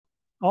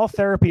all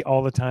therapy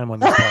all the time on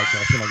this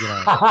podcast when I get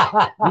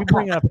on. We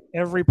bring up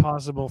every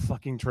possible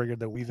fucking trigger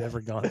that we've ever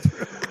gone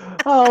through.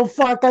 Oh,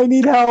 fuck, I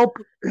need help.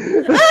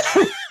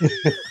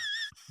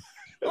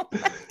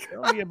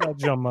 Tell me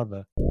about your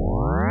mother.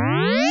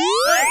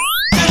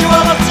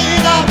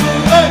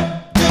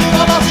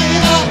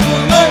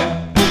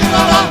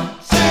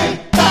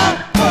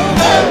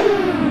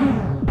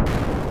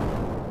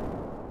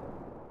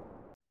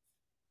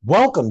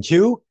 Welcome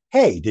to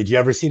Hey, Did You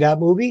Ever See That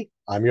Movie?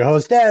 I'm your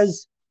host,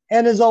 Ez.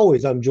 And as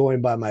always, I'm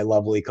joined by my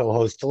lovely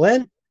co-host,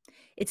 Lynn.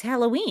 It's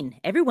Halloween.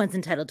 Everyone's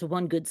entitled to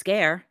one good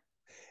scare.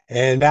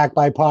 And back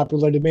by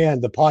popular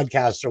demand, the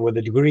podcaster with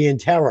a degree in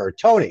terror,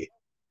 Tony.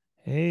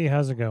 Hey,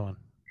 how's it going?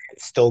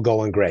 It's still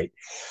going great.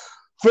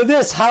 For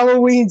this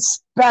Halloween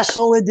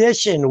special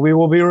edition, we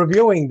will be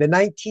reviewing the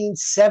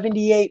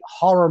 1978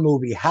 horror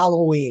movie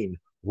Halloween,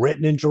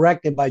 written and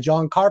directed by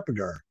John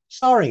Carpenter,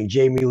 starring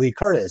Jamie Lee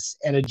Curtis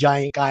and a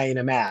giant guy in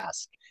a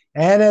mask.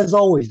 And as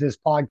always, this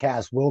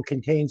podcast will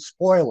contain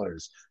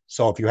spoilers.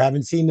 So if you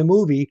haven't seen the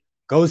movie,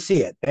 go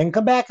see it. Then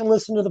come back and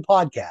listen to the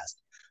podcast.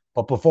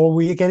 But before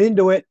we get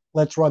into it,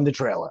 let's run the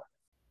trailer.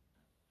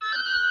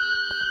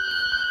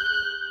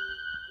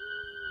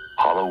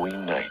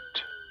 Halloween night.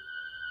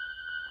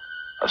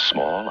 A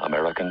small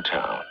American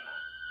town.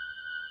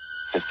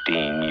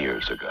 15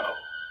 years ago.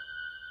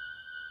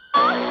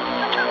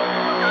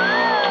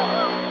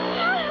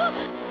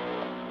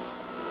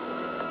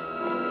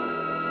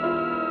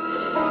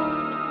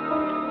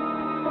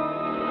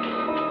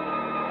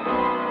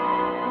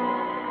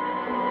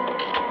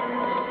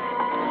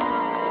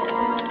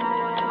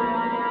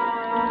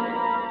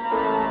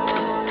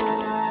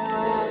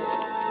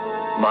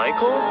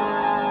 Michael?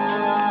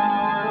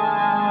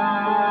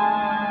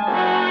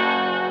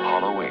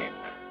 Halloween.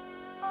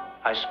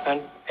 I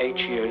spent 8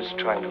 years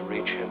trying to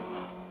reach him,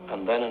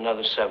 and then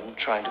another 7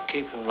 trying to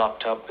keep him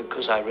locked up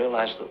because I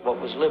realized that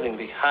what was living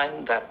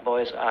behind that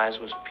boy's eyes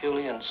was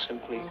purely and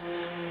simply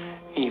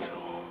evil.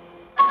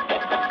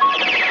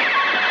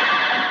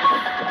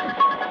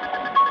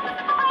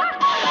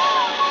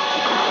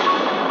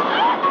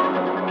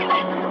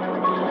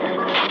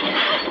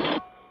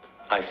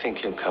 I think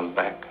he'll come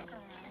back.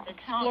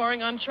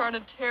 Exploring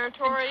uncharted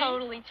territory.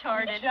 Totally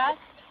charted. Just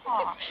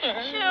talk.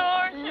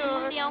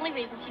 Sure. The only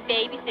reason she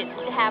babysits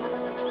is to have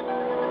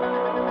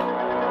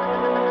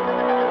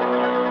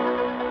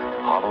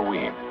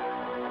Halloween.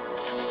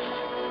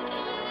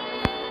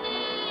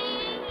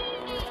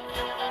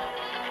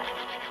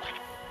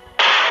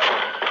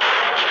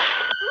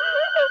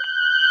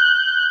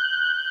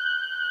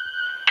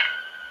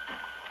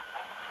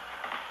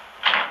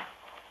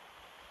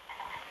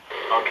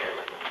 Okay.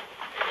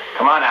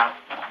 Come on out.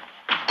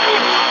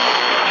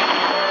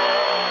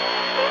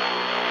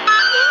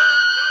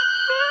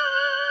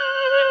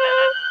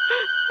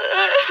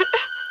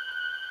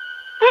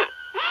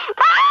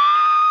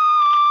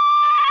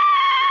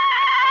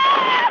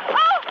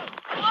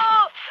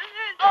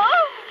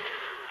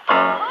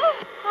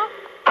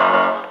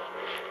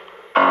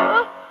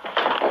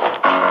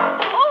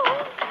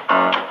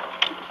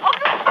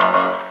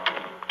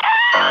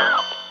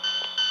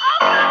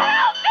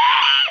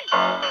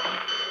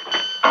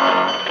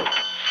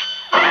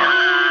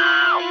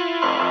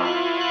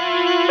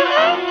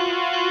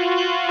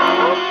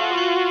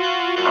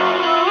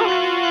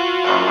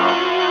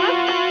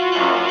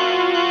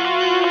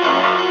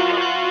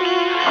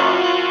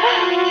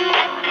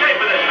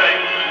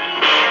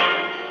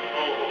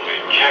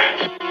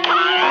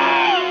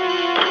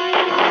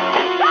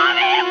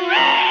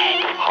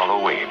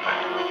 Halloween.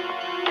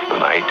 The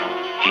night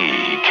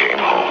he came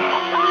home.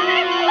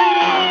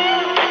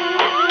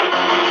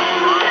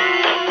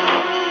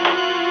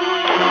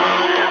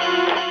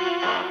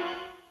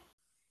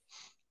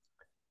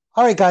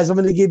 All right, guys, I'm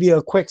going to give you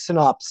a quick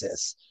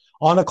synopsis.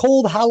 On a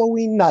cold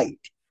Halloween night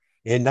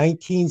in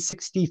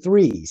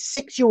 1963,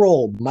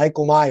 6-year-old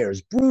Michael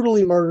Myers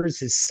brutally murders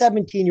his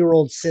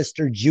 17-year-old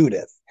sister,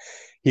 Judith.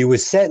 He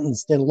was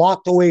sentenced and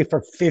locked away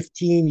for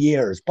 15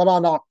 years, but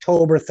on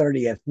October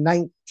 30th,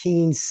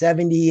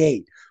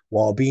 1978,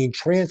 while being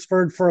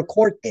transferred for a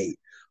court date,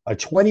 a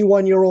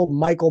 21-year-old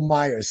Michael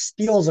Myers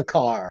steals a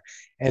car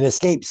and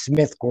escapes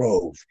Smith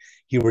Grove.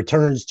 He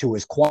returns to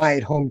his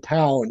quiet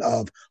hometown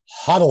of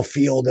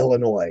Huddlefield,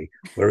 Illinois,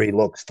 where he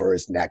looks for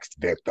his next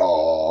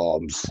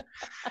victims.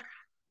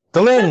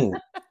 Lynn,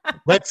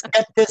 let's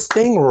get this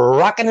thing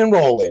rocking and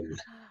rolling.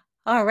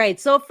 All right.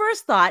 So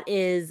first thought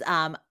is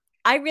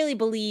I really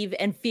believe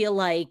and feel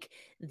like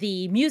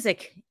the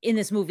music in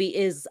this movie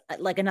is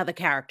like another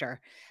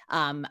character.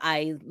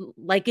 I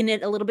liken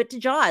it a little bit to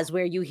Jaws,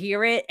 where you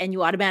hear it and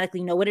you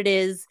automatically know what it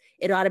is.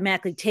 It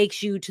automatically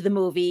takes you to the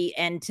movie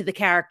and to the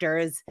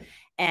characters.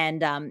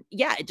 And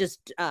it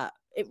just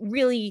it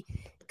really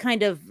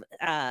kind of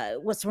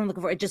what's the word I'm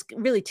looking for? It just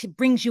really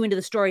brings you into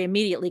the story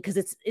immediately because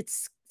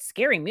it's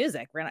scary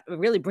music. It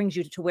really brings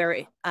you to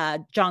where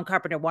John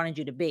Carpenter wanted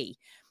you to be.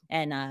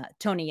 And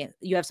Tony,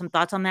 you have some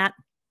thoughts on that?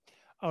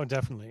 Oh,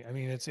 definitely. I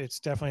mean, it's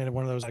definitely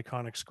one of those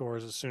iconic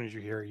scores. As soon as you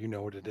hear it, you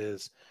know what it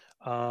is.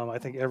 I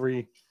think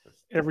every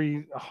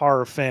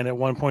horror fan at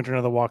one point or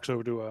another walks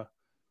over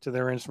to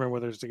their instrument,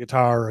 whether it's a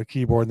guitar or a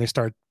keyboard, and they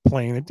start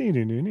playing it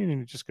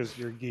just because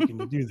you're a geek and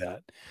you do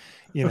that.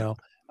 You know,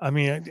 I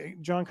mean,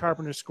 John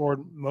Carpenter scored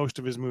most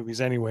of his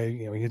movies anyway.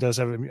 You know, he does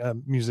have a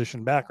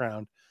musician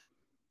background.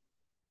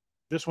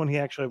 This one, he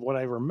actually, what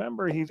I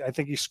remember, I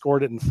think he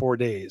scored it in 4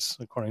 days,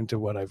 according to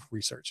what I've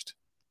researched.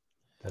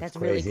 That's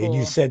crazy. really cool. And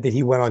you said that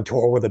he went on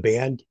tour with a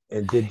band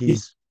and did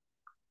these.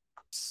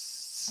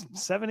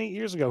 7-8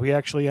 years ago, he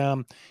actually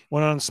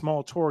went on a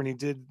small tour, and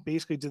he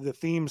basically did the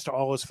themes to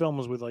all his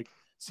films with like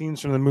scenes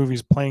from the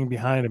movies playing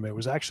behind him. It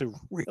was actually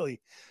really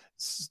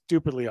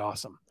stupidly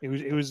awesome.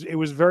 It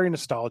was very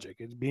nostalgic.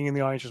 It's being in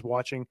the audience, just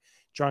watching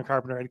John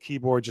Carpenter at a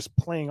keyboard, just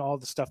playing all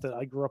the stuff that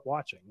I grew up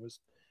watching. It was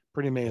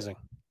pretty amazing.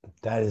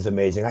 That is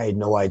amazing. I had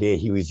no idea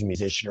he was a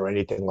musician or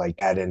anything like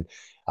that. And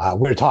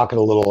we were talking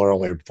a little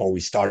earlier before we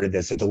started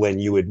this. And Lynn,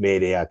 you had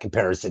made a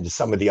comparison to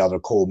some of the other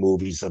cool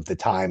movies of the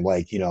time,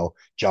 like, you know,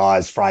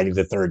 Jaws, Friday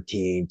the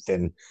 13th.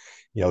 And,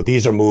 you know,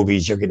 these are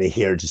movies you're going to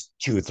hear just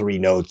 2-3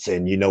 notes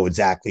and you know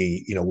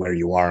exactly, you know, where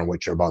you are and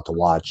what you're about to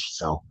watch.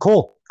 So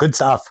cool. Good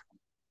stuff.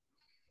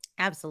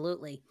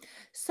 Absolutely.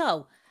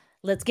 So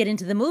let's get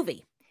into the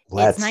movie.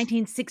 Let's. It's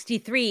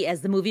 1963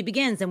 as the movie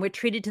begins, and we're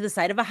treated to the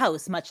side of a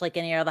house, much like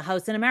any other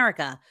house in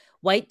America.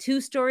 White 2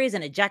 stories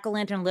and a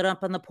jack-o'-lantern lit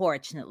up on the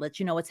porch, and it lets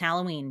you know it's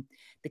Halloween.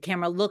 The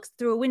camera looks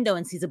through a window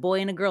and sees a boy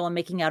and a girl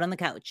making out on the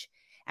couch.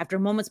 After a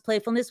moment's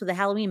playfulness with a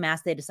Halloween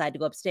mask, they decide to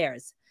go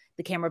upstairs.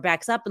 The camera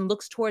backs up and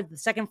looks towards the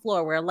second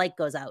floor where a light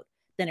goes out.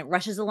 Then it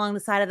rushes along the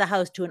side of the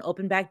house to an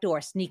open back door,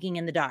 sneaking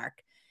in the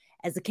dark.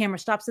 As the camera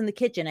stops in the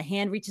kitchen, a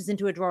hand reaches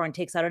into a drawer and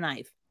takes out a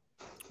knife.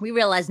 We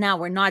realize now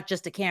we're not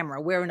just a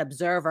camera. We're an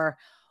observer,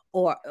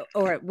 or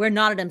we're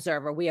not an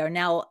observer. We are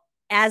now,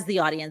 as the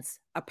audience,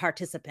 a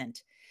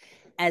participant.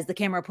 As the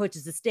camera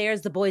approaches the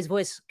stairs, the boy's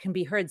voice can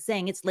be heard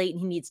saying it's late and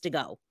he needs to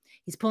go.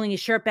 He's pulling his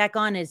shirt back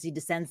on as he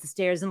descends the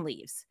stairs and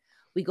leaves.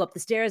 We go up the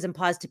stairs and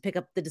pause to pick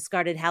up the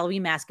discarded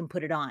Halloween mask and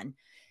put it on.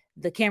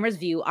 The camera's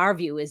view, our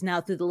view, is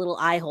now through the little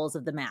eye holes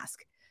of the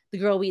mask. The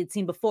girl we had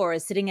seen before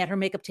is sitting at her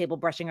makeup table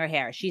brushing her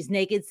hair. She's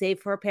naked save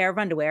for a pair of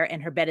underwear,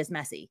 and her bed is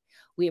messy.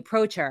 We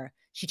approach her.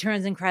 She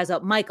turns and cries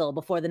out, "Michael,"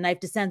 before the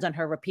knife descends on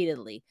her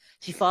repeatedly.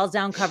 She falls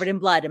down covered in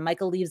blood, and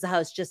Michael leaves the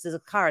house just as a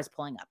car is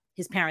pulling up.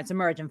 His parents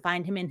emerge and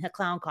find him in her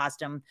clown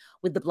costume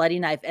with the bloody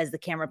knife as the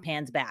camera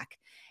pans back.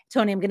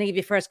 Tony, I'm going to give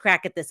you first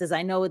crack at this, as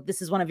I know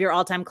this is one of your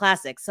all-time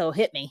classics, so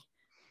hit me.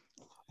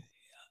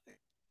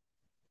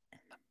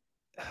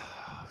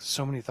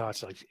 So many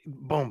thoughts, like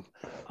boom.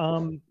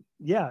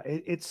 Yeah,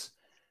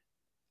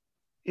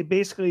 it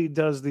basically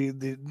does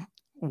the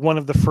one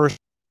of the first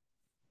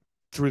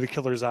through the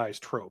killer's eyes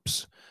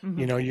tropes. Mm-hmm.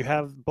 You know, you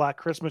have Black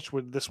Christmas,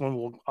 with this one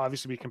will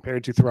obviously be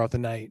compared to Throughout the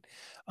Night.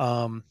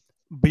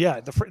 But yeah,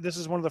 this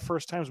is one of the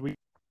first times we,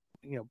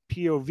 you know,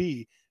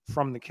 POV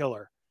from the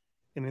killer.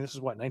 I mean, this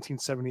is what,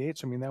 1978.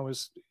 So I mean, that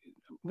was,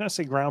 I'm gonna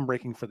say,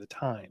 groundbreaking for the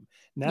time.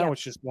 Now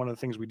it's just one of the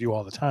things we do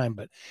all the time,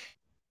 but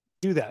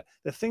do that.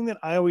 The thing that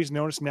I always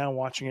notice now,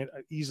 watching it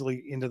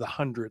easily into the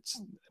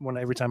hundreds,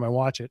 every time I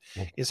watch it,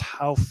 is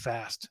how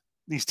fast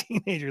these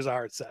teenagers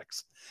are at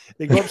sex.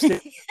 They go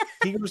upstairs,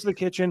 he goes to the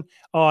kitchen.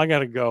 Oh, I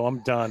gotta go.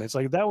 I'm done. It's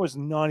like, that was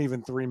not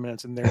even 3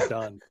 minutes and they're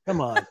done.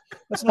 Come on.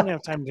 That's not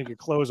enough time to take your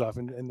clothes off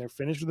and they're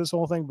finished with this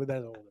whole thing, but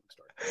that's a whole other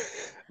story.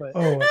 But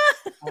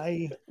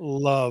I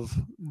love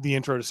the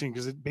intro to scene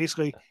because it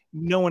basically,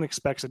 no one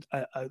expects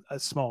a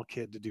small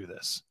kid to do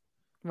this.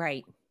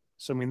 Right.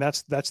 So, I mean,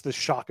 that's the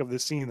shock of the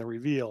scene, the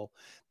reveal.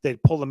 They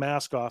pull the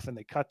mask off and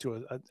they cut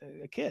to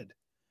a kid.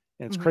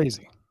 And it's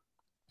crazy.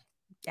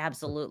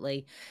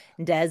 Absolutely.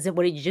 Des,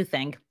 what did you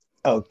think?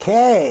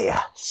 Okay.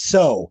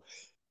 So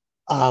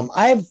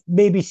I've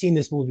maybe seen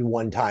this movie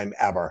one time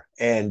ever.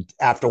 And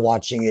after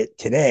watching it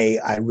today,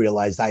 I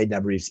realized I had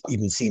never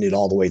even seen it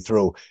all the way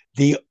through.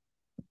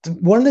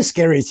 One of the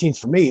scariest scenes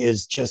for me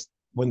is just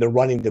when they're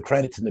running the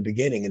credits in the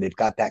beginning and they've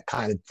got that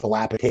kind of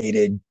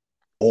dilapidated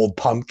old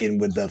pumpkin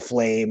with the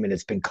flame and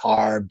it's been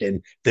carved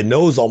and the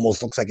nose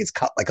almost looks like it's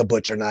cut like a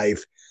butcher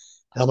knife.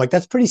 And I'm like,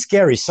 that's pretty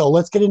scary. So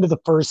let's get into the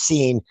first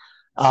scene.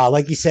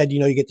 Like you said, you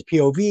know, you get the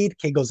POV, the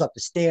kid goes up the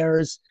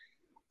stairs.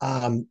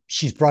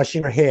 She's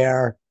brushing her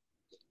hair.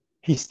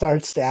 He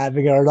starts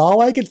stabbing her. And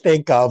all I can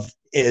think of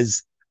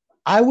is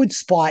I would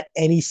spot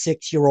any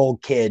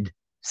 6-year-old kid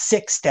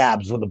 6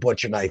 stabs with a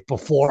butcher knife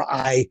before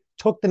I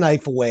took the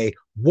knife away,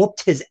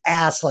 whooped his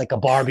ass like a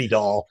Barbie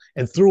doll,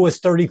 and threw his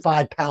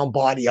 35-pound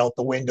body out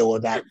the window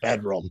of that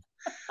bedroom.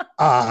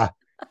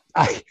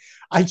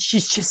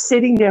 She's just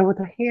sitting there with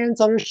her hands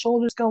on her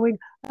shoulders going,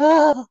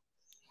 ah.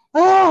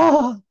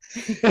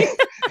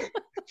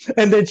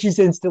 And then she's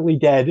instantly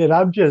dead. And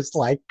I'm just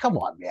like, come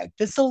on, man.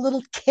 This is a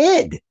little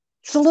kid.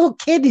 It's a little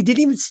kid. He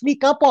didn't even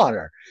sneak up on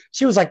her.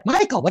 She was like,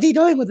 Michael, what are you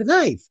doing with the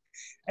knife?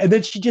 And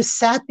then she just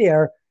sat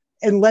there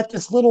and let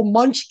this little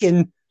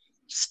munchkin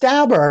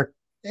stab her.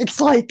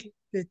 It's like,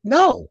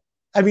 no.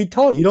 I mean,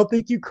 totally. You don't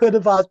think you could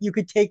have, you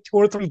could take 2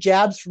 or 3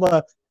 jabs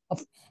from a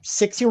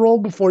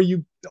 6-year-old before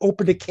you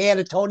opened a can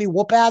of Tony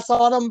Whoop-Ass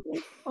on him?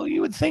 Well,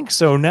 you would think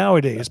so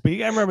nowadays, but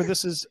I remember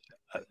this is.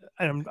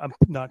 I'm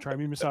not trying to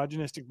be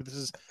misogynistic, but this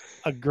is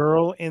a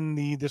girl in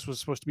this was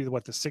supposed to be the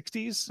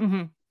 60s.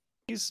 Mhm.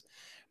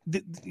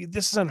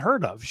 This is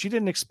unheard of. She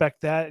didn't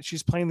expect that.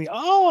 She's playing the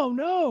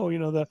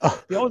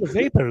the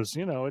vapors.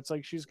 It's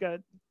like she's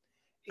got.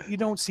 You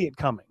don't see it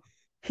coming.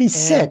 He's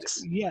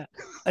 6. Yeah,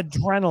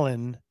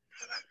 adrenaline.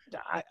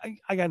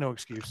 I got no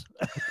excuse.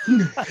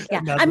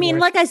 Yeah, I mean,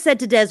 like I said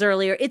to Des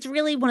earlier, it's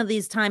really one of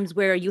these times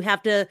where you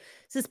have to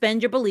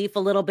suspend your belief a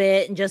little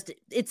bit and just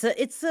it's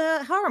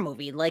a horror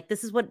movie. Like,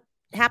 this is what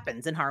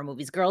happens in horror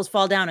movies. Girls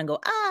fall down and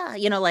go,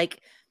 like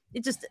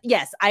it just,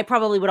 yes, I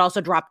probably would also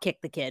drop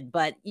kick the kid,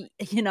 but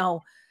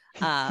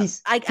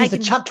I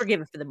can forgive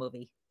it for the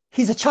movie.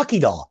 He's a Chucky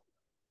doll.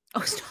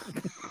 Oh, stop.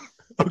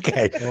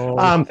 Okay.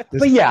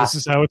 But yeah, this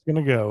is how it's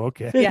gonna go.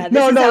 Okay. Yeah.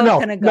 No,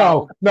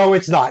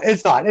 it's not.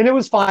 It's not. And it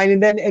was fine.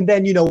 And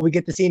then we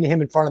get to see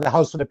him in front of the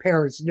house with the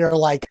parents, and they're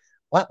like,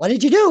 "What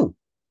did you do?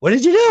 What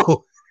did you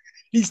do?"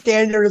 He's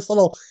standing there in this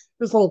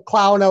little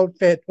clown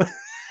outfit.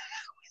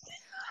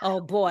 Oh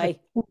boy.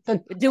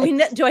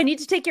 Do I need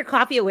to take your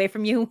coffee away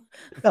from you?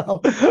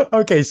 No.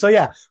 Okay. So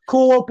yeah,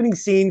 cool opening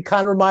scene.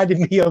 Kind of reminded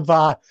me of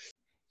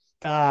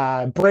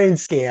Brain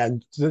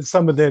Scan.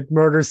 Some of the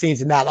murder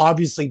scenes in that.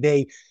 Obviously,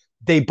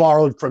 they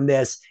borrowed from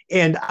this,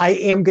 and I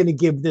am going to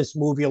give this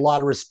movie a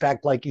lot of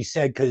respect, like you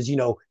said, because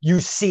you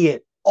see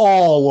it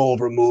all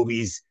over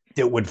movies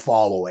that would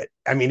follow it.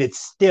 I mean, it's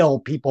still,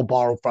 people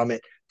borrow from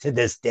it to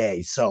this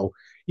day. So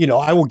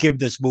I will give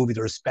this movie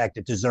the respect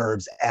it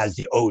deserves as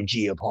the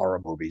OG of horror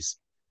movies.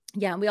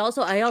 Yeah, and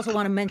I also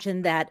want to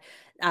mention that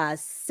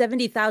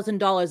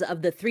 $70,000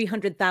 of the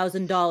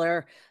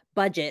 $300,000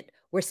 budget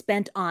were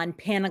spent on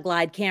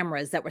Panaglide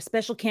cameras that were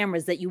special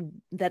cameras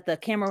that the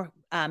camera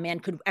man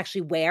could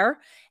actually wear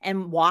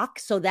and walk.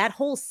 So that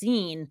whole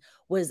scene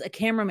was a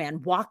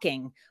cameraman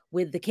walking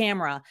with the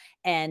camera,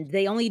 and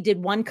they only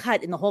did one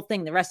cut in the whole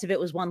thing. The rest of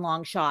it was one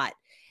long shot.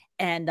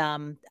 And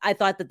I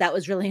thought that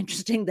was really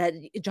interesting that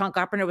John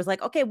Carpenter was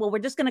like, okay, well, we're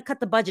just going to cut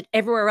the budget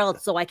everywhere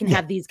else so I can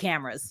have these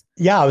cameras.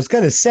 Yeah, I was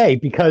going to say,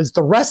 because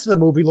the rest of the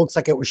movie looks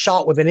like it was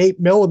shot with an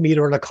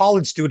 8mm and a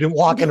college student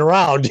walking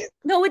around.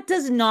 No, it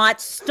does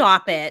not.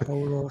 Stop it.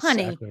 Total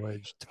honey.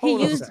 Sacrilege.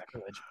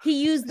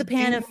 He used the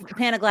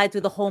Panaglide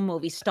through the whole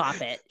movie.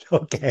 Stop it.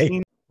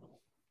 Okay.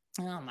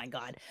 Oh my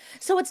God.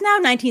 So it's now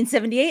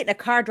 1978. A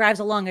car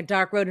drives along a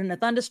dark road in a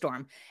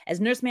thunderstorm.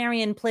 As Nurse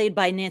Marion, played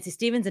by Nancy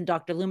Stevens, and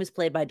Dr. Loomis,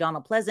 played by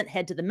Donald Pleasant,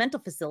 head to the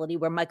mental facility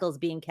where Michael's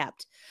being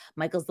kept.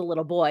 Michael's the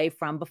little boy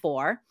from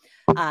before.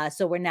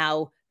 So we're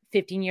now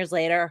 15 years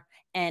later,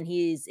 and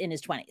he's in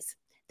his 20s.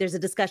 There's a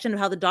discussion of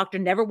how the doctor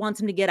never wants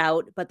him to get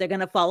out, but they're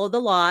going to follow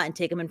the law and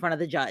take him in front of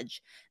the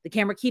judge. The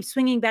camera keeps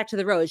swinging back to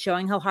the road,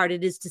 showing how hard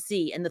it is to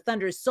see, and the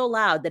thunder is so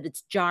loud that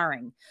it's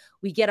jarring.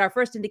 We get our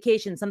first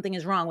indication something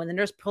is wrong when the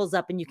nurse pulls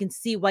up and you can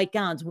see white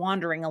gowns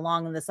wandering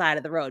along on the side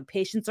of the road.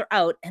 Patients are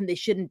out, and they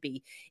shouldn't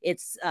be.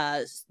 It's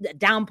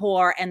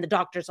downpour, and the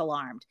doctor's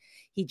alarmed.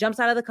 He jumps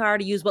out of the car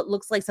to use what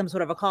looks like some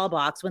sort of a call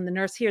box when the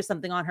nurse hears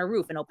something on her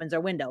roof and opens her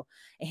window.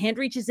 A hand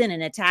reaches in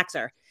and attacks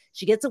her.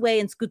 She gets away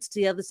and scoots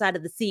to the other side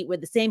of the seat, where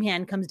the same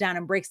hand comes down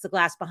and breaks the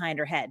glass behind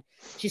her head.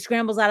 She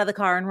scrambles out of the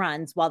car and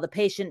runs, while the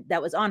patient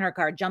that was on her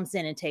car jumps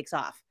in and takes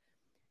off.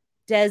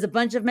 There's a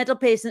bunch of mental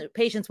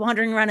patients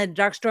wandering around in a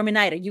dark, stormy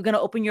night. Are you going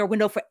to open your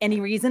window for any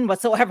reason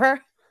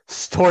whatsoever?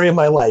 Story of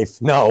my life.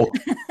 No.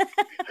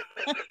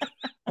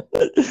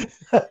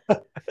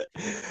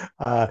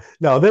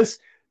 No, this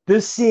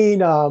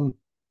scene,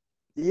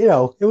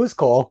 it was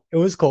cool. It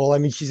was cool. I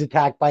mean, she's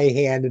attacked by a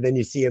hand, and then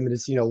you see him in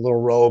his, little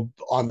robe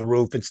on the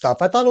roof and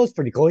stuff. I thought it was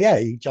pretty cool. Yeah,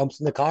 he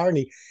jumps in the car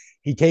and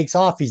he takes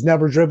off. He's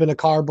never driven a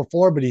car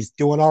before, but he's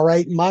doing all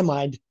right in my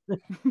mind.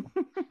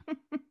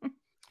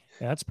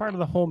 Yeah, that's part of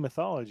the whole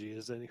mythology,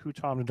 is that who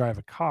taught him to drive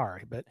a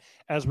car. But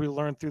as we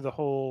learned through the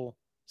whole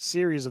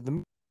series of the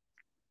movie,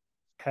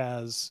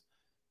 has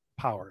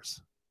powers.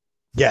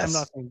 Yes. I'm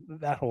not saying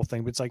that whole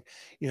thing, but it's like,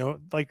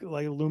 like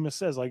Loomis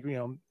says,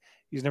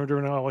 he's never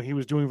driven well. He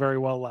was doing very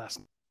well last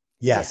night.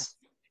 Yes.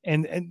 Yeah.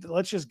 And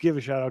let's just give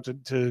a shout out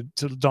to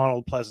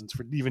Donald Pleasance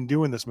for even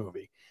doing this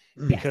movie,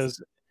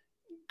 because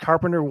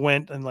Carpenter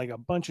went in like a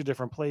bunch of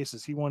different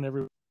places. He won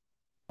every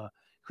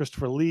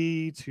Christopher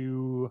Lee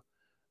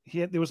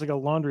there was like a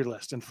laundry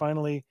list, and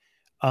finally,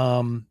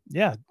 Donald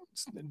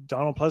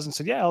Pleasance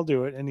said, "Yeah, I'll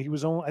do it." And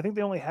I think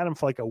they only had him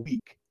for like a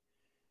week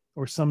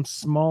or some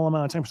small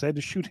amount of time, so they had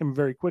to shoot him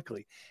very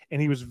quickly.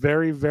 And he was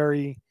very,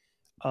 very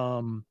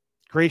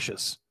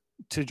gracious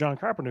to John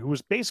Carpenter, who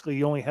was basically,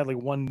 he only had like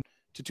 1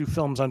 to 2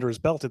 films under his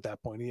belt at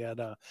that point. He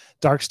had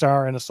Dark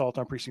Star and Assault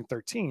on Precinct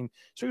 13,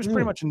 so he was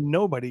pretty much a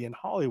nobody in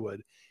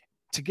Hollywood.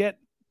 To get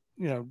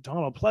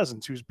Donald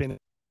Pleasance, who's been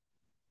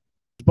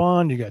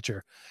Bond, you got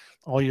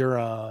all your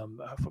I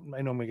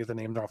know we get the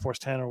name, Force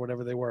 10 or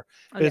whatever they were.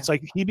 But it's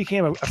like he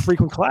became a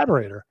frequent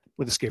collaborator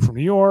with Escape from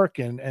New York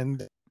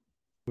and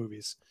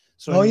movies.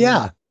 So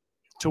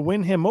to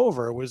win him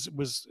over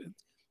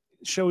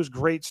shows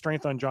great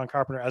strength on John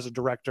Carpenter as a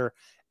director,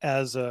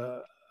 as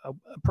a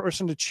a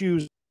person to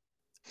choose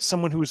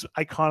someone who's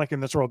iconic in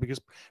this role, because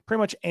pretty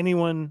much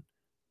anyone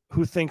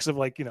who thinks of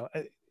like,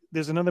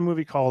 there's another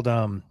movie called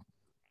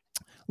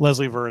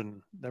Leslie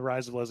Vernon, The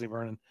Rise of Leslie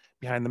Vernon,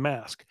 Behind the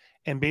Mask.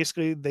 And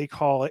basically they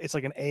call it's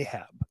like an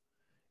Ahab.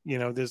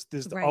 There's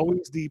Right.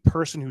 always the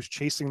person who's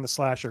chasing the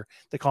slasher.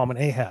 They call him an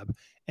Ahab.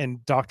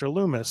 And Dr.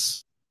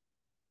 Loomis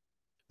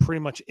pretty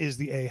much is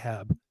the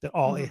Ahab that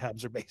all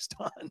Ahabs are based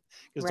on.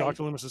 Because Right.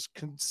 Dr. Loomis is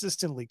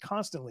constantly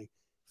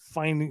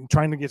trying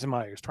to get to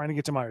Myers.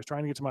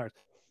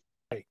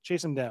 Hey,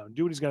 chase him down,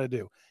 do what he's got to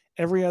do.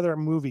 Every other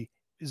movie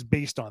is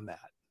based on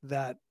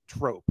that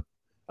trope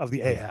of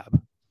the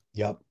Ahab.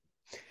 Yep.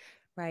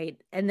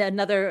 Right. And then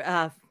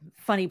another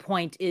funny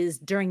point is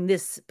during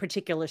this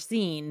particular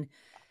scene,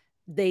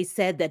 they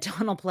said that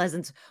Donald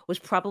Pleasance was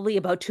probably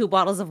about 2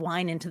 bottles of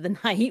wine into the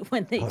night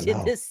when they did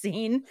no. this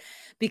scene,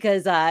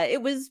 because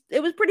it was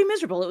pretty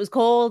miserable. It was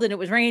cold and it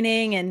was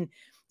raining, and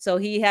so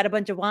he had a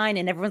bunch of wine,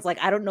 and everyone's like,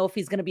 I don't know if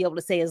he's going to be able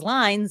to say his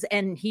lines,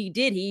 and he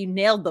did. He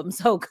nailed them.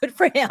 So good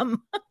for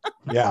him.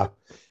 Yeah.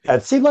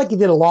 It seemed like he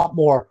did a lot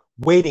more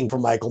waiting for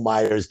Michael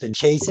Myers than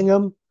chasing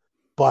him,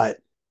 but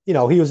he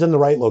was in the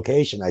right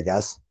location, I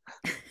guess.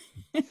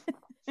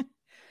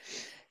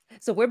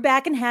 So we're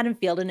back in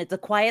Haddonfield, and it's a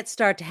quiet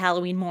start to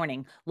Halloween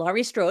morning.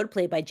 Laurie Strode,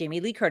 played by Jamie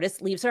Lee Curtis,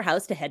 leaves her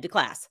house to head to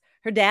class.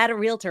 Her dad, a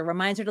realtor,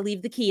 reminds her to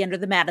leave the key under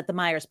the mat at the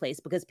Myers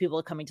place because people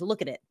are coming to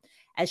look at it.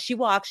 As she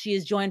walks, she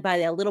is joined by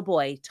their little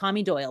boy,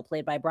 Tommy Doyle,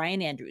 played by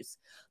Brian Andrews,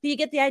 who you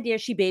get the idea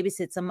she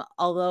babysits him,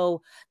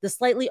 although the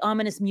slightly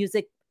ominous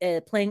music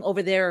playing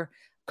over their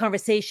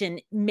conversation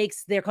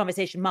makes their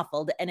conversation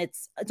muffled, and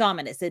it's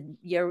ominous.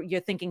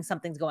 You're thinking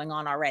something's going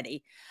on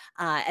already.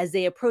 As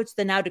they approach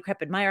the now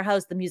decrepit Meyer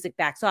house, the music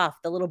backs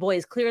off. The little boy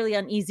is clearly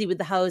uneasy with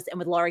the house and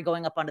with Laurie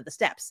going up onto the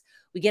steps.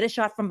 We get a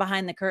shot from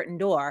behind the curtain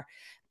door,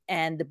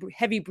 and the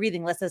heavy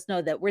breathing lets us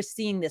know that we're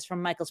seeing this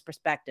from Michael's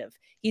perspective.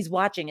 He's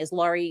watching as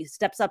Laurie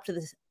steps up to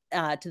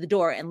the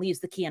door and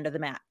leaves the key under the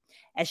mat.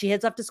 As she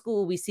heads off to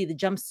school, we see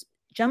the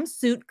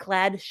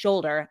jumpsuit-clad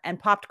shoulder and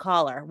popped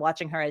collar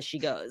watching her as she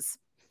goes.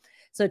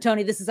 So,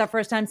 Tony, this is our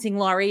first time seeing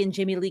Laurie in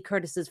Jamie Lee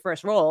Curtis's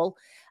first role.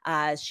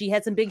 She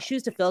had some big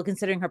shoes to fill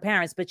considering her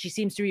parents, but she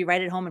seems to be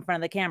right at home in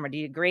front of the camera. Do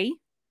you agree?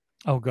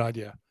 Oh, God,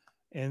 yeah.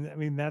 And I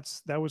mean,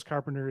 that was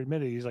Carpenter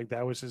admitted. He's like,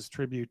 that was his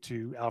tribute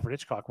to Alfred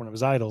Hitchcock, one of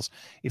his idols.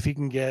 If he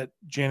can get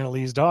Janet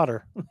Leigh's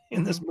daughter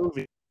in this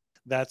movie,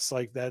 that's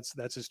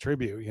his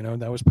tribute.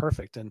 That was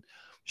perfect. And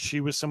she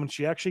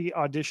actually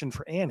auditioned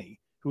for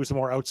Annie, who was the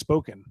more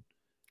outspoken.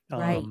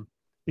 Right.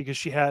 Because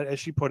she had, as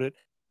she put it,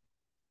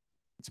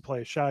 to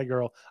play a shy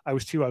girl. I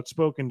was too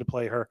outspoken to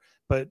play her,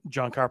 but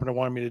John Carpenter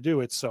wanted me to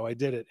do it, so I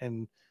did it.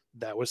 And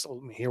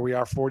here we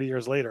are 40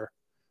 years later.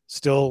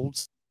 Still,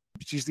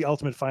 she's the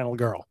ultimate final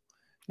girl.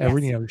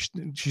 Yes.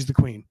 She's the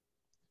queen.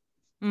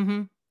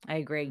 Mm-hmm. I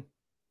agree.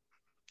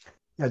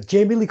 Yeah,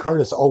 Jamie Lee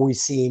Curtis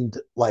always seemed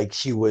like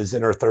she was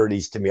in her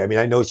 30s to me. I mean,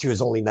 I know she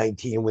was only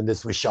 19 when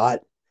this was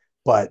shot,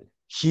 but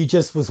she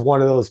just was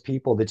one of those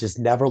people that just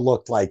never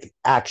looked like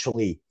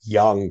actually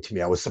young to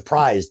me. I was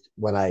surprised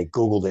when I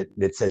Googled it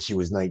and it said she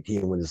was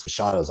 19 when this was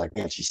shot. I was like,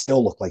 man, she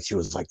still looked like she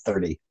was like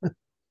 30.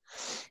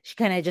 She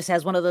kind of just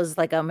has one of those,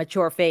 like a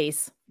mature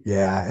face.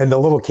 Yeah. And the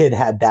little kid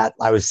had that,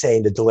 I was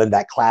saying to Dylan,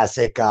 that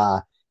classic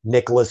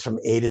Nicholas from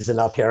 8 is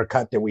Enough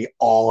haircut that we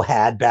all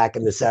had back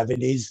in the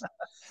 70s.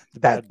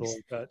 That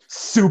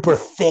super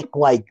thick,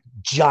 like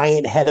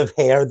giant head of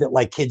hair that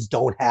like kids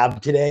don't have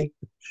today.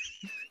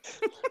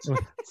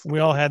 We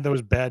all had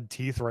those bad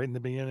teeth right in the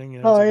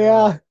beginning. Oh,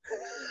 yeah.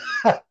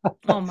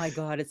 Oh, my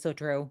God. It's so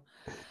true.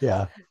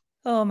 Yeah.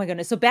 Oh, my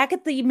goodness. So back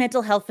at the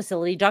mental health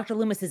facility, Dr.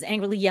 Loomis is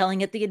angrily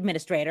yelling at the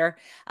administrator,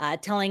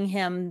 telling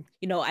him,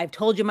 I've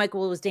told you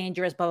Michael was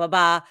dangerous, blah, blah,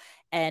 blah.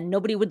 And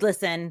nobody would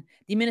listen.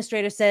 The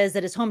administrator says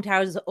that his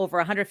hometown is over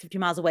 150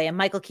 miles away and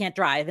Michael can't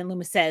drive. And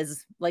Loomis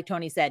says, like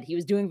Tony said, he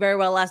was doing very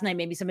well last night.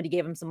 Maybe somebody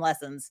gave him some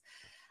lessons.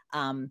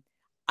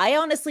 I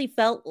honestly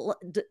felt,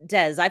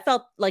 Des, I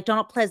felt like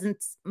Donald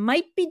Pleasance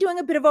might be doing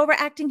a bit of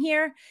overacting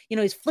here.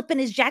 He's flipping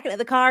his jacket at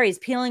the car, he's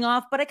peeling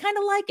off, but I kind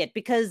of like it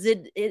because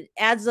it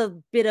adds a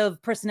bit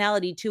of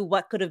personality to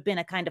what could have been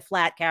a kind of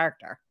flat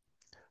character.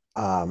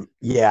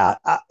 Yeah.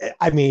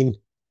 I mean,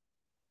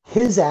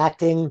 his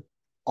acting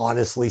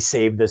honestly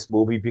saved this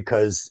movie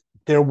because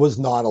there was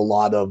not a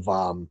lot of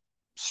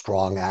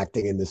strong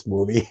acting in this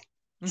movie.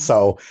 Mm-hmm.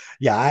 So,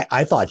 yeah,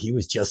 I thought he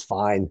was just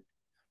fine.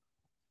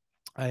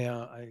 I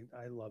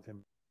love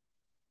him.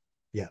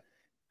 Yeah.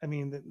 I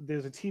mean,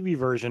 there's a TV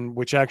version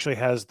which actually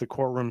has the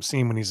courtroom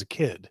scene when he's a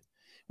kid,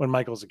 when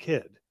Michael's a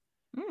kid.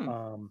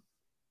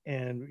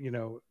 And,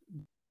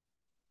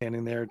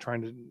 standing there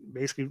trying to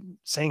basically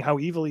saying how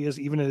evil he is,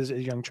 even as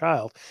a young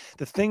child.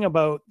 The thing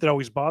that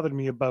always bothered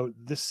me about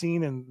this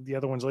scene and the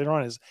other ones later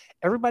on is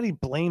everybody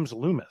blames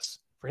Loomis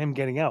for him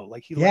getting out.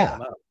 Like he let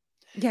him out.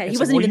 Yeah, he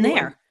wasn't even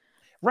there.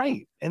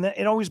 Right. And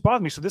it always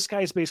bothered me. So this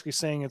guy is basically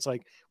saying, it's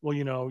like, well,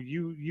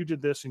 you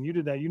did this and you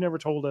did that. You never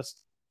told us.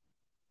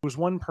 was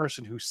one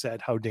person who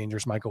said how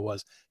dangerous Michael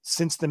was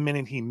since the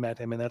minute he met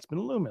him, and that's been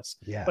Loomis.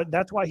 Yeah. But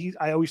that's why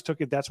I always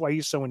took it. That's why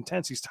he's so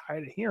intense. He's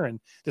tired of hearing,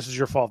 "This is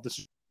your fault. This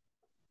is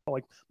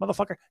like,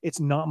 motherfucker. It's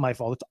not my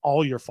fault. It's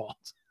all your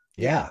fault."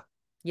 Yeah.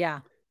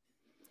 Yeah.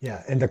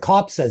 Yeah. And the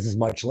cop says as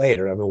much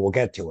later. I mean, we'll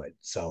get to it.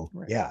 So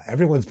Right. yeah,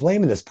 everyone's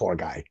blaming this poor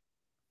guy.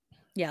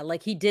 Yeah,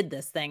 like he did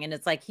this thing, and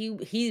it's like he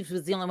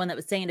was the only one that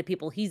was saying to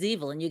people he's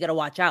evil and you got to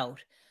watch out.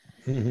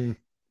 Mm-hmm.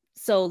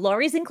 So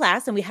Laurie's in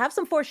class, and we have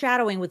some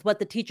foreshadowing with what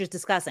the teacher's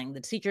discussing.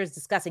 The teacher is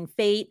discussing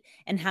fate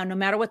and how no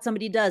matter what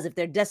somebody does, if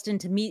they're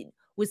destined to meet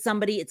with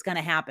somebody, it's going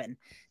to happen.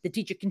 The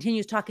teacher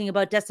continues talking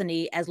about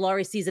destiny as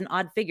Laurie sees an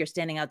odd figure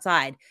standing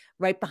outside,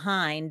 right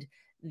behind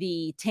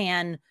the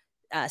tan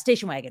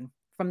station wagon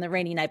from the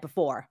rainy night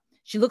before.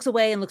 She looks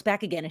away and looks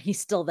back again, and he's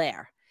still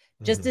there.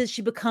 Just as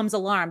she becomes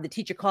alarmed, the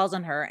teacher calls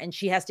on her, and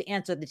she has to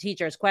answer the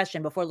teacher's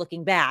question before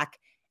looking back,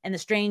 and the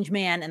strange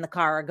man and the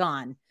car are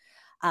gone.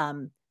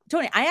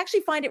 Tony, I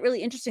actually find it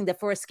really interesting that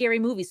for a scary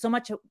movie, so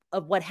much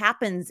of what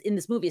happens in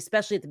this movie,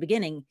 especially at the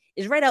beginning,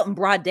 is right out in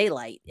broad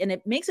daylight. And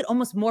it makes it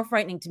almost more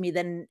frightening to me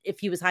than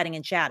if he was hiding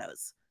in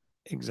shadows.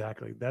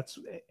 Exactly. That's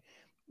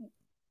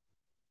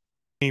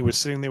he was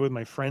sitting there with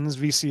my friend's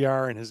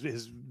VCR and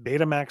his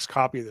Betamax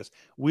copy of this.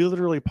 We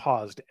literally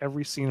paused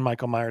every scene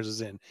Michael Myers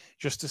is in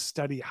just to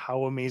study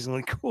how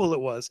amazingly cool it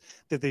was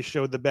that they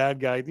showed the bad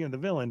guy, the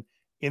villain,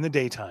 in the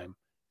daytime,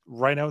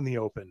 right out in the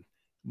open.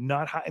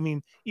 I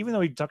mean, even though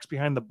he ducks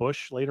behind the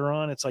bush later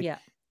on, it's like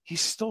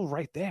he's still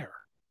right there.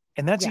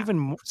 And that's even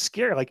more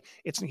scary. Like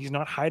he's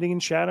not hiding in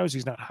shadows,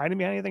 he's not hiding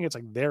behind anything. It's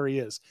like there he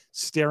is,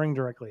 staring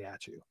directly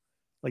at you.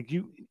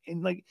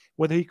 Like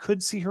whether he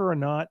could see her or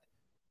not,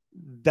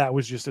 that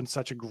was just in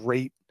such a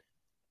great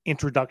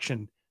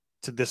introduction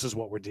to this is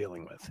what we're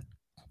dealing with.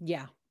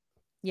 Yeah.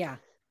 Yeah.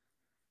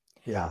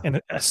 Yeah.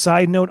 And a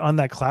side note on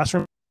that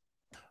classroom,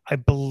 I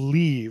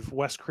believe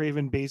Wes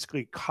Craven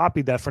basically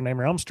copied that for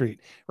Nightmare on Elm Street.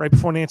 Right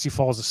before Nancy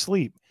falls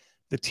asleep,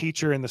 the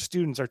teacher and the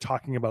students are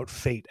talking about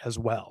fate as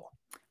well.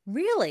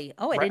 Really?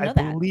 Oh, I didn't know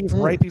that. I believe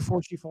right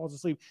before she falls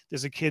asleep,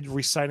 there's a kid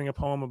reciting a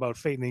poem about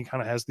fate, and he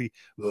kind of has the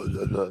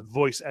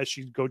voice as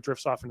she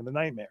drifts off into the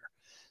nightmare.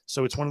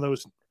 So it's one of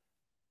those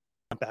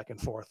back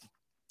and forth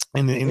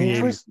in the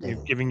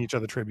 80s, giving each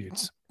other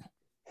tributes.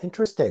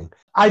 Interesting.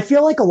 I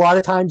feel like a lot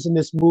of times in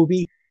this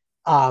movie,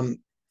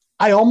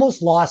 I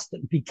almost lost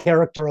the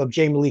character of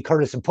Jamie Lee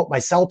Curtis and put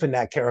myself in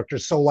that character.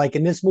 So like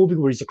in this movie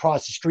where he's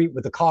across the street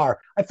with a car,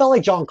 I felt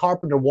like John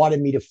Carpenter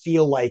wanted me to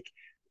feel like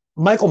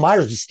Michael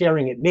Myers was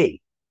staring at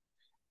me.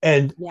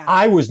 And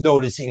I was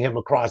noticing him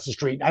across the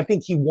street. I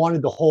think he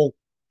wanted the whole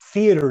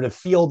theater to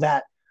feel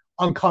that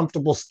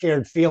uncomfortable,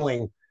 scared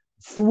feeling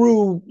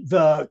through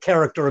the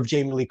character of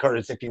Jamie Lee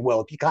Curtis, if you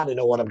will, if you kind of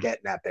know what I'm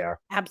getting at there.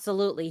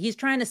 Absolutely. He's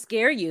trying to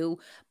scare you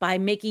by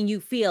making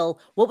you feel,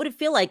 what would it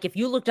feel like if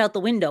you looked out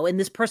the window and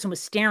this person was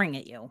staring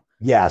at you?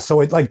 Yeah,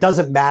 so it like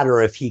doesn't matter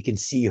if he can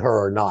see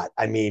her or not.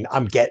 I mean,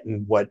 I'm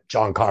getting what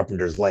John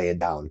Carpenter's laying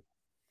down.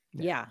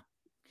 Yeah.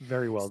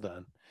 Very well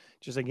done.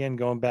 Just again,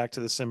 going back to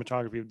the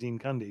cinematography of Dean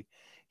Cundy,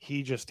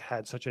 he just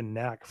had such a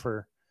knack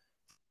for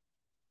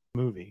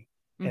movie.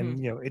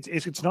 And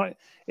it's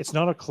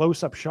not a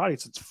close-up shot.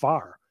 It's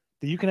far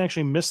that you can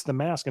actually miss the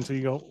mask until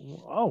you go,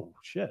 oh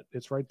shit,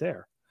 it's right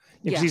there.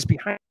 Because he's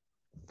behind.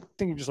 I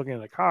think you're just looking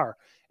at a car,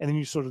 and then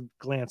you sort of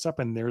glance up,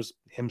 and there's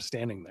him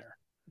standing there.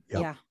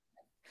 Yep. Yeah.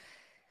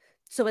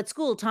 So at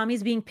school,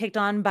 Tommy's being picked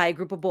on by a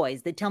group of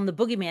boys. They tell him the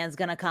boogeyman's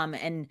gonna come,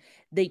 and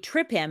they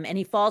trip him, and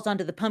he falls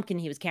onto the pumpkin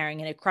he was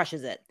carrying, and it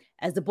crushes it.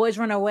 As the boys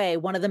run away,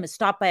 one of them is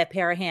stopped by a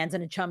pair of hands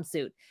in a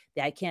jumpsuit.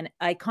 The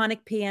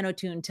iconic piano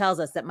tune tells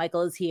us that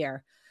Michael is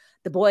here.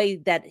 The boy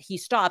that he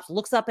stops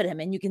looks up at him,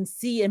 and you can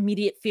see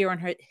immediate fear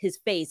on his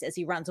face as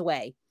he runs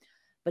away.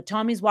 But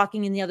Tommy's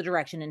walking in the other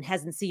direction and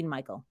hasn't seen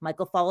Michael.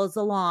 Michael follows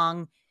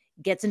along,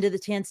 gets into the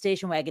tan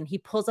station wagon. He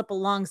pulls up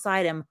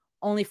alongside him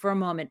only for a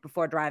moment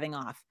before driving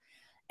off.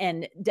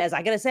 And as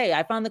I got to say,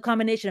 I found the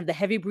combination of the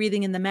heavy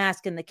breathing in the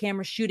mask and the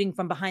camera shooting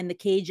from behind the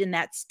cage in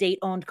that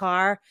state-owned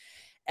car,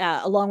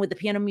 along with the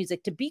piano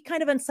music, to be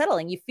kind of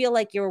unsettling. You feel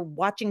like you're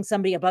watching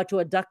somebody about to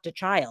abduct a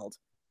child.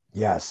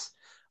 Yes.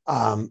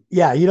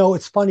 Yeah,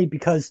 it's funny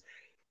because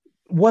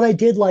what I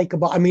did like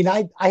about, I mean,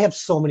 I have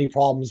so many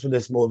problems with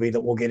this movie that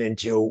we'll get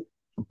into,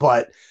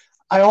 but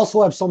I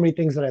also have so many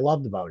things that I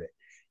loved about it.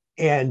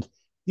 And,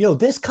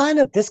 this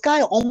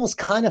guy almost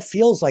kind of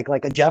feels like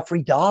a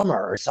Jeffrey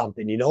Dahmer or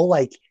something,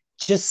 like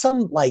just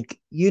some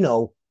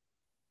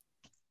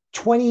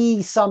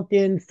 20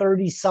 something,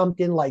 30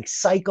 something, like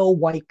psycho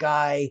white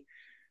guy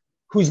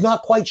who's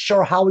not quite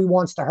sure how he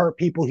wants to hurt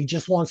people. He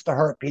just wants to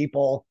hurt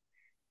people.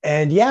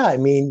 And yeah, I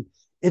mean,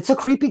 it's a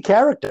creepy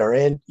character.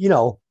 And,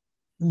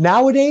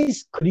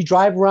 nowadays, could he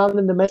drive around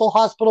in the mental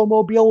hospital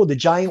mobile with a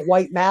giant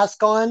white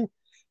mask on,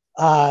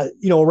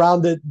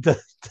 around the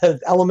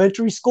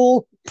elementary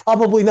school?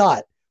 Probably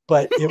not,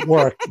 but it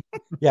worked.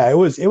 Yeah, it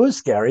was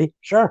scary.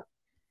 Sure.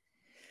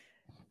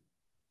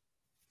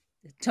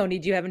 Tony,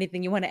 do you have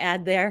anything you want to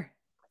add there?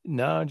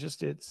 No,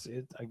 just it's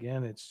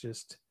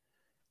just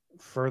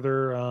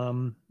further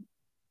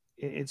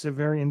it's a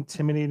very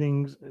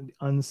intimidating,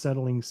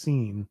 unsettling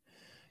scene,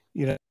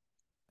 you know,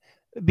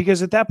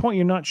 because at that point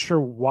you're not sure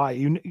why.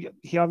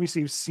 He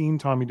obviously has seen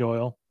Tommy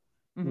Doyle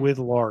with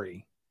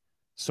Laurie,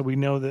 so we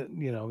know that,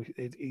 you know,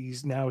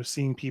 he's now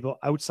seeing people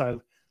outside,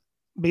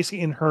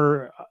 basically in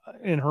her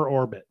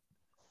orbit,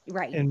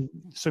 right? And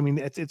so I mean,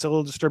 it's a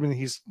little disturbing that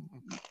he's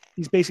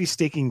basically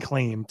staking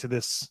claim to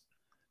this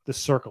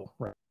circle,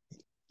 right?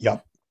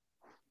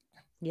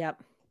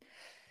 Yep.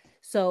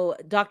 So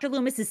Dr.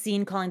 Loomis is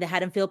seen calling the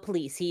Haddonfield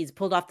police. He's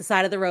pulled off the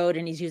side of the road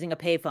and he's using a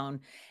payphone,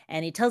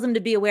 and he tells them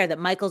to be aware that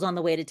Michael's on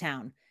the way to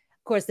town.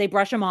 Of course, they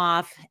brush him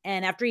off,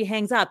 and after he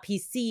hangs up, he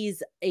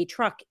sees a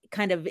truck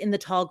kind of in the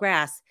tall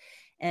grass,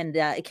 and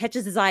it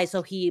catches his eye.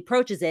 So he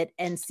approaches it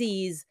and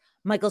sees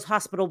Michael's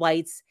hospital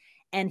whites,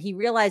 and he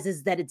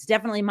realizes that it's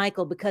definitely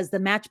Michael because the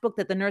matchbook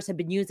that the nurse had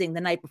been using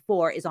the night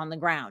before is on the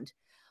ground.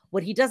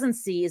 What he doesn't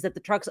see is that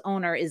the truck's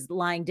owner is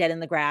lying dead in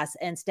the grass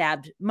and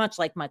stabbed, much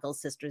like Michael's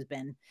sister's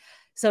been.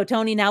 So,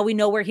 Tony, now we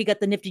know where he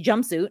got the nifty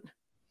jumpsuit.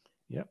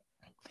 Yep.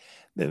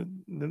 The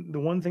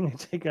one thing I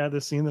take out of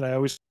the scene that I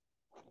always...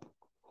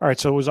 All right,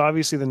 so it was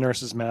obviously the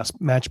nurse's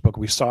matchbook.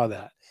 We saw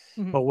that.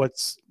 But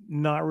what's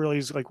not really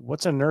is like,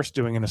 what's a nurse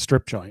doing in a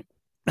strip joint?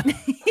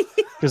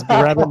 Because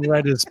the Rabbit in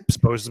Red is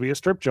supposed to be a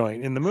strip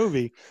joint in the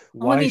movie.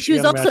 Well, I mean, she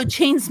was also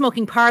chain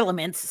smoking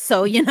parliaments,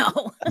 so, you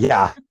know.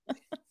 Yeah.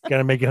 Got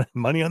to make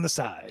money on the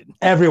side.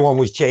 Everyone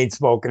was chain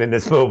smoking in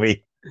this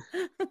movie.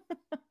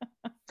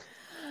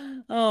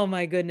 Oh,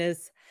 my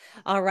goodness.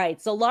 All right.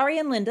 So Laurie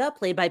and Linda,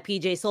 played by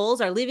PJ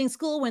Soles, are leaving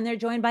school when they're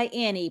joined by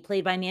Annie,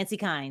 played by Nancy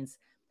Kynes.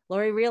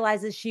 Laurie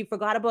realizes she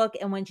forgot a book,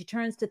 and when she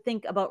turns to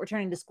think about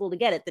returning to school to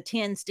get it, the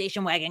tin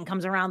station wagon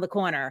comes around the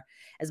corner.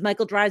 As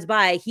Michael drives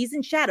by, he's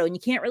in shadow, and you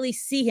can't really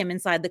see him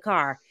inside the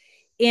car.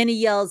 Annie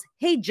yells,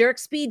 "Hey, jerk,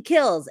 speed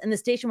kills," and the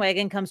station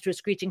wagon comes to a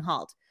screeching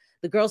halt.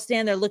 The girls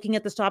stand there looking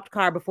at the stopped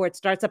car before it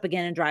starts up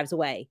again and drives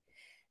away.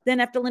 Then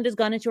after Linda's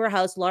gone into her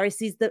house, Laurie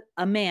sees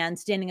a man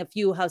standing a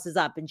few houses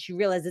up, and she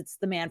realizes it's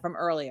the man from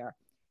earlier.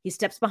 He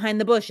steps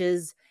behind the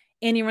bushes.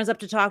 Annie runs up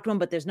to talk to him,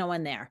 but there's no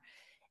one there.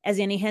 As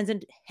Annie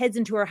heads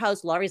into her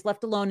house, Laurie's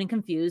left alone and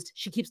confused.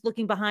 She keeps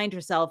looking behind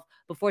herself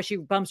before she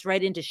bumps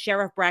right into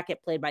Sheriff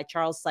Brackett, played by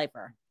Charles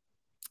Cypher.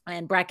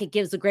 And Brackett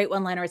gives a great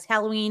one-liner. It's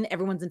Halloween.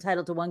 Everyone's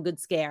entitled to one good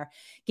scare.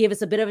 Gave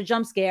us a bit of a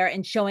jump scare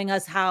and showing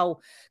us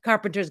how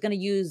Carpenter's going to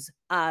use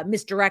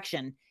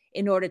misdirection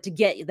in order to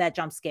get that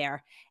jump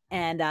scare.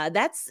 And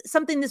that's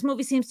something this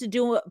movie seems to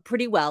do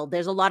pretty well.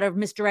 There's a lot of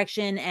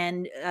misdirection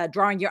and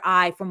drawing your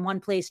eye from one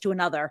place to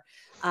another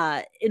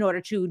in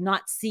order to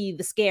not see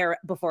the scare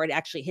before it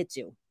actually hits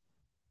you.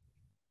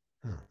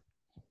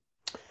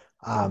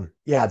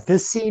 Yeah,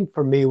 this scene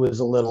for me was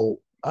a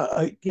little,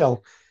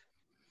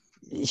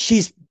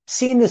 she's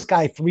seen this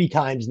guy 3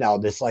 times now,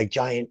 this like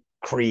giant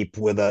creep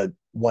with a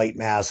white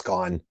mask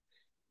on.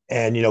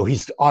 And,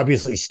 he's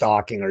obviously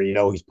stalking her.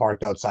 He's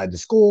parked outside the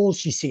school.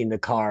 She's seen the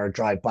car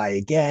drive by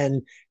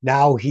again.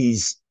 Now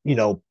he's,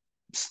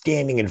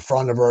 standing in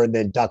front of her and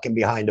then ducking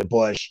behind a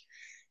bush.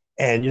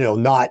 And,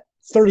 not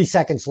 30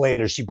 seconds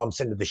later, she bumps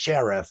into the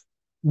sheriff,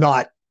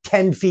 not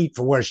 10 feet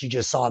from where she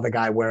just saw the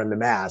guy wearing the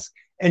mask.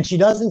 And she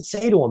doesn't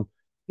say to him,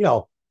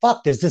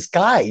 fuck, there's this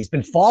guy. He's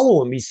been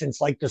following me since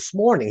like this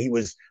morning. He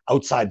was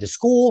outside the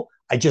school.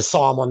 I just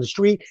saw him on the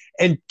street.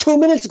 And 2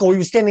 minutes ago, he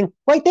was standing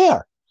right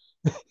there.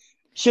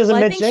 She doesn't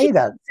mention any of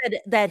that. Said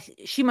that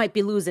she might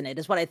be losing it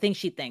is what I think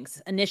she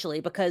thinks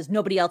initially, because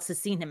nobody else has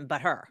seen him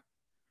but her.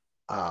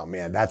 Oh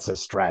man, that's a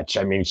stretch.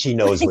 I mean, she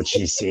knows what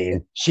she's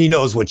seen. She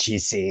knows what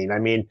she's seen. I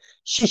mean,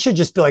 she should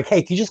just be like,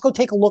 hey, can you just go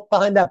take a look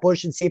behind that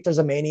bush and see if there's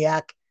a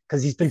maniac?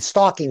 Because he's been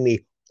stalking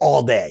me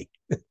all day.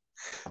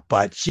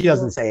 But she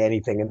doesn't say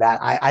anything, and that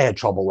I had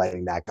trouble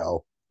letting that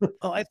go.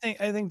 Well, I think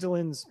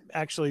Dylan's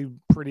actually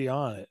pretty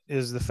on it.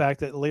 Is the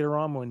fact that later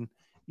on when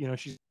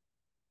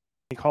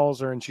he calls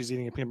her and she's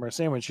eating a peanut butter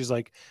sandwich, she's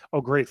like,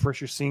 oh great, first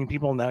you're seeing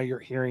people, now you're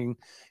hearing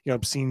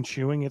obscene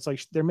chewing. It's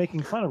like they're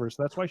making fun of her,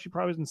 so that's why she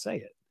probably doesn't say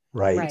it.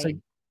 Right. It's like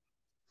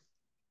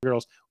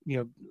girls,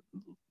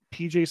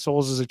 PJ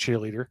Soles is a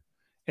cheerleader,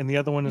 and the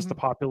other one is the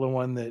popular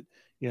one, that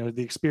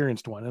the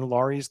experienced one, and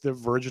Laurie's the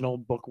virginal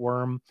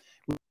bookworm.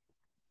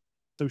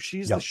 So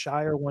she's the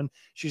shyer one.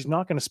 She's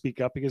not going to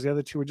speak up because the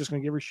other two are just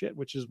going to give her shit,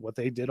 which is what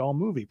they did all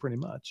movie pretty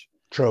much.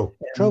 True.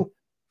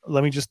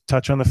 Let me just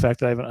touch on the fact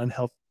that I have an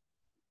unhealthy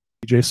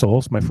PJ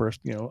Soles, my first,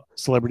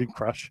 celebrity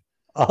crush.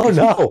 Oh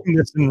no!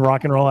 In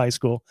Rock and Roll High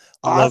School.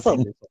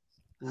 Awesome.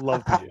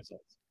 Love PJ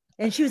Soles.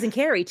 And she was in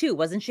Carrie too,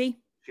 wasn't she?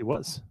 She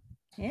was.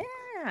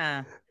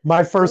 Yeah.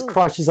 My first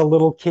crush as a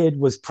little kid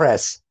was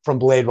Press from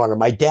Blade Runner.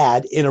 My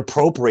dad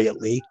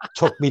inappropriately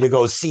took me to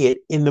go see it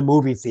in the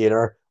movie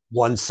theater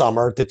one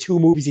summer. The 2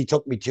 movies he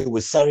took me to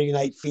was Saturday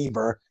Night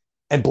Fever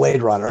and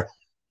Blade Runner.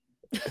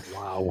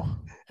 Wow.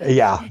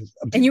 Yeah.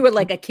 And you were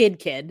like a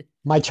kid.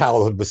 My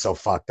childhood was so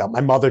fucked up.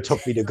 My mother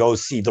took me to go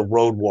see The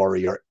Road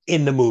Warrior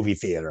in the movie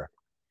theater.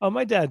 Oh,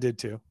 my dad did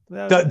too.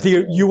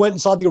 You went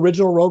and saw the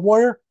original Road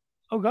Warrior?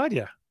 Oh God,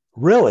 yeah.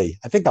 Really?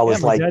 I think that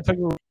was my dad took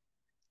me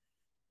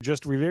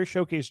Just Revere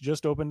Showcase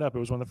just opened up. It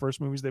was one of the first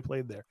movies they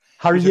played there.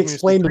 How did you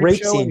explain the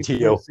rape scene to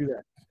you?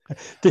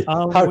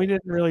 We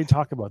didn't really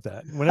talk about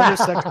that. Whenever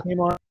sex came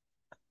on,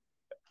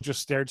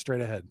 just stared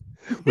straight ahead.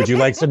 Would you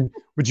like some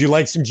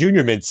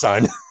Junior Mint,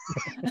 son?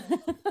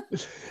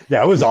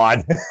 Yeah, it was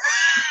odd.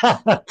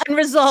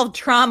 Unresolved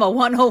Trauma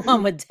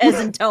 101 with Des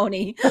and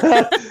Tony.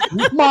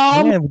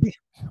 Mom, Man,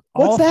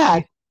 what's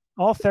that?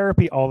 All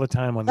therapy all the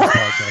time on this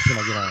podcast when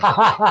I get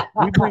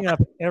on. We bring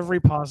up every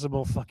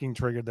possible fucking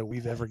trigger that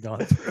we've ever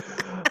gone through.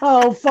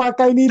 Oh, fuck,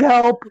 I need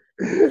help.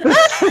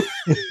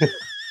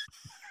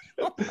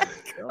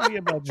 Tell me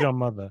about your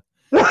mother.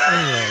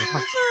 Anyway.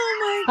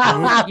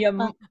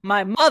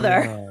 My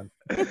mother.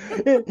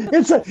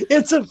 It's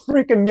a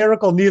freaking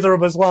miracle neither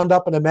of us wound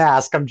up in a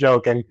mask. I'm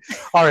joking.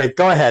 All right,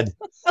 go ahead.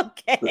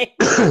 Okay.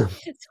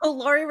 So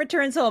Laurie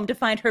returns home to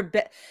find her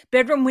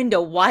bedroom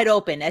window wide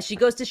open. As she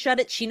goes to shut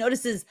it, she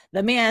notices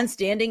the man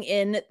standing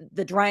in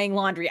the drying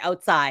laundry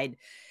outside.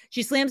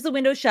 She slams the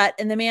window shut,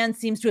 and the man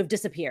seems to have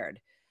disappeared.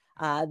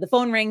 The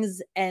phone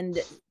rings, and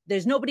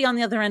there's nobody on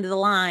the other end of the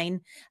line.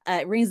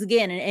 It rings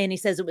again, and Annie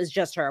says it was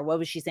just her. What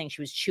was she saying?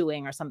 She was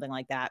chewing or something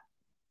like that.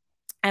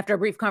 After a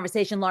brief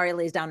conversation, Laurie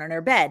lays down on her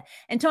bed.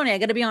 And Tony, I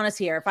got to be honest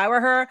here. If I were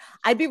her,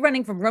 I'd be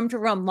running from room to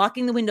room,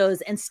 locking the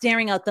windows and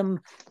staring out them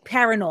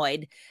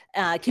paranoid,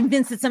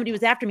 convinced that somebody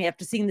was after me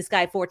after seeing this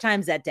guy 4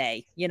 times that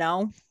day, you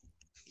know?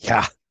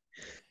 Yeah.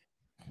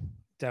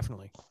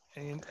 Definitely.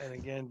 And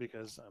again,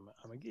 because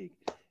I'm a geek,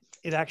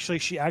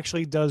 she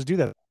actually does do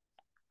that.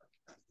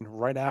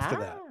 Right after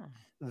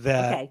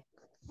that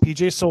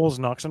PJ Souls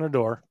knocks on her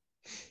door.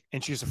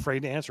 And she's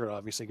afraid to answer it,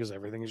 obviously, because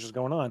everything is just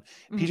going on.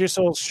 Mm-hmm. PJ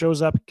Souls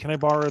shows up. Can I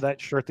borrow that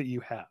shirt that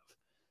you have?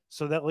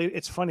 So that lady,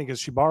 it's funny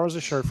because she borrows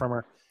a shirt from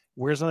her,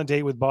 wears on a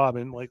date with Bob,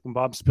 and like when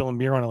Bob's spilling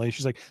beer on a lady,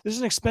 she's like, "This is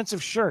an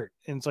expensive shirt."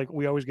 And it's like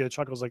we always get a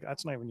chuckle. It's like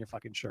that's not even your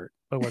fucking shirt,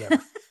 but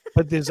whatever.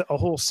 But there's a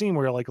whole scene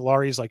where like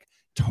Laurie's like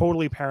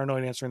totally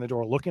paranoid, answering the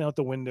door, looking out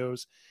the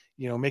windows,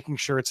 making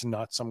sure it's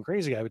not some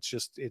crazy guy.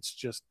 It's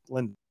just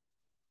Linda.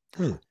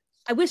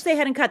 I wish they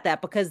hadn't cut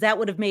that because that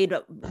would have made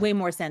way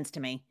more sense to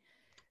me.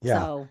 Yeah.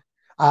 So.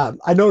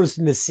 I noticed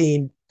in the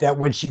scene that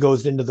when she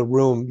goes into the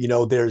room,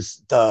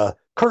 there's the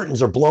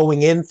curtains are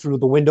blowing in through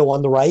the window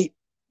on the right,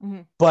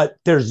 but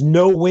there's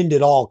no wind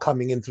at all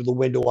coming in through the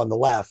window on the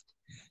left.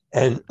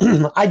 And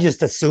I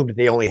just assumed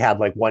they only had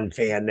like one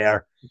fan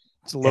there.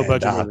 It's a low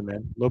budget movie,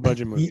 man. Low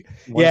budget movie.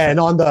 And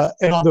on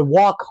the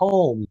walk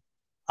home,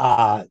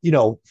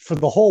 for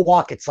the whole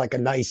walk, it's like a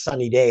nice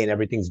sunny day and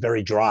everything's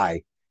very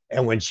dry.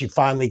 And when she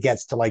finally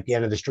gets to like the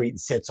end of the street and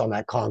sits on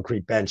that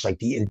concrete bench, like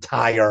the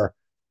entire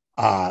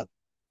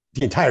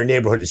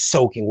neighborhood is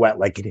soaking wet,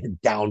 like it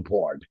had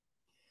downpoured,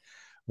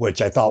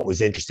 which I thought was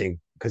interesting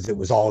because it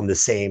was all in the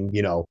same,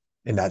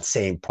 in that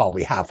same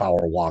probably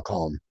half-hour walk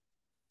home.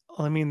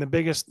 I mean,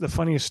 the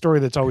funniest story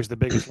that's always the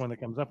biggest one that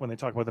comes up when they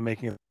talk about the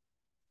making of,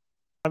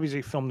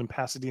 obviously filmed in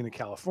Pasadena,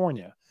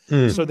 California.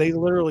 So they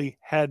literally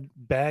had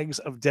bags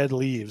of dead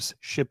leaves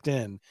shipped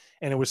in,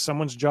 and it was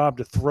someone's job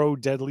to throw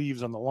dead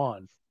leaves on the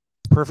lawn.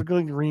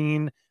 Perfectly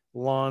green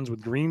lawns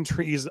with green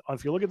trees.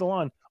 If you look at the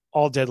lawn,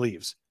 all dead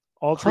leaves.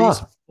 All trees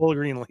full of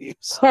green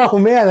leaves. Oh,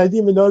 man, I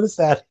didn't even notice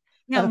that.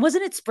 Yeah,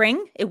 wasn't it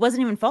spring? It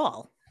wasn't even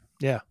fall.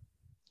 Yeah.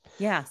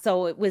 Yeah,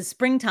 so it was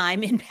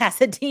springtime in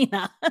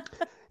Pasadena.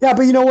 Yeah,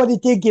 but you know what?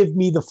 It did give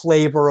me the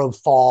flavor of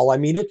fall. I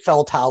mean, it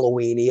felt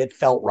Halloween-y. It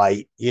felt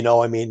right.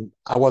 I mean,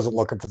 I wasn't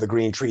looking for the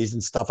green trees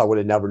and stuff. I would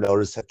have never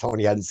noticed if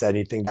Tony hadn't said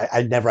anything.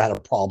 I never had a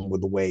problem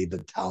with the way the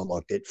town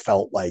looked. It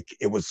felt like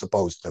it was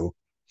supposed to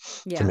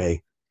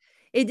me.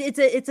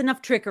 It's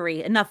enough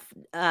trickery, enough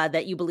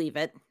that you believe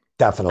it.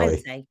 Definitely. I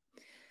would say.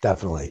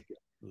 Definitely.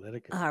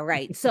 All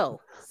right. So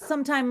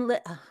sometime,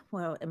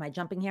 am I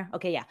jumping here?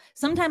 Okay. Yeah.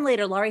 Sometime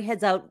later, Laurie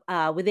heads out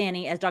with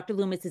Annie as Dr.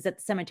 Loomis is at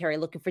the cemetery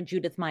looking for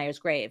Judith Meyer's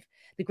grave.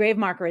 The grave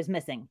marker is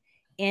missing.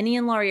 Annie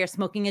and Laurie are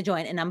smoking a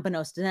joint, and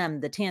unbeknownst to them,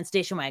 the tan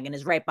station wagon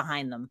is right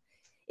behind them.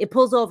 It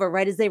pulls over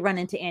right as they run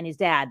into Annie's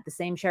dad, the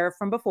same sheriff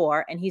from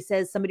before, and he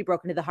says somebody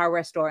broke into the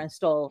hardware store and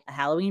stole a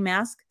Halloween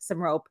mask,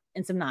 some rope,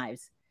 and some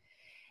knives.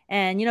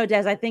 And,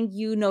 Des, I think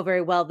you know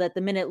very well that the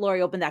minute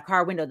Laurie opened that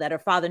car window, that her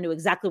father knew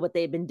exactly what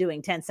they had been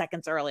doing 10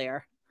 seconds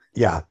earlier.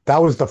 Yeah,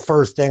 that was the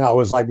first thing I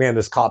was like, man,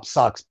 this cop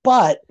sucks.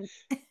 But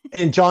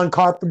in John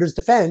Carpenter's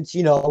defense,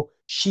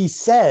 she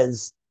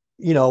says,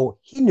 he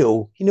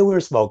knew we were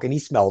smoking. He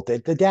smelt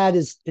it. The dad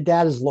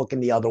is looking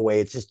the other way.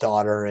 It's his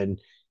daughter, and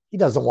he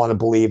doesn't want to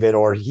believe it,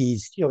 or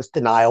he's, it's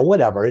denial,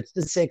 whatever. It's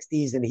the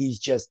 60s, and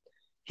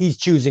he's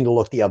choosing to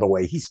look the other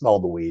way. He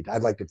smelled the weed.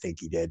 I'd like to think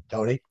he did.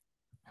 Tony?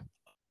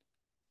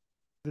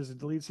 There's a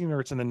delete scene, or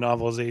it's in the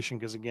novelization,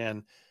 because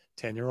again,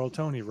 10-year-old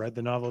Tony read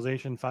the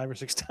novelization 5 or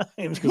 6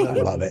 times. I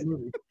love it.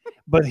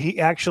 But he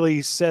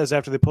actually says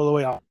after they pull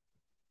away, I'll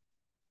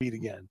beat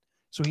again.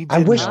 So he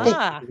did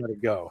let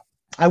it go.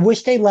 I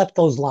wish they left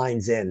those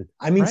lines in.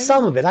 I mean,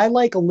 some of it, I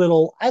like a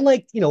little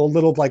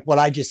like what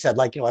I just said,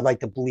 like, I'd like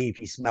to believe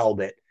he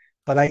smelled it.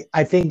 But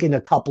I think in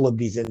a couple of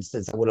these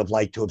instances, I would have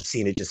liked to have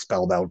seen it just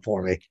spelled out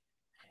for me.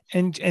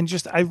 And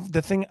just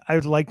the thing I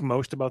like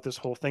most about this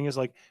whole thing is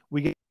like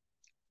we get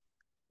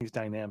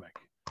dynamic.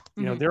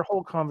 You know, their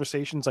whole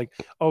conversation's like,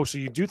 oh, so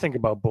you do think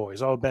about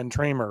boys. Oh, Ben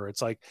Tramer.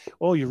 It's like,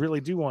 oh, you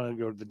really do want to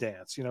go to the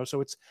dance, you know?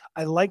 So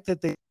I like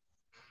that they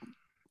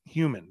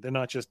human. They're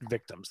not just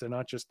victims. They're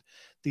not just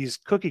these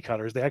cookie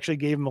cutters. They actually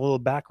gave them a little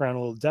background, a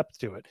little depth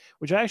to it,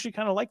 which I actually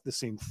kind of like the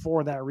scene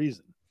for that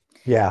reason.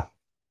 Yeah.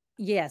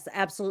 Yes,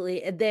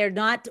 absolutely. They're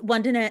not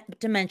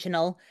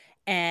one-dimensional,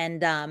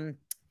 and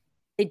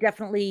they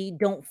definitely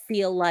don't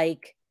feel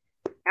like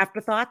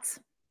afterthoughts.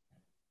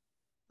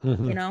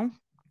 You know?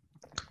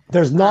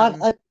 There's not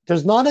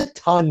a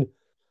ton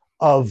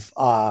of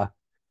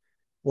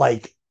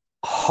like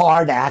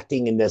hard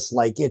acting in this.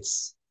 Like it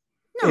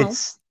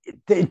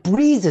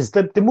breezes.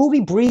 The movie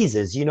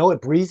breezes, you know,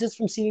 it breezes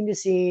from scene to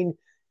scene.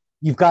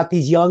 You've got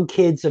these young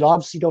kids that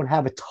obviously don't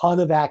have a ton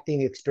of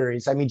acting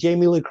experience. I mean,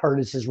 Jamie Lee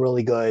Curtis is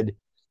really good.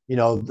 You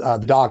know, the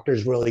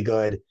doctor's really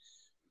good.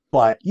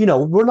 But, you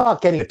know, we're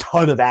not getting a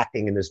ton of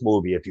acting in this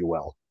movie, if you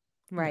will.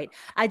 Right.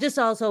 I just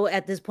also,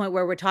 at this point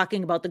where we're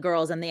talking about the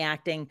girls and the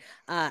acting,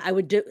 I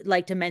would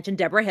like to mention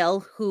Deborah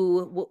Hill,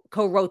 who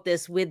co-wrote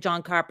this with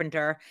John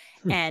Carpenter.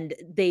 And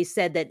they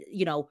said that,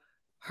 you know,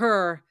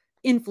 her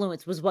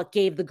influence was what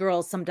gave the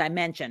girls some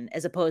dimension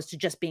as opposed to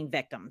just being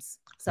victims.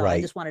 So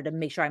I just wanted to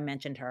make sure I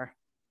mentioned her.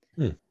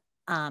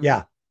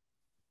 Yeah.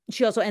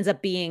 She also ends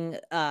up being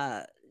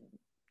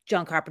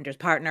John Carpenter's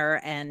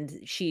partner, and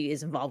she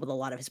is involved with a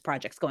lot of his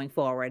projects going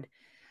forward.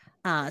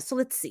 So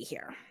let's see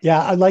here.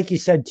 Yeah, like you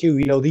said too,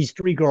 you know, these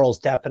three girls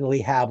definitely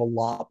have a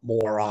lot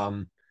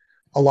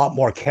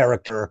more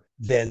character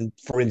than,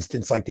 for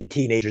instance, like the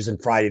teenagers in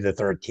Friday the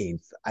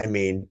 13th. I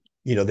mean,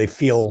 you know, they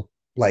feel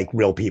like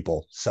real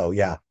people. So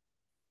yeah.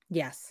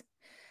 Yes.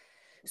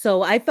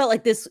 So I felt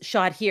like this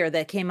shot here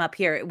that came up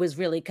here, it was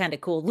really kind of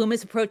cool.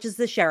 Loomis approaches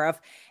the sheriff,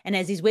 and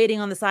as he's waiting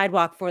on the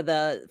sidewalk for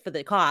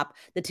the cop,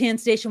 the tan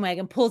station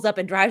wagon pulls up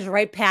and drives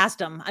right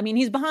past him. I mean,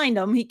 he's behind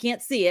him. He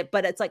can't see it,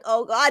 but it's like,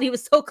 oh God, he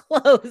was so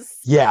close.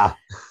 Yeah.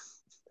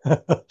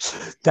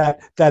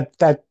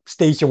 that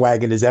station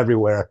wagon is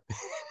everywhere.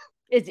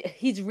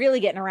 He's really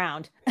getting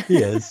around. He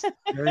is.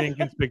 Very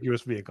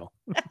inconspicuous vehicle.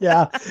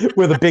 Yeah,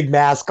 with a big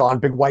mask on,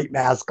 big white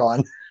mask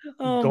on.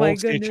 Oh, Gold my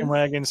station goodness.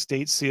 wagon,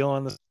 state seal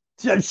on the.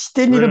 Just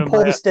didn't even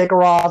pull the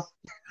sticker off.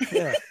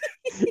 Yeah.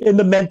 In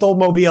the mental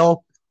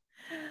mobile.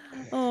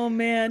 Oh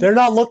man. They're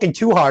not looking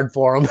too hard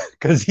for him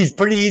because he's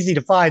pretty easy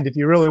to find if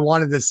you really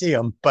wanted to see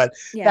him. But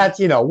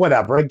that's, you know,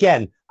 whatever.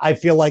 Again, I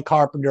feel like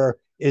Carpenter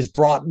has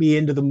brought me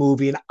into the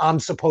movie and I'm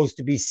supposed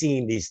to be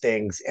seeing these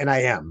things, and I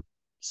am.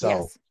 So.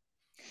 Yes.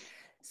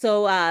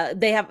 So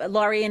they have,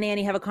 Laurie and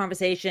Annie have a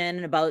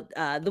conversation about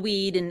the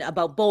weed and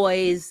about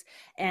boys,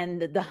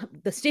 and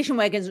the station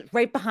wagon's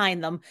right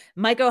behind them.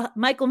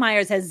 Michael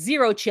Myers has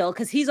zero chill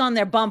because he's on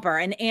their bumper,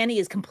 and Annie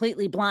is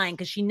completely blind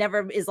because she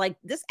never is like,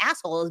 this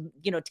asshole is,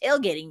 you know,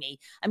 tailgating me.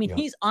 I mean,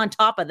 he's on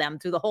top of them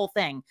through the whole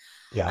thing.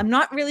 Yeah. I'm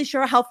not really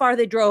sure how far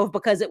they drove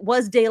because it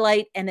was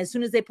daylight, and as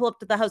soon as they pull up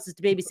to the houses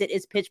to babysit,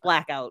 it's pitch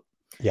black out.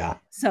 Yeah.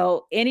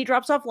 So Annie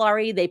drops off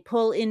Laurie. They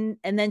pull in,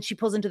 and then she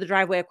pulls into the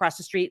driveway across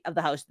the street of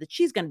the house that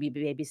she's going to be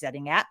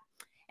babysitting at.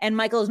 And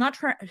Michael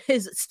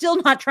is still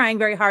not trying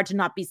very hard to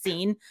not be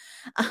seen.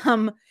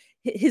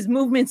 His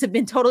movements have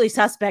been totally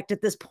suspect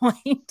at this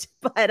point.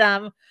 But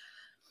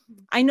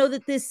I know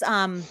that this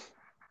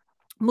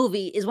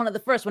movie is one of the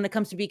first when it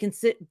comes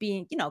to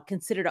being, you know,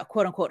 considered a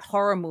quote unquote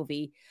horror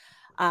movie.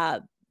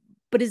 But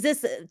is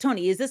this,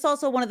 Tony, is this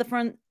also one of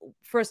the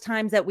first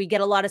times that we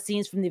get a lot of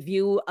scenes from the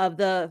view of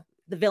the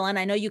villain?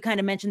 I know you kind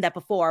of mentioned that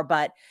before,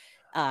 but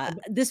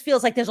this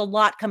feels like there's a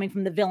lot coming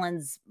from the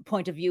villain's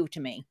point of view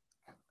to me.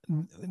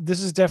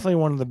 This is definitely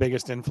one of the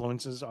biggest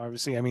influences,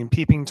 obviously. I mean,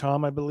 Peeping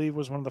Tom, I believe,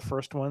 was one of the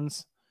first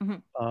ones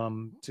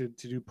to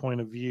do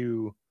point of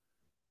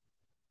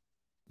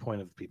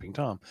Peeping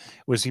Tom.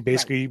 Was he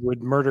basically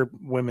would murder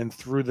women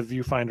through the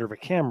viewfinder of a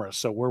camera.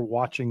 So we're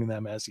watching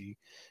them as he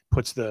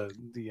puts the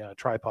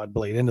tripod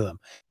blade into them.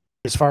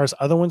 As far as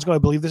other ones go, I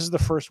believe this is the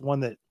first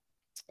one that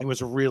it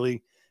was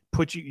really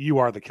put you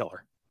are the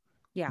killer.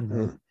 Yeah.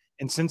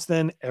 And since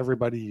then,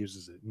 everybody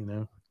uses it, you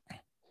know?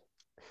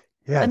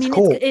 Yeah, I mean,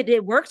 cool.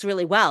 It works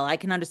really well. I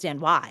can understand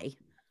why.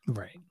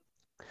 Right.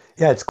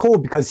 Yeah, it's cool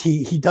because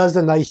he does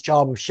a nice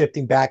job of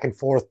shifting back and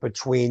forth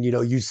between, you know,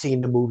 you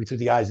seeing the movie through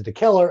the eyes of the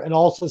killer and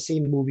also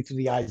seeing the movie through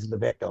the eyes of the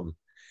victim.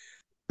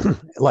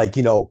 Like,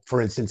 you know,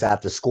 for instance,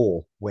 after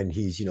school, when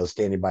he's, you know,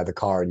 standing by the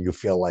car and you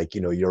feel like,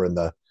 you know, you're in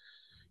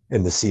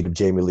the seat of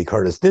Jamie Lee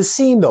Curtis. This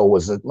scene, though,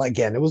 was,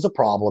 again, it was a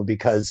problem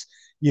because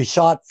you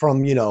shot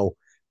from, you know,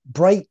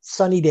 bright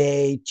sunny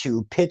day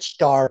to pitch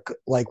dark,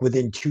 like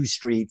within 2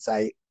 streets.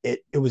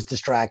 It was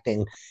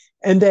distracting.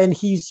 And then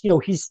he's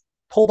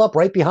pulled up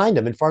right behind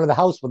him in front of the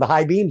house with the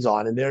high beams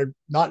on, and they're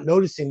not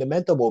noticing the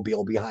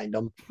Mentomobile behind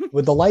them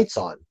with the lights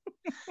on.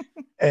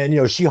 And,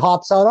 you know, she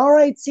hops out, all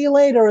right, see you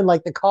later. And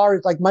like the car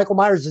is like Michael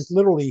Myers is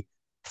literally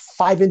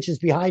 5 inches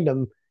behind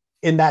him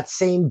in that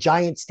same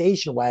giant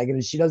station wagon,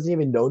 and she doesn't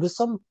even notice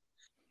him.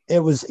 It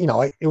was, you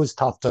know, it was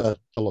tough to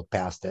look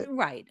past it.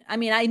 Right. I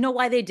mean, I know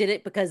why they did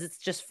it because it's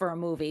just for a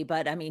movie,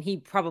 but I mean, he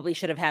probably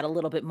should have had a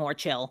little bit more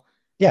chill.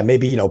 Yeah,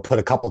 maybe, put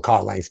a couple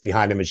car lengths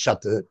behind him and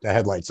shut the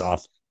headlights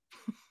off.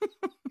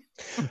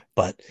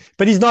 But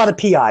he's not a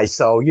PI,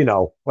 so,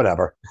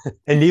 whatever.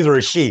 And neither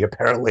is she,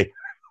 apparently.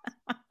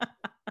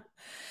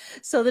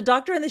 So the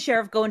doctor and the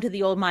sheriff go into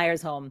the old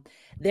Myers home.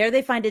 There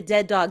they find a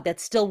dead dog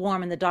that's still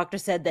warm, and the doctor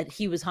said that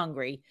he was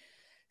hungry.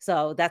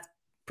 So that's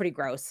pretty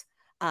gross.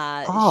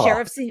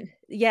 The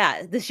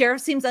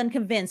sheriff seems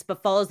unconvinced,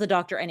 but follows the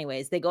doctor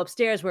anyways. They go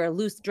upstairs where a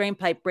loose drain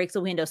pipe breaks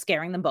a window,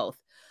 scaring them both.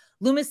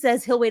 Loomis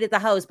says he'll wait at the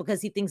house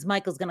because he thinks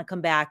Michael's going to come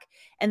back.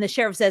 And the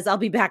sheriff says, I'll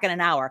be back in an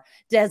hour.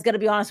 Dad's got to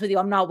be honest with you.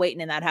 I'm not waiting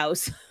in that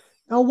house.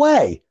 No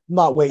way. I'm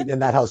not waiting in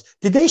that house.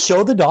 Did they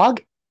show the dog?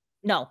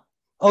 No.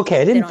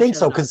 Okay. I didn't think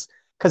so.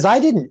 Because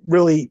I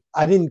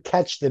didn't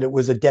catch that it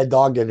was a dead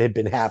dog that had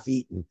been half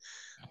eaten.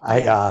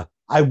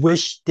 I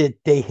wish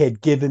that they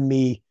had given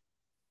me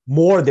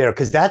more there,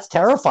 because that's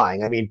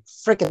terrifying. I mean,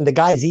 freaking the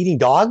guy's eating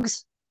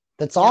dogs.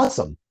 That's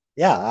awesome.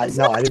 Yeah. I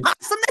didn't.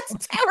 Awesome.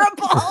 That's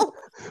terrible.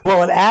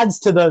 Well, it adds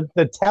to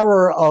the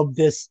terror of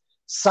this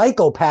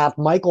psychopath,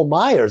 Michael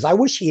Myers. I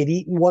wish he had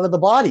eaten one of the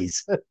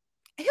bodies.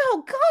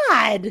 Oh,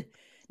 God.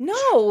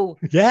 No.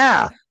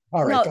 Yeah.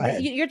 All right. No, go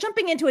ahead. you're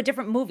jumping into a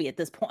different movie at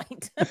this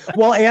point.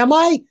 Well, am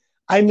I?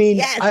 I mean,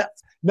 yes.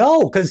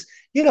 No, because,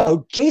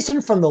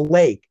 Jason from the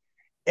Lake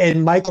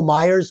and Michael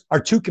Myers are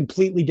two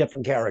completely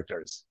different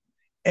characters.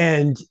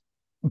 And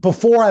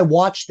before I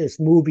watched this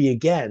movie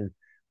again,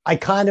 I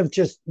kind of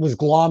just was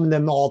glomming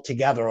them all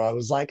together. I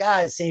was like,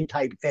 same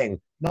type thing.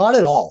 Not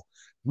at all.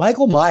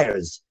 Michael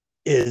Myers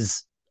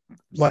is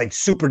like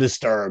super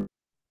disturbed.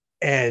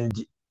 And,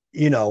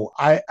 now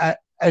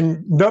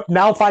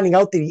finding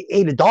out that he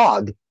ate a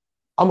dog,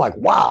 I'm like,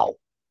 wow,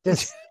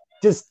 this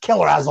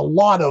killer has a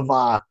lot of,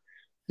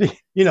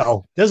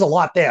 there's a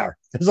lot there.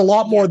 There's a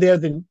lot more there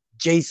than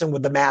Jason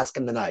with the mask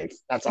and the knife.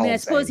 That's all. I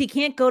suppose he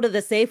can't go to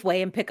the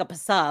Safeway and pick up a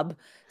sub.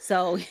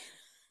 So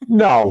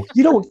no,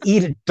 you don't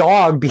eat a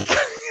dog because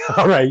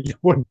all right.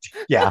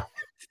 Yeah.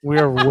 We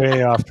are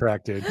way off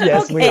track, dude.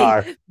 Yes, we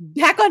are.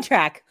 Back on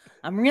track.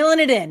 I'm reeling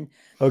it in.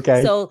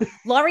 Okay. So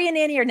Laurie and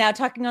Annie are now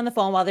talking on the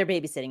phone while they're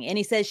babysitting.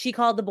 Annie says she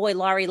called the boy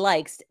Laurie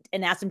likes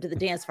and asked him to the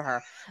dance for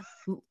her.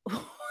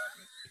 What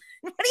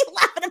are you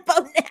laughing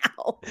about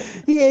now?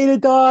 He ate a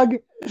dog. Go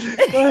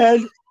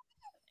ahead.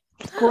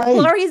 Great.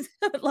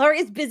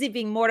 Laurie's busy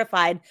being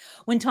mortified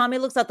when Tommy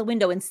looks out the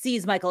window and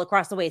sees Michael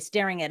across the way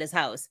staring at his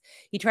house.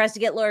 He tries to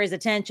get Laurie's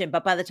attention,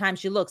 but by the time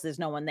she looks, there's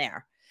no one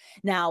there.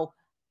 Now,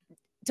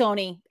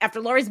 Tony,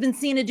 after Laurie's been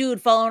seeing a dude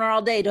following her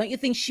all day, don't you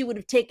think she would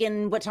have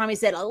taken what Tommy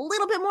said a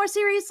little bit more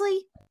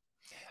seriously?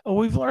 Oh,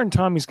 we've learned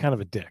Tommy's kind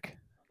of a dick.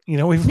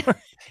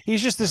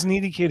 He's just this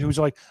needy kid who's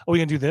like, oh, we're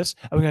going to do this.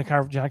 Are we going to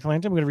carve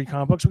Jack-o'-lantern? We're going to read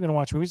comic books. We're going to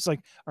watch movies. It's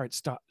like, all right,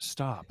 stop.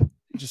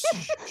 Just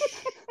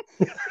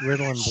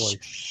Riddle and boy.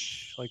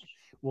 Like,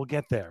 we'll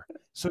get there.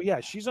 So yeah,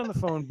 she's on the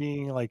phone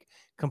being like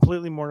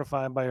completely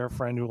mortified by her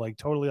friend who like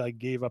totally like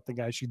gave up the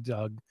guy she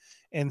dug.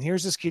 And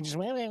here's this kid just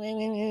he's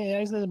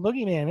the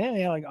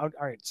boogeyman. Like, all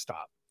right,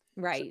 stop.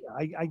 Right. So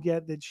I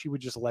get that she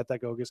would just let that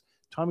go because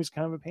Tommy's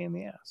kind of a pain in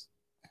the ass.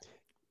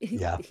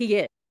 Yeah. He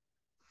is.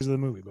 The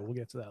movie, but we'll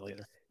get to that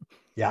later.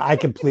 Yeah, I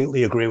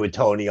completely agree with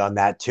Tony on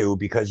that too,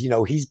 because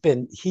he's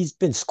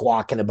been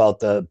squawking about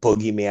the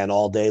boogeyman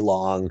all day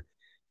long.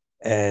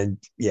 And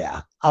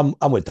yeah, I'm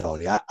with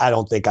Tony. I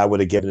don't think I would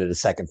have given it a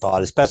second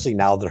thought, especially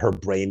now that her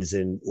brain is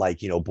in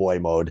boy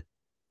mode.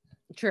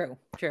 True.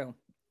 I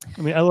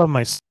mean, I love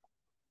my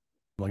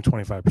like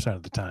 25%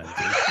 of the time.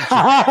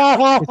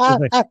 It's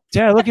just like,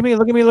 Dad, look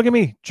at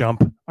me.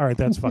 Jump. All right,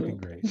 that's fucking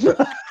great.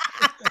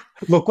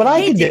 Look what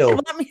I can do.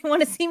 You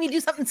want to see me do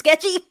something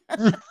sketchy?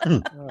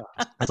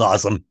 That's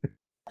awesome.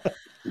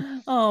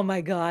 Oh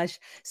my gosh.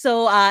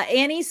 So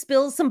Annie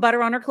spills some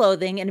butter on her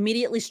clothing and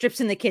immediately strips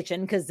in the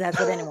kitchen because that's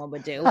what anyone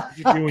would do.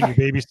 You do when you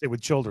babysit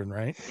with children,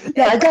 right?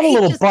 Yeah, I got a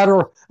little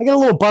butter. I got a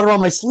little butter on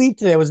my sleeve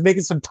today. I was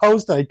making some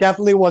toast. And I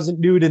definitely wasn't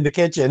nude in the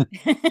kitchen.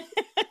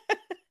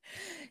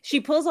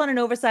 She pulls on an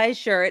oversized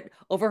shirt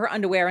over her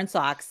underwear and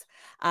socks.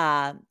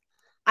 I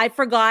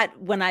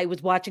forgot when I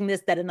was watching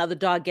this that another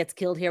dog gets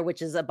killed here,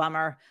 which is a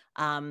bummer.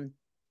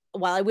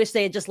 While I wish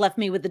they had just left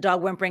me with the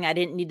dog whimpering, I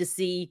didn't need to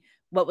see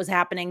what was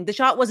happening. The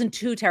shot wasn't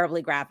too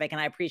terribly graphic,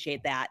 and I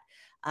appreciate that.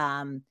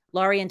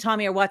 Laurie and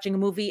Tommy are watching a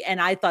movie,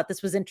 and I thought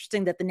this was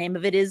interesting that the name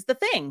of it is The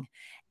Thing.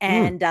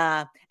 And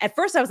at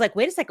first I was like,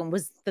 wait a second,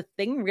 was The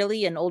Thing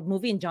really an old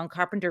movie and John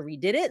Carpenter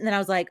redid it? And then I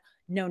was like,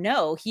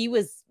 no,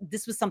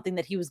 this was something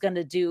that he was going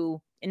to do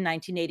in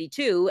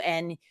 1982.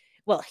 And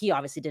well, he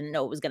obviously didn't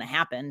know it was going to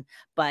happen,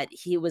 but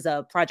he was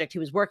a project he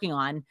was working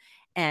on,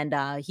 and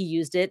he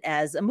used it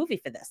as a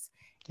movie for this.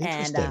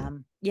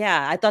 And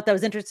I thought that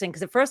was interesting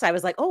because at first I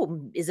was like,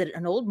 oh, is it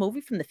an old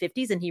movie from the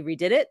 50s and he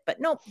redid it? But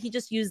no, he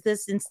just used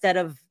this instead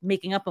of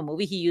making up a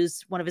movie. He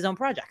used one of his own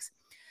projects.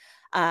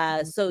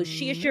 So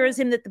she assures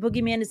him that the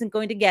boogeyman isn't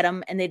going to get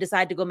him, and they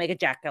decide to go make a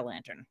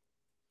jack-o'-lantern.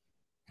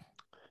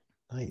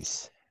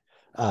 Nice.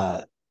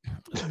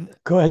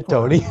 Go ahead,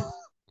 Tony.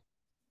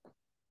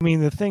 I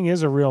mean, The Thing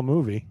is a real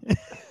movie.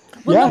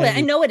 Well, no,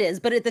 I know it is,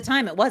 but at the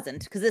time it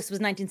wasn't, because this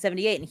was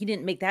 1978 and he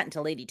didn't make that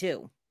until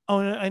 82. Oh,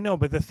 I know,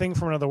 but the thing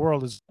from Another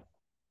World is,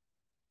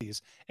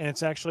 and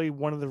it's actually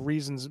one of the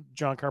reasons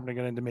John Carpenter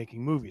got into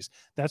making movies.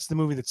 That's the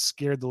movie that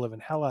scared the living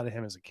hell out of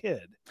him as a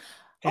kid.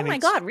 And oh my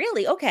God,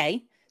 really?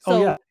 Okay. So,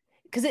 oh yeah,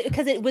 because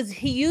it was,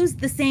 he used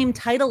the same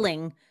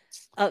titling,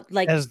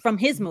 from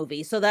his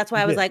movie. So that's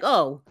why I was like,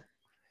 oh,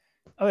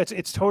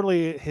 it's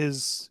totally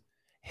his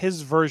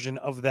version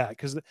of that.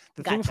 Because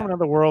the thing from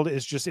Another World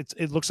is just,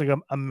 it looks like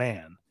a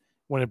man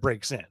when it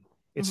breaks in.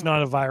 It's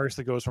not a virus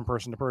that goes from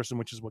person to person,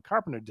 which is what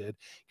Carpenter did,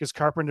 because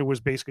Carpenter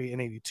was basically in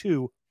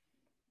 82,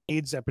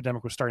 AIDS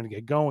epidemic was starting to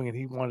get going, and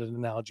he wanted an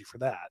analogy for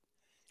that.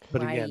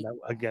 But again,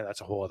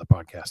 that's a whole other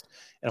podcast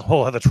and a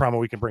whole other trauma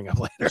we can bring up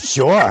later.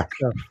 Sure.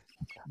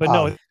 But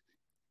no,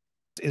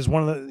 is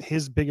one of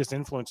his biggest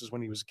influences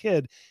when he was a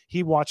kid.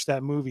 He watched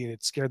that movie and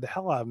it scared the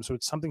hell out of him. So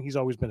it's something he's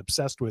always been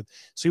obsessed with.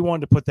 So he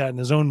wanted to put that in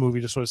his own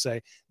movie to sort of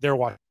say, they're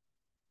watching,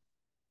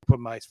 put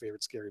my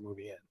favorite scary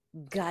movie in.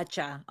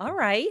 Gotcha. All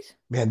right.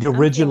 Man, the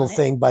original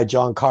thing by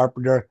John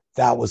Carpenter,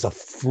 that was a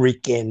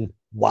freaking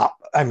wow.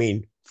 I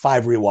mean,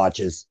 5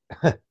 rewatches.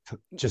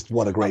 Just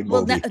what a great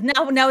movie.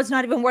 Well, now it's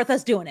not even worth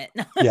us doing it.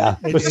 Yeah.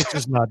 It's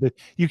just not.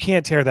 You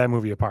can't tear that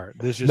movie apart.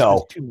 There's just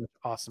too much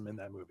awesome in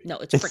that movie. No,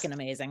 it's freaking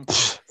amazing.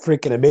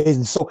 Freaking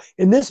amazing. So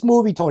in this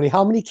movie, Tony,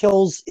 how many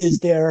kills is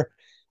there,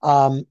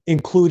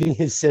 including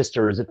his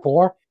sister? Is it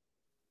 4?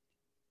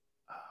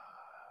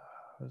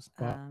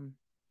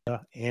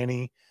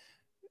 Annie,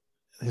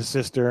 his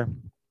sister,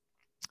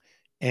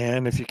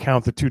 and if you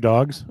count the 2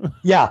 dogs.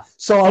 Yeah.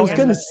 So I was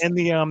gonna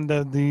and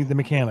the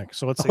mechanic.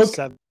 So let's say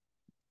 7.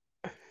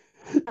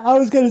 I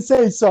was gonna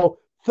say, so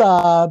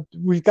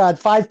we've got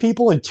 5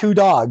 people and 2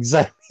 dogs.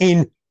 I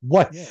mean,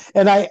 what?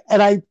 Yeah.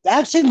 And I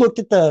actually looked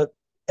at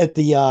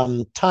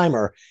the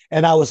timer,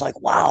 and I was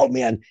like, wow,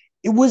 man,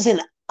 it was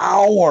an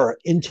hour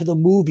into the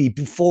movie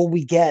before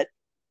we get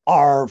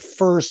our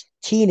first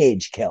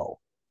teenage kill.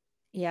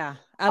 Yeah,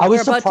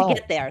 we're about to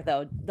get there,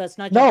 though. That's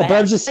not but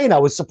I'm just saying, I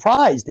was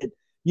surprised at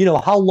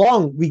how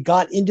long we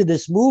got into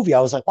this movie. I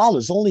was like, wow,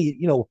 there's only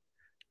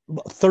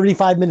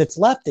 35 minutes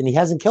left, and he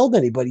hasn't killed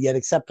anybody yet,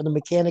 except for the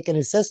mechanic and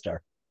his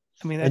sister.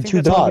 I mean, I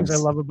think that's one of the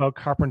things I love about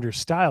Carpenter's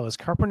style is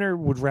Carpenter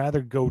would rather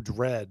go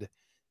dread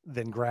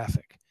than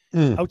graphic.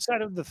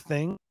 Outside of The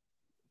Thing,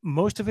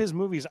 most of his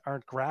movies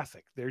aren't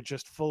graphic. They're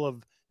just full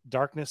of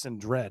darkness and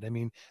dread. I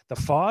mean, The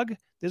Fog,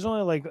 there's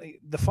only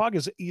The Fog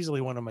is easily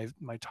one of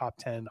my top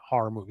 10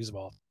 horror movies of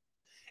all.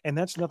 And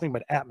that's nothing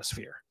but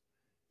atmosphere.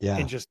 Yeah.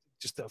 And just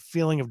a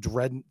feeling of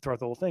dread throughout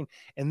the whole thing.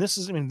 And this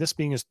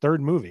being his 3rd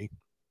movie,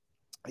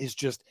 is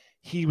just,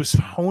 he was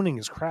honing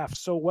his craft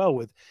so well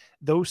with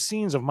those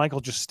scenes of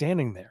Michael just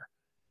standing there.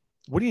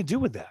 What do you do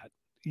with that?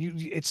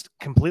 It's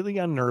completely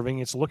unnerving.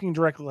 It's looking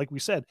directly, like we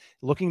said,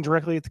 looking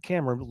directly at the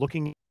camera,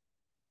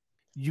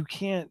 you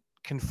can't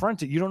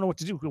confront it. You don't know what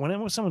to do. When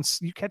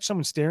you catch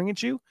someone staring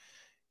at you,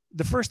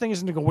 the first thing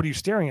isn't to go, what are you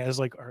staring at? It's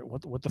like, all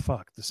right, what the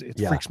fuck? It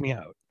freaks me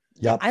out.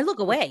 Yep. I look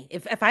away.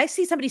 If I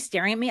see somebody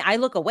staring at me, I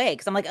look away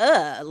because I'm like,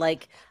 I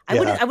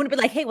wouldn't be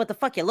like, hey, what the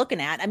fuck you looking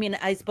at? I mean,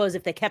 I suppose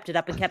if they kept it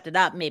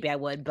up, maybe I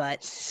would,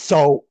 but.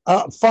 So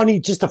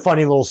just a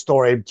funny little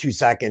story, 2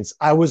 seconds.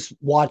 I was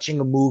watching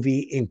a movie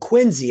in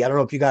Quincy. I don't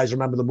know if you guys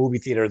remember the movie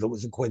theater that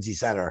was in Quincy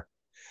Center.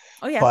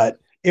 Oh yeah. But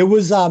it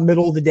was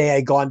middle of the day.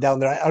 I'd gone down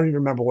there. I don't even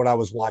remember what I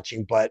was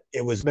watching, but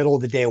it was middle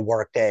of the day,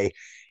 work day.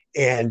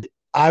 And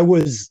I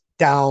was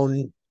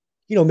down,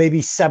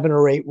 maybe 7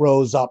 or 8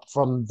 rows up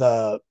from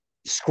the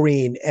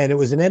screen, and it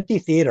was an empty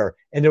theater,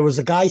 and there was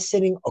a guy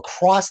sitting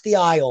across the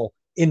aisle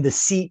in the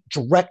seat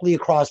directly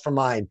across from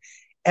mine,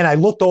 and I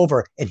looked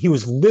over, and he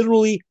was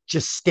literally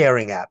just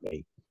staring at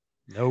me.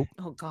 Nope.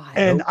 Oh God.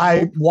 And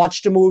I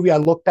watched the movie. I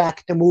looked back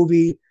at the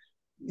movie,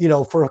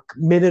 for a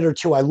minute or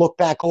 2. I looked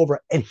back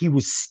over, and he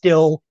was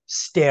still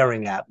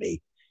staring at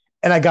me,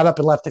 and I got up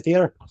and left the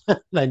theater.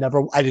 And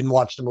I didn't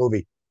watch the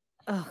movie.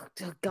 Oh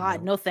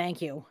God, no,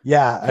 thank you.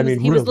 Yeah,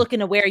 he was looking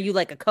to wear you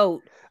like a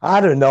coat. I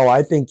don't know.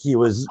 I think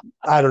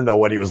I don't know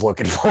what he was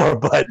looking for,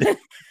 but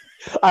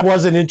I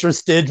wasn't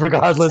interested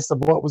regardless of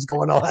what was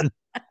going on.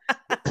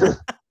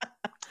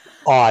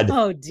 Odd.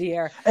 Oh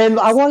dear. And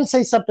I want to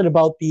say something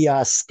about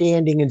the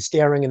standing and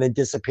staring and then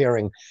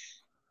disappearing.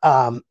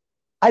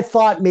 I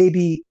thought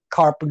maybe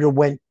Carpenter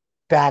went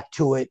back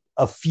to it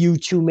a few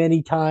too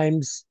many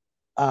times.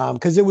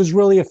 Because it was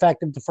really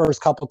effective the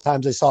first couple of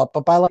times I saw it,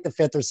 but by like the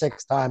 5th or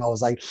 6th time, I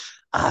was like,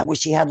 I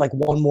wish he had like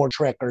 1 more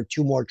trick or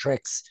 2 more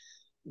tricks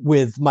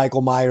with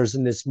Michael Myers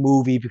in this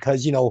movie,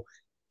 because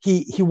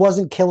he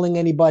wasn't killing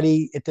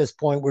anybody at this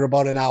point. We're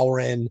about an hour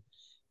in,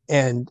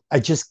 and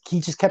he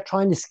just kept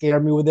trying to scare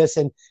me with this,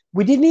 and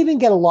we didn't even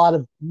get a lot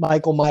of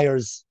Michael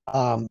Myers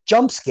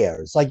jump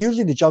scares. Like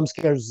usually the jump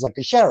scares is like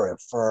the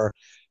sheriff or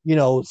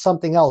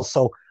something else.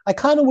 So I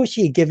kind of wish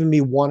he had given me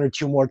 1 or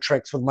 2 more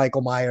tricks with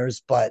Michael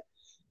Myers, but.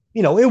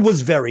 It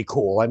was very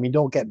cool. I mean,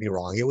 don't get me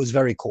wrong. It was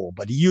very cool,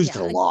 but he used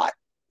it a lot.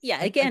 Yeah.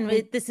 Again,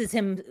 this is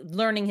him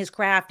learning his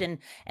craft and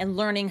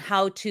learning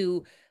how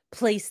to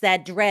place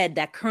that dread,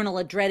 that kernel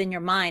of dread in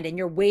your mind, and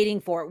you're waiting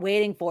for it.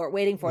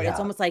 It's Yeah.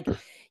 almost like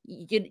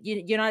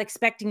you're not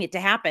expecting it to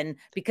happen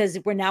because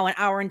we're now an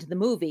hour into the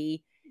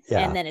movie, Yeah.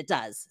 and then it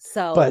does.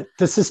 So, But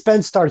the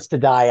suspense starts to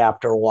die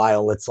after a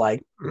while. It's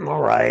like,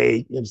 all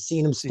right, you've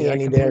seen him See, I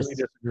standing there.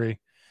 completely disagree.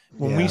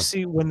 When we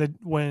see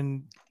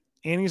when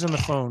Annie's on the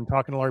phone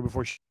talking to Laurie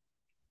before she,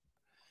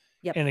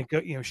 Yep. and it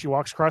go, she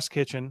walks across the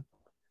kitchen,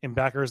 and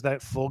back her is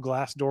that full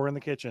glass door in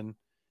the kitchen,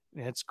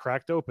 and it's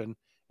cracked open,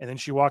 and then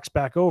she walks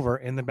back over.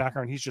 In the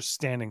background, he's just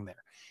standing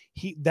there.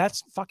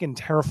 That's fucking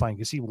terrifying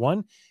because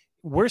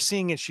we're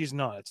seeing it, she's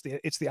not.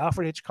 It's the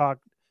Alfred Hitchcock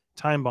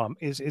time bomb.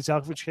 It's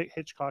Alfred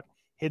Hitchcock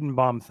hidden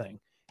bomb thing.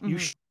 You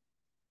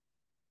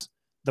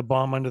the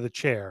bomb under the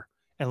chair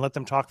and let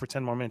them talk for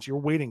 10 more minutes. You're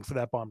waiting for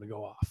that bomb to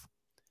go off.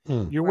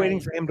 You're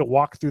waiting for him to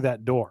walk through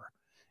that door,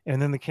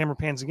 and then the camera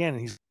pans again,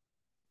 and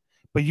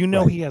but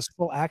he has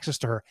full access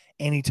to her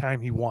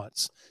anytime he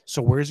wants. So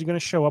where's he going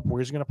to show up?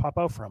 Where's he going to pop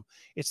out from?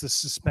 It's the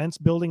suspense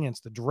building, and it's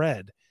the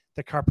dread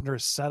that Carpenter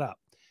has set up.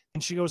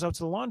 And she goes out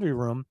to the laundry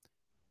room,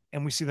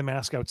 and we see the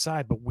mask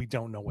outside, but we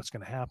don't know what's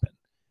going to happen.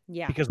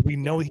 Yeah, because we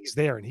know he's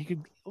there, and he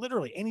could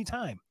literally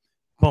anytime,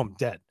 boom,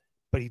 dead.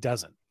 But he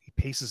doesn't. He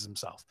paces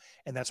himself,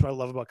 and that's what I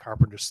love about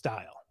Carpenter's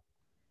style.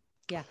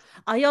 Yeah.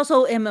 I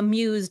also am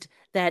amused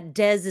that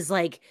Dez is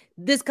like,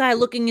 this guy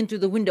looking in through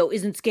the window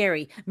isn't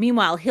scary.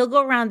 Meanwhile, he'll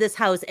go around this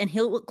house and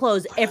he'll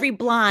close every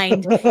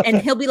blind and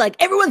he'll be like,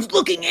 everyone's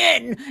looking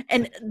in,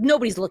 and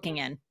nobody's looking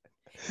in.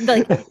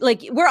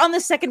 Like we're on the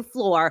second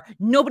floor,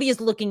 nobody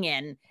is looking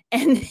in,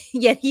 and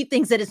yet he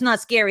thinks that it's not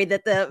scary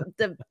that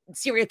the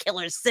serial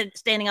killer is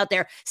standing out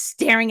there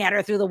staring at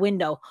her through the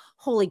window.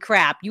 Holy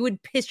crap, you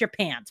would piss your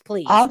pants,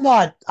 please. I'm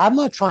not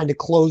trying to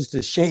close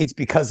the shades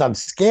because I'm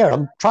scared.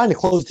 I'm trying to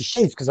close the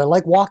shades because I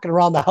like walking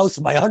around the house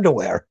in my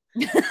underwear.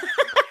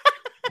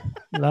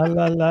 La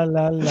la la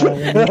la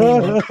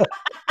la.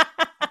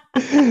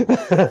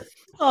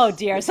 Oh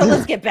dear. So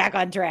let's get back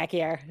on track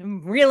here.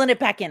 I'm reeling it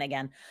back in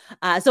again.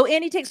 So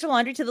Annie takes her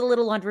laundry to the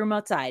little laundry room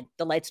outside.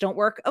 The lights don't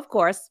work, of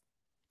course.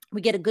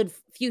 We get a good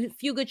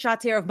few good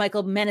shots here of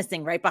Michael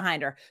menacing right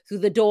behind her through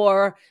the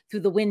door, through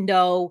the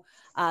window.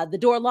 The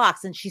door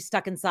locks and she's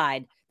stuck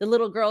inside. The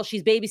little girl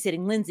she's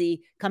babysitting,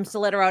 Lindsay, comes to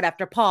let her out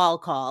after Paul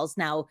calls.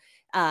 Now,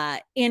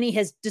 Annie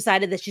has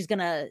decided that she's going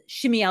to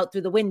shimmy out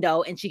through the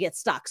window and she gets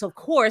stuck. So, of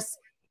course,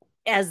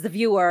 as the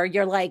viewer,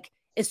 you're like,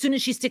 as soon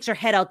as she sticks her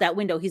head out that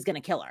window, he's going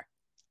to kill her.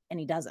 And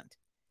he doesn't.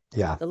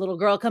 Yeah. The little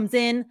girl comes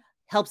in,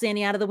 helps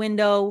Annie out of the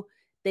window.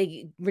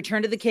 They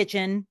return to the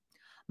kitchen.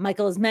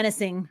 Michael is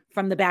menacing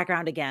from the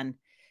background again.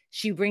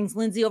 She brings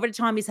Lindsay over to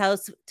Tommy's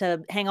house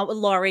to hang out with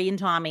Laurie and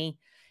Tommy.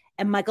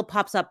 And Michael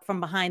pops up from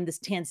behind this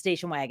tan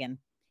station wagon.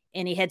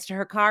 Annie heads to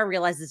her car,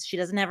 realizes she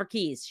doesn't have her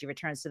keys. She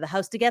returns to the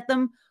house to get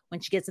them. When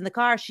she gets in the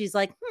car, she's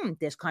like,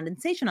 there's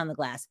condensation on the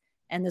glass.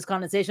 And there's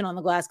condensation on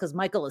the glass because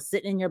Michael is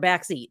sitting in your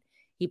back seat.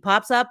 He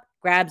pops up,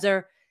 grabs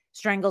her,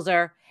 strangles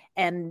her,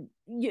 and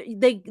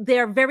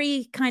they're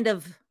very kind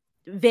of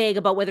vague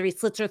about whether he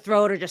slits her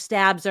throat or just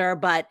stabs her,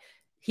 but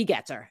he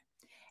gets her.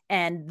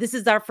 And this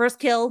is our first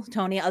kill,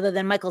 Tony, other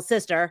than Michael's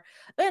sister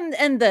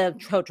and the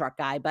tow truck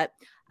guy. But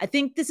I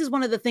think this is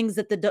one of the things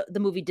that the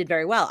movie did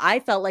very well. I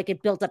felt like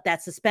it built up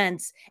that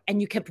suspense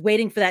and you kept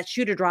waiting for that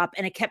shoe to drop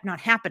and it kept not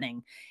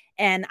happening.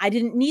 And I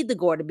didn't need the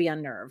gore to be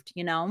unnerved,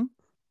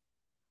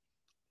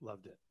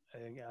 Loved it.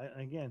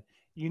 Again,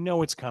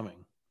 it's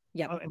coming.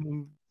 Yeah. I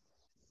mean,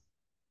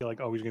 you're like,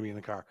 oh, he's going to be in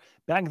the car.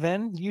 Back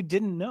then, you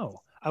didn't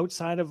know.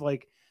 Outside of I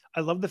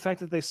love the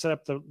fact that they set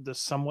up the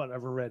somewhat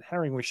of a red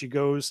herring where she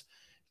goes,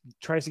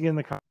 tries to get in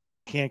the car,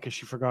 can't because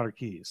she forgot her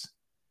keys.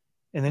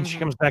 And then she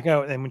comes back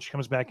out. And when she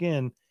comes back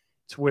in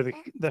to where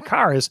the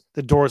car is,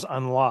 the door's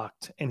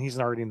unlocked and he's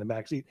already in the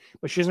back seat.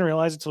 But she doesn't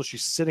realize it until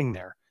she's sitting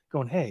there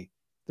going, hey,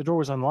 the door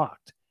was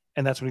unlocked.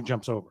 And that's when he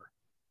jumps over.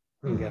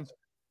 And gets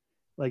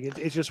her.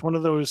 It's just one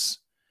of those,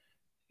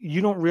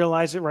 you don't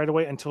realize it right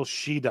away until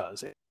she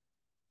does it.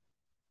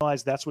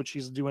 Realize that's what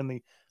she's doing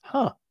the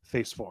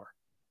face for,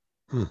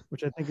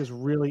 which I think is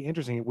really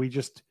interesting. We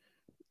just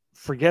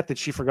forget that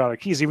she forgot her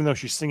keys, even though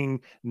she's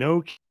singing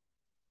no keys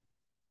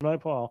by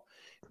Paul.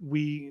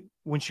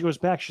 When she goes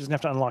back, she doesn't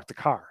have to unlock the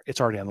car. It's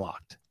already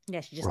unlocked.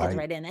 Yeah, she just gets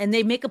right in. And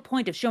they make a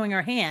point of showing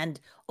her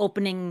hand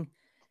opening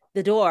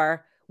the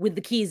door with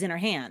the keys in her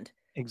hand.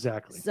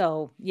 Exactly.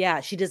 So,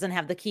 yeah, she doesn't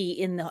have the key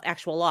in the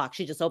actual lock.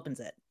 She just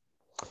opens it.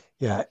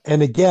 Yeah.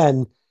 And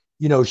again,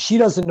 she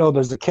doesn't know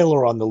there's a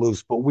killer on the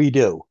loose, but we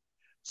do.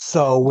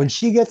 So when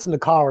she gets in the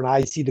car and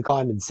I see the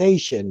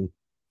condensation,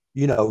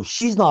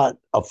 she's not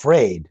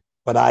afraid,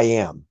 but I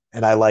am.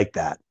 And I like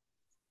that.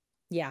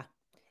 Yeah.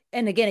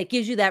 And again, it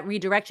gives you that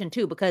redirection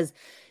too, because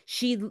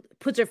she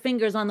puts her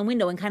fingers on the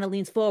window and kind of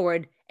leans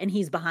forward and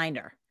he's behind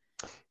her.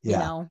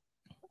 Yeah.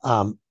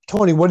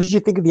 Tony, what did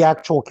you think of the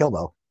actual kill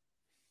though?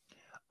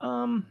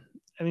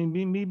 I mean,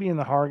 me being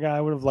the horror guy,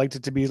 I would have liked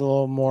it to be a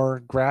little more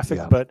graphic,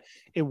 but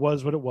it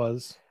was what it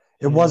was.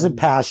 It wasn't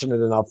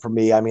passionate enough for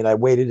me. I mean, I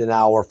waited an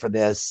hour for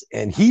this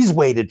and he's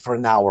waited for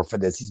an hour for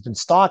this. He's been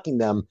stalking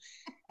them.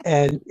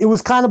 And it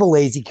was kind of a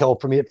lazy kill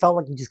for me. It felt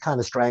like he just kind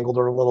of strangled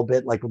her a little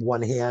bit, like with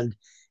one hand.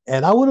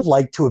 And I would have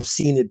liked to have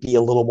seen it be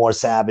a little more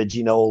savage,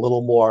 a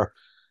little more,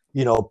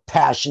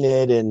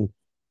 passionate. And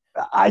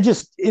I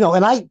just,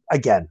 and I,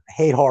 again,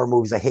 hate horror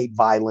movies. I hate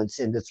violence.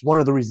 And it's one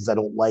of the reasons I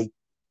don't like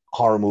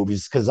horror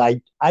movies, because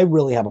I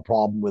really have a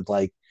problem with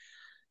like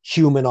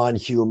human on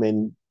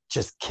human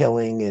just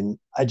killing. And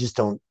I just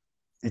don't,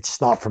 it's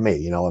just not for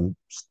me, and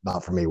it's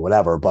not for me,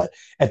 whatever. But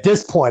at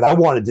this point, I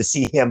wanted to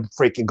see him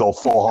freaking go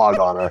full hog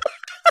on her.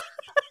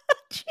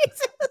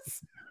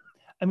 Jesus.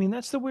 I mean,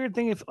 that's the weird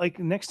thing. If like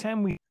next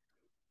time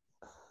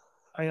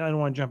I don't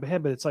want to jump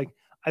ahead, but it's like,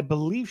 I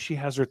believe she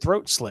has her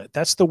throat slit.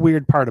 That's the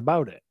weird part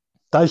about it.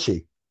 Does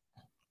she?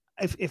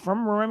 If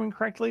I'm remembering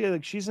correctly,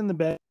 like she's in the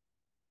bed.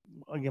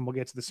 Again, we'll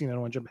get to the scene. I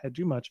don't want to jump ahead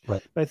too much.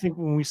 Right. But I think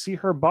when we see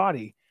her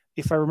body,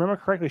 if I remember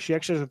correctly, she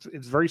actually has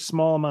it's very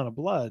small amount of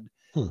blood,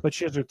 but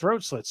she has her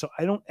throat slit. So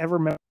I don't ever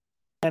remember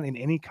that in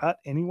any cut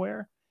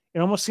anywhere. It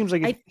almost seems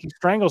like he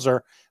strangles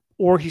her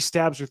or he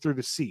stabs her through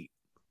the seat.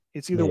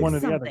 It's either one or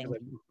the other.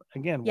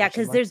 Again, yeah,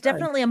 because there's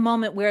definitely a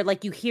moment where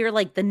like you hear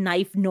like the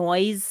knife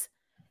noise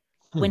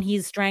when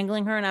he's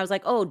strangling her, and I was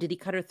like, oh, did he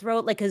cut her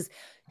throat? Like, because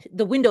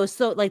the window is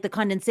so like the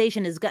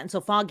condensation has gotten so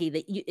foggy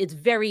that it's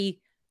very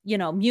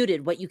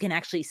muted what you can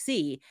actually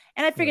see,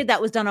 and I figured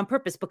that was done on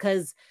purpose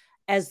because,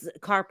 as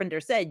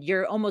Carpenter said,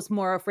 you're almost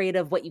more afraid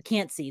of what you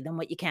can't see than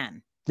what you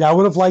can. Yeah, I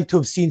would have liked to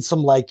have seen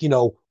some like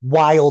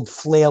wild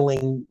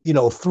flailing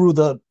through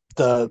the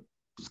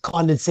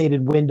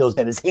condensated windows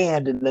and his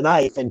hand and the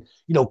knife and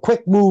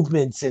quick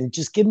movements, and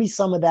just give me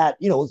some of that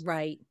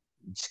right,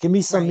 just give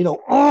me some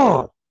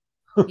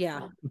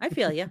yeah, I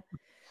feel you.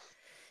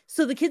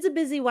 So the kids are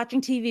busy watching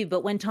TV,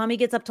 but when Tommy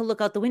gets up to look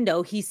out the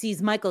window, he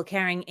sees Michael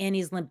carrying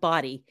Annie's limp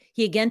body.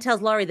 He again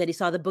tells Laurie that he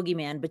saw the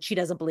boogeyman, but she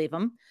doesn't believe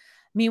him.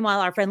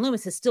 Meanwhile, our friend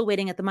Loomis is still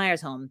waiting at the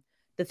Myers home.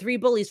 The three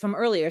bullies from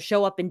earlier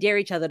show up and dare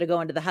each other to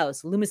go into the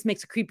house. Loomis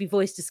makes a creepy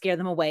voice to scare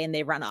them away, and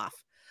they run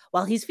off.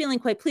 While he's feeling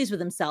quite pleased with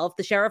himself,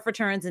 the sheriff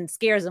returns and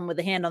scares him with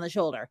a hand on the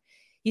shoulder.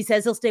 He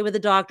says he'll stay with the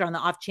doctor on the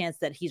off chance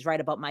that he's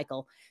right about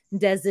Michael.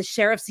 Des, the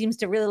sheriff seems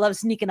to really love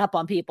sneaking up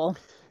on people.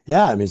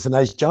 Yeah, I mean, it's a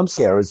nice jump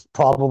scare. It's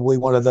probably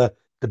one of the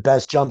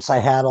best jumps I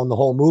had on the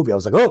whole movie. I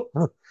was like, oh,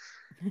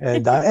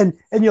 and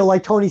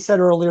like Tony said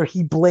earlier,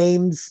 he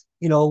blames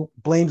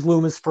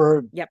Loomis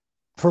for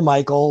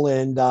Michael,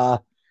 and I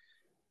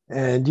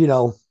just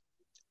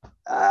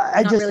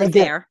really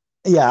fair.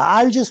 Yeah,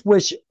 I just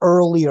wish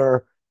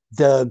earlier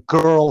the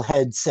girl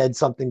had said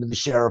something to the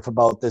sheriff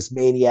about this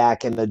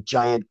maniac and a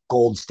giant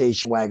gold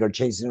station wagon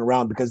chasing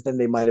around, because then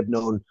they might have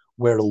known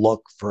where to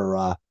look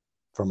for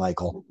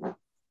Michael.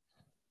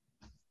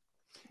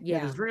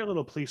 Yeah, there's very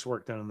little police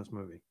work done in this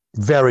movie.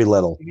 Very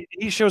little.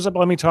 He shows up,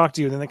 let me talk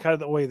to you. Then they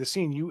cut away the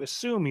scene. You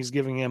assume he's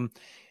giving him,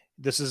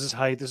 this is his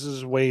height, this is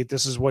his weight,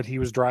 this is what he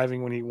was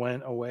driving when he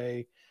went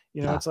away.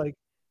 It's like,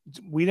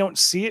 we don't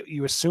see it.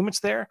 You assume it's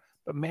there,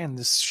 but man,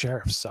 this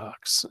sheriff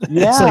sucks.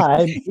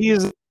 Yeah. He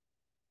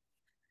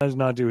does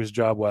not do his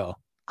job well.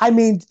 I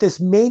mean,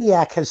 this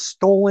maniac has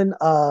stolen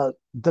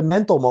the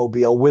Mental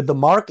Mobile with the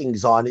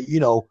markings on it,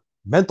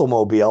 Mental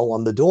Mobile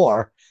on the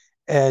door.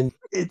 And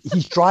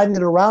he's driving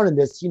it around in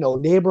this,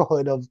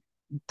 neighborhood of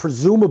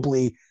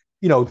presumably,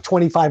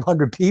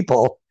 2,500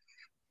 people.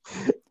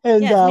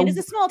 And I mean, it's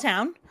a small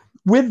town.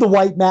 With the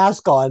white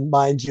mask on,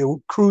 mind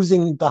you,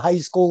 cruising the high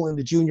school and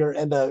the junior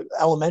and the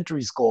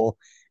elementary school.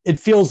 It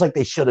feels like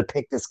they should have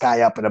picked this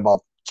guy up in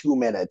about 2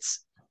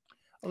 minutes.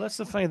 Well, that's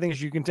the funny thing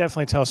is you can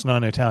definitely tell it's not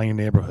an Italian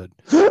neighborhood.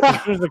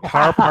 If there's a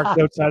car parked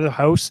outside of the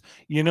house,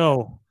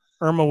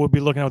 Irma would be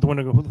looking out the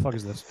window and go, who the fuck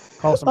is this?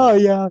 Call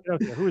somebody. Oh, yeah.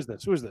 Okay, who is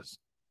this? Who is this?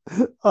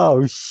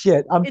 Oh,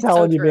 shit. I'm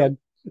telling you, man,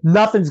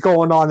 nothing's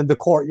going on in the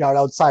courtyard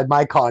outside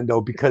my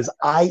condo, because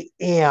I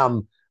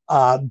am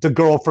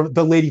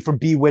the lady from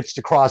Bewitched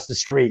across the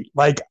street.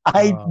 Like,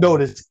 I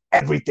notice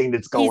everything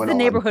that's going on. He's the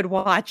neighborhood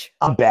watch.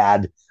 I'm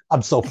bad.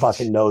 I'm so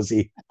fucking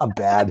nosy. I'm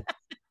bad.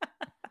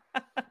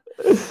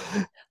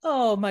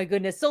 Oh my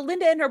goodness. So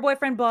Linda and her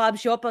boyfriend Bob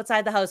show up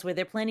outside the house where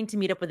they're planning to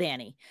meet up with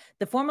Annie.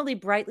 The formerly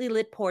brightly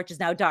lit porch is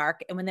now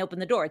dark, and when they open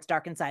the door, it's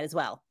dark inside as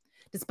well.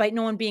 Despite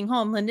no one being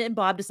home, Linda and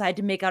Bob decide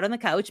to make out on the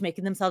couch,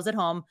 making themselves at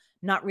home,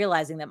 not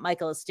realizing that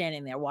Michael is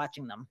standing there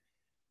watching them.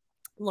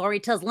 Laurie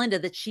tells Linda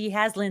that she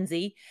has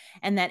Lindsay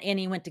and that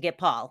Annie went to get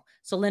Paul.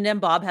 So Linda and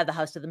Bob have the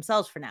house to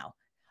themselves for now.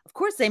 Of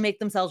course, they make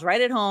themselves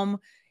right at home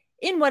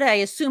in what I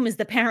assume is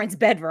the parents'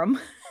 bedroom.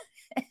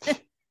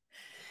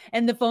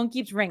 And the phone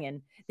keeps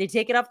ringing. They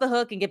take it off the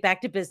hook and get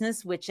back to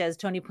business, which, as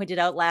Tony pointed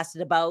out,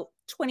 lasted about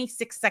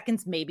 26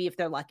 seconds, maybe, if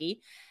they're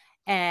lucky.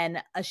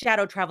 And a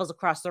shadow travels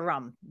across the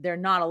room. They're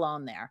not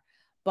alone there.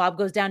 Bob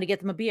goes down to get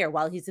them a beer.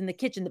 While he's in the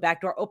kitchen, the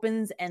back door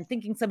opens, and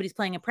thinking somebody's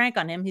playing a prank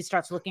on him, he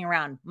starts looking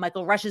around.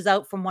 Michael rushes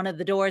out from one of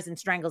the doors and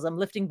strangles him,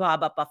 lifting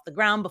Bob up off the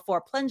ground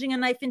before plunging a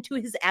knife into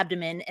his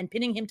abdomen and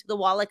pinning him to the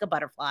wall like a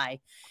butterfly.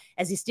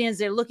 As he stands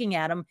there looking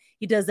at him,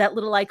 he does that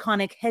little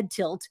iconic head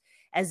tilt,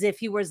 as if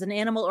he was an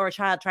animal or a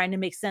child trying to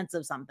make sense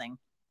of something.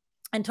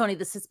 And Tony,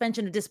 the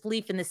suspension of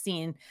disbelief in the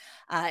scene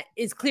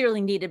is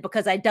clearly needed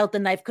because I doubt the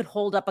knife could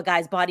hold up a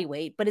guy's body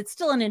weight, but it's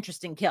still an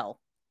interesting kill.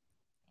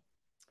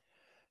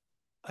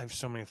 I have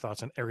so many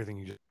thoughts on everything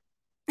you just.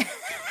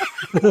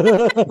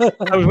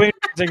 I was waiting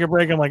to take a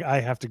break. I'm like, I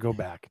have to go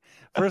back.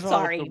 First of all,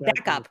 sorry,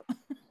 back up.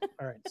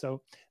 All right,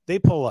 so they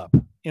pull up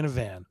in a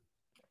van,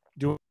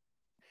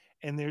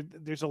 and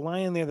there's a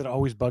line in there that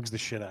always bugs the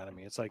shit out of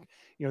me. It's like,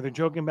 they're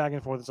joking back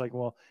and forth. It's like,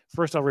 well,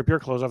 first I'll rip your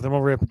clothes off, then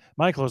we'll rip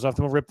my clothes off,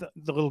 then we'll rip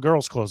the little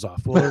girl's clothes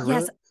off. Well,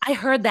 yes, I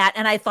heard that,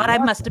 and I thought I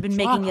must have been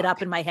making it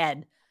up in my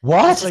head.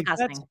 What? That's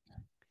disgusting.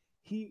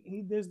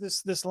 He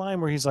there's this line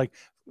where he's like,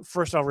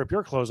 first I'll rip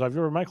your clothes off,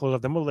 you rip my clothes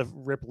off, then we'll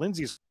rip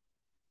Lindsay's.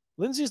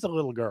 Lindsay's the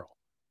little girl.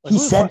 Like, he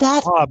said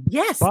that? Bob,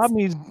 yes.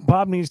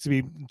 Bob needs to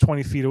be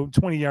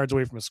 20 yards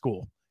away from a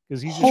school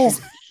because he's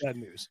just bad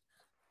news.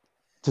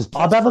 Does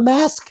Bob have a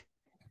mask?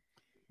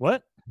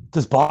 What?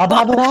 Does Bob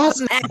have a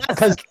mask?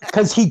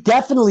 Because he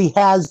definitely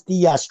has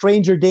the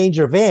stranger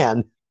danger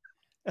van.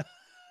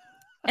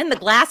 And the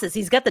glasses.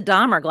 He's got the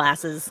Dahmer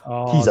glasses.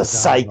 Oh, he's a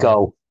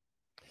psycho.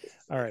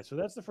 All right, so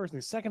that's the first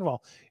thing. Second of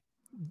all,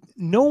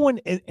 no one,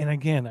 and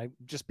again,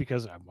 just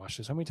because I've watched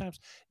this so many times,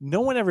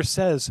 no one ever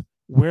says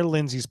where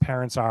Lindsay's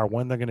parents are,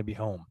 when they're going to be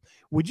home.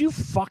 Would you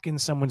fuck in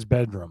someone's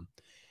bedroom?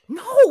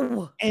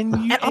 No. And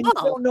you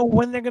don't know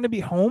when they're going to be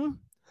home?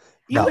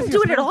 You wouldn't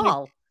do it at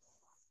all.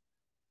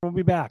 We'll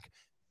be back.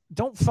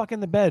 Don't fuck in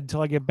the bed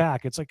till I get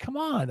back. It's like, come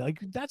on. Like,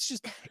 that's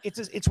just,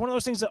 it's one of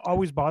those things that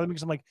always bother me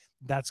because I'm like,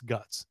 that's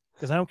guts.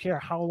 Because I don't care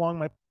how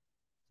long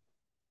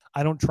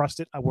I don't trust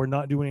it. We're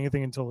not doing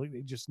anything until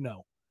they just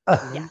know.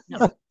 Yeah,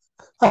 no.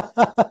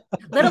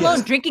 Let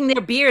alone drinking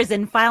their beers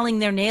and filing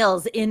their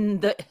nails in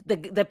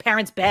the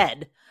parents'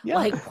 bed. Yeah.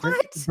 Like,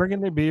 what?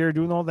 Drinking their beer,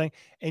 doing the whole thing.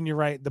 And you're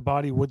right, the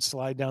body would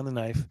slide down the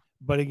knife.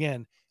 But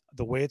again,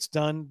 the way it's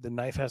done, the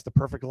knife has the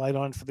perfect light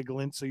on for the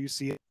glint, so you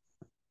see it.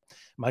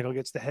 Michael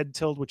gets the head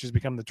tilt, which has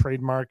become the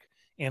trademark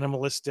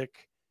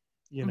animalistic,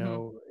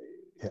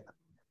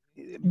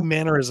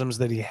 mannerisms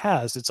that he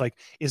has. It's like,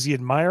 is he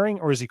admiring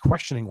or is he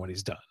questioning what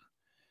he's done?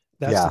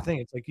 That's the thing.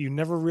 It's like you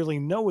never really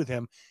know with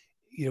him.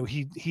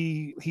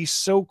 He's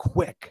so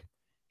quick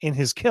in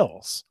his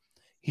kills.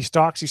 He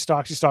stalks, he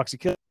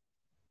kills.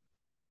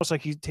 Almost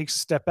like he takes a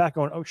step back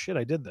going, oh shit,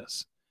 I did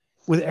this.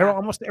 With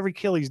almost every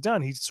kill he's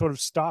done, he sort of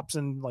stops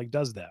and like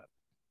does that.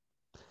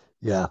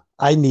 Yeah,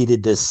 I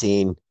needed this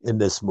scene in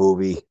this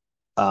movie.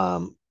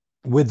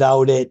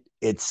 Without it,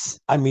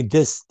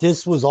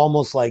 this was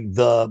almost like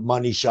the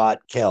money shot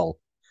kill.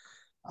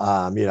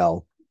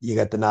 You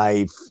got the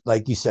knife,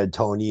 like you said,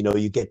 Tony,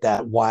 you get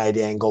that wide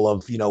angle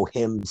of,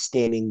 him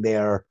standing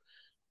there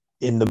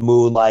in the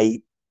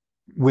moonlight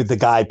with the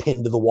guy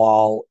pinned to the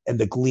wall and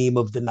the gleam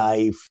of the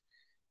knife.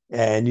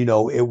 And,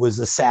 it was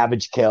a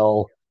savage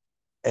kill.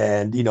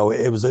 And,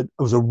 it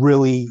was a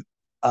really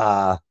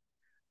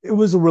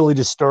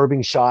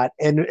disturbing shot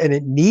and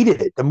it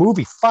needed it. The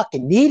movie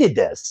fucking needed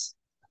this.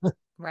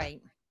 Right.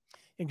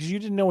 Because you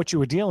didn't know what you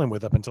were dealing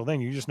with up until then.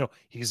 You just know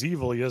he's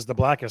evil. He has the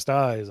blackest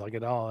eyes, like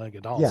a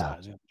doll's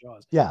eyes,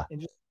 jaws. Yeah.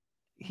 And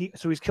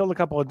so he's killed a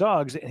couple of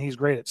dogs, and he's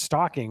great at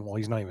stalking. Well,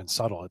 he's not even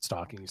subtle at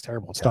stalking. He's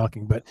terrible at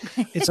stalking. But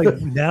it's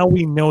like now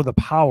we know the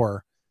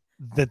power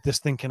that this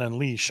thing can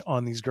unleash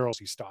on these girls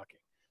he's stalking.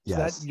 So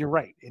that, you're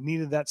right. It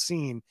needed that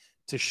scene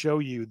to show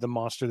you the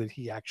monster that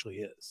he actually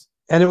is.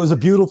 And it was a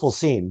beautiful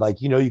scene.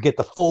 Like, you get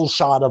the full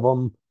shot of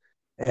him.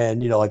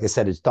 And, like I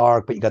said, it's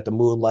dark, but you got the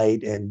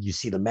moonlight and you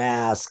see the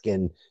mask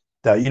and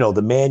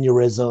the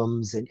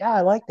mannerisms. And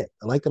I liked it.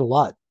 I liked it a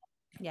lot.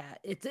 Yeah.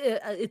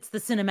 It's the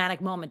cinematic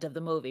moment of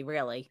the movie,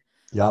 really.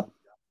 Yep.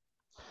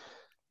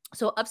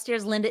 So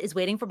upstairs, Linda is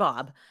waiting for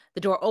Bob.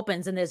 The door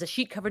opens and there's a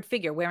sheet covered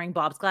figure wearing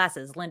Bob's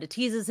glasses. Linda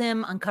teases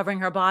him, uncovering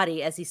her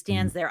body as he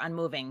stands there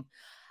unmoving.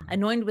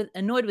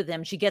 Annoyed with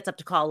him, she gets up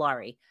to call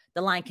Laurie.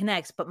 The line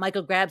connects, but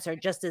Michael grabs her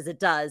just as it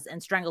does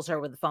and strangles her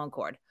with the phone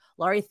cord.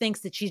 Laurie thinks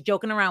that she's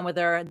joking around with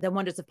her, then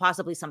wonders if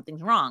possibly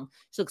something's wrong.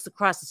 She looks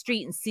across the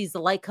street and sees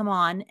the light come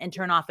on and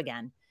turn off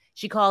again.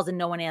 She calls and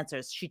no one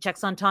answers. She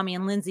checks on Tommy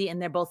and Lindsay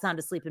and they're both sound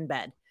asleep in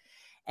bed.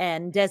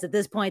 And Des, at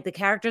this point, the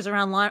characters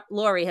around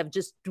Laurie have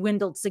just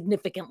dwindled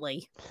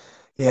significantly.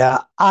 Yeah,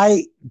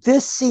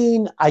 this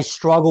scene, I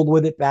struggled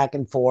with it back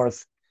and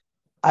forth.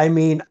 I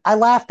mean, I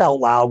laughed out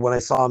loud when I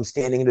saw him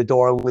standing in the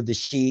door with the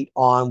sheet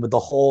on, with the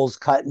holes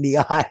cut in the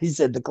eyes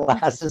and the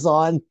glasses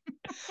on.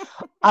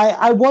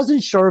 I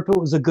wasn't sure if it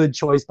was a good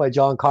choice by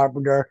John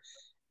Carpenter.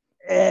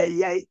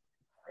 I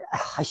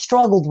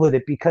struggled with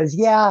it because,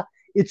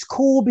 it's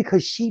cool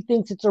because she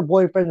thinks it's her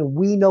boyfriend and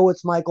we know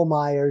it's Michael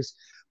Myers.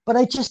 But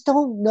I just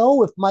don't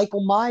know if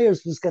Michael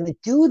Myers was going to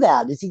do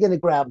that. Is he going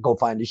to go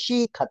find a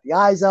sheet, cut the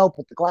eyes out,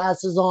 put the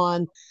glasses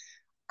on?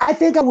 I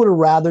think I would have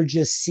rather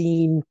just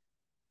seen,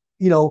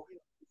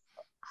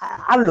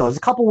 I don't know. There's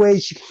a couple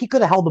ways he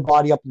could have held the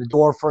body up in the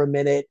door for a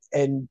minute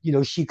and,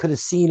 she could have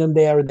seen him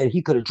there and then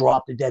he could have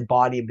dropped the dead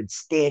body and been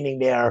standing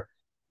there,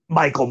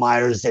 Michael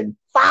Myers, and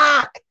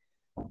fuck.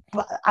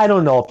 But I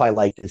don't know if I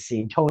like this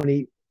scene.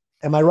 Tony,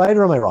 am I right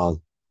or am I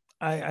wrong?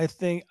 I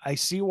think I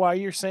see why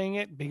you're saying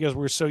it, because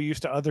we're so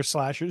used to other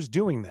slashers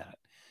doing that.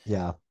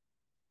 Yeah.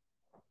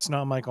 It's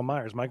not Michael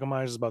Myers. Michael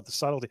Myers is about the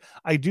subtlety.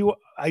 I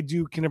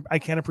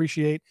can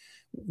appreciate,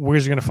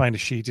 where's he going to find a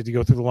sheet? Did he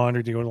go through the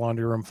laundry? Did he go to the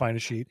laundry room, find a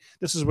sheet?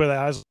 This is where the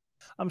eyes.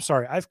 I'm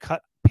sorry. I've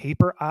cut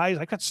paper eyes.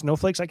 I cut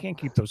snowflakes. I can't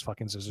keep those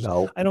fucking scissors.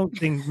 No. I don't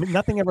think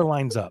nothing ever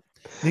lines up.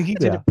 I think he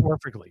did it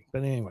perfectly.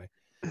 But anyway,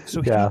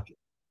 so iconic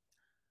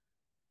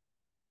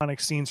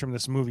scenes from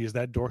this movie is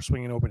that door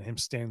swinging open and him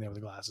standing there with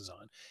the glasses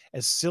on.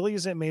 As silly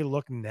as it may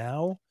look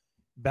now,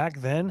 back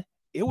then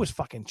it was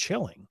fucking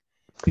chilling,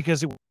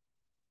 because it.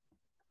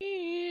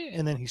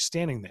 And then he's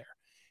standing there,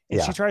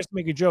 and she tries to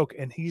make a joke,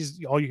 and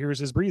all you hear is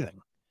his breathing.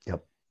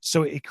 Yep.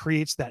 So it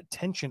creates that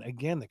tension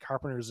again. The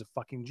Carpenter is a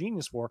fucking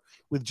genius for,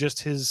 with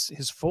just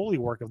his Foley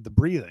work of the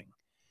breathing,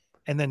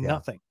 and then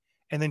nothing.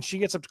 And then she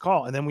gets up to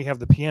call, and then we have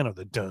the piano,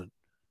 the dun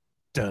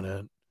dun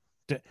dun,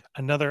 dun,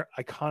 another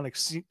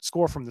iconic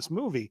score from this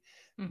movie.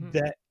 And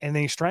then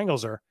he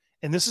strangles her,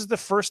 and this is the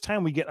first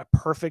time we get a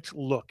perfect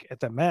look at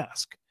the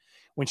mask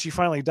when she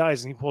finally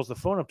dies, and he pulls the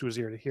phone up to his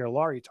ear to hear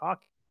Laurie talk.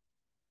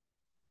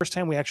 First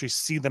time we actually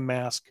see the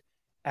mask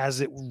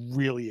as it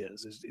really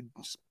is.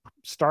 It's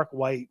stark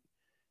white,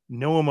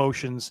 no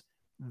emotions.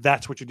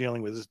 That's what you're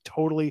dealing with. It's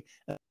totally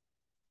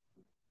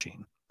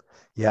machine.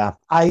 Yeah.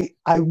 I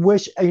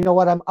wish, you know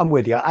what, I'm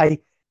with you. I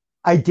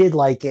did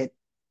like it.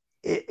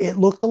 It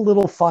looked a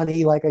little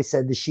funny. Like I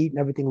said, the sheet and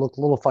everything looked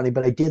a little funny,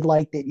 but I did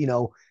like that, you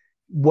know,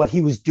 what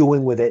he was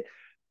doing with it.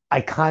 I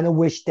kind of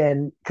wish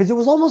then, because it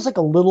was almost like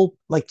a little,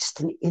 like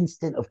just an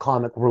instant of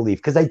comic relief.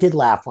 Because I did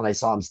laugh when I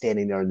saw him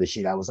standing there in the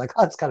sheet. I was like,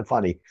 oh, it's kind of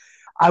funny.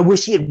 I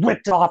wish he had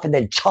ripped it off and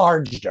then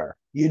charged her,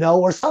 you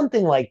know, or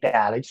something like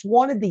that. I just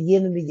wanted the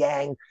yin and the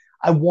yang.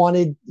 I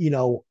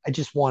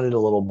just wanted a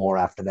little more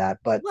after that.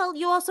 But well,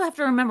 you also have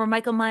to remember,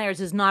 Michael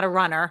Myers is not a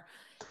runner.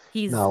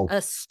 He's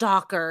a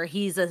stalker.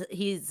 He's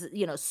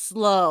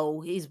slow.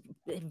 He's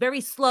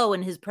very slow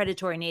in his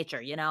predatory nature,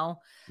 you know.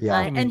 Yeah,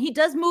 and he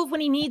does move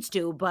when he needs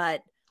to,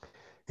 but.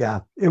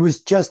 Yeah, it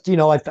was just, you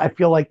know, I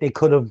feel like they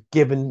could have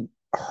given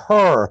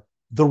her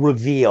the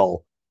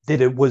reveal that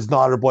it was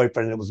not her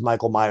boyfriend and it was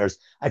Michael Myers.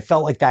 I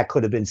felt like that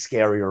could have been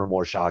scarier or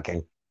more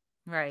shocking.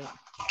 Right.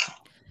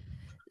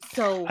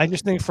 So I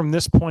just think from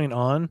this point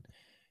on,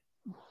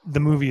 the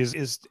movie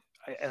is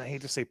and I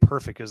hate to say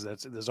perfect, because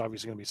there's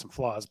obviously going to be some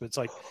flaws, but it's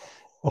like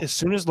as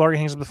soon as Laurie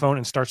hangs up the phone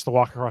and starts to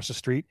walk across the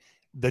street,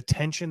 the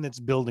tension that's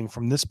building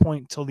from this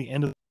point till the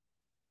end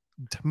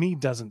to me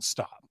doesn't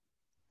stop.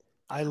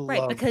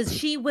 Right, because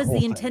she was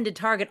the intended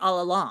target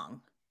all along.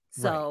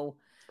 So,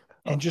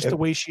 and just the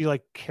way she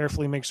like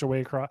carefully makes her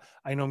way across.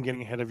 I know I'm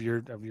getting ahead of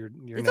your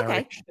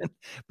narration,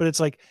 but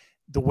it's like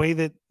the way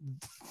that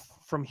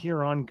from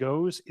here on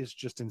goes is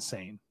just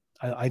insane.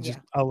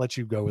 I'll let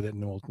you go with it,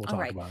 and we'll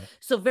talk about it.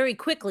 So very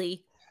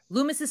quickly,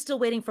 Loomis is still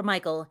waiting for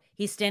Michael.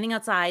 He's standing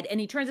outside, and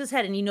he turns his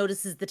head and he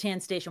notices the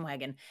tan station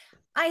wagon.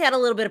 I had a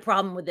little bit of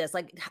problem with this.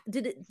 Like,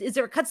 is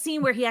there a cut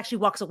scene where he actually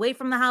walks away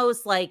from the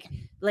house, like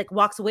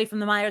walks away from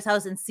the Myers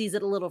house and sees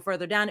it a little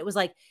further down? It was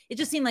like, it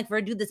just seemed like for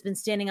a dude that's been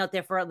standing out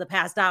there for the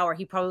past hour,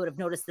 he probably would have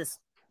noticed this,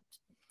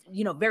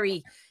 you know,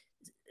 very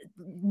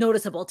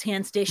noticeable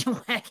tan station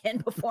wagon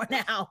before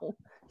now.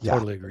 Yeah.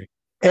 Totally agree.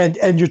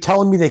 And you're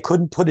telling me they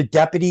couldn't put a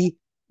deputy,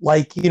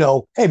 like, you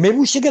know, hey, maybe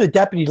we should get a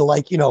deputy to,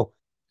 like, you know,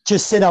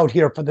 just sit out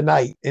here for the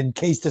night in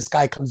case this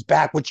guy comes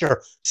back, which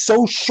you're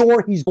so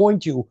sure he's going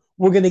to.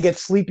 We're going to get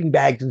sleeping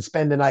bags and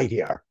spend the night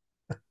here.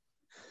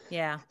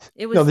 Yeah.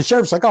 It was. You know, the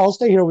sheriff's like, oh, I'll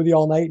stay here with you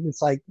all night. And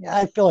it's like, yeah,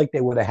 I feel like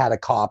they would have had a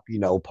cop, you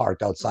know,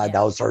 parked outside the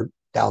house or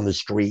down the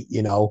street,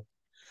 you know.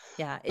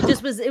 Yeah.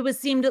 It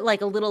seemed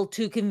like a little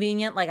too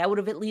convenient. Like, I would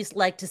have at least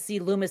liked to see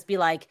Loomis be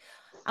like,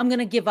 I'm going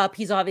to give up.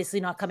 He's obviously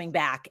not coming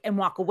back, and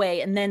walk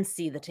away and then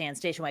see the tan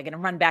station wagon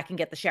and run back and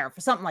get the sheriff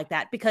or something like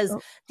that. Because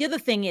the other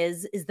thing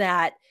is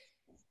that,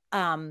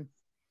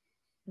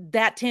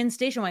 that tan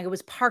station wagon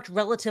was parked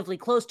relatively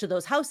close to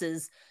those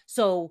houses.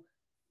 So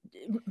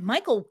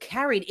Michael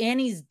carried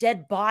Annie's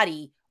dead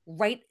body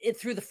right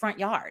through the front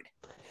yard.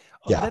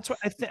 Yeah, that's what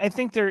I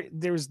think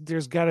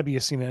there's got to be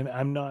a scene, and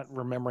I'm not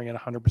remembering it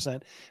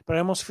 100%, but I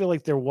almost feel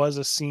like there was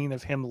a scene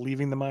of him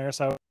leaving the Myers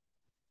house,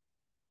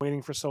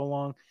 waiting for so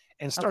long,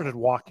 and started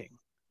walking.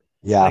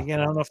 Yeah. Again,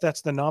 I don't know if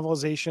that's the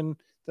novelization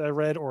that I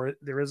read or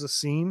there is a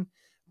scene,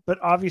 but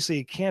obviously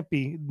it can't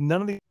be.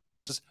 None of these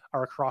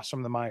are across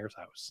from the Myers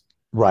house.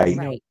 Right.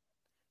 Right.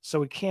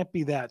 So it can't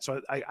be that. So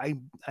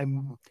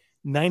I'm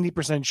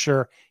 90%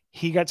 sure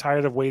he got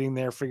tired of waiting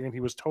there, figuring he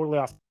was totally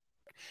off,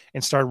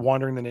 and started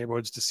wandering the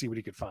neighborhoods to see what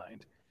he could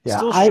find. Yeah,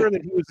 Still sure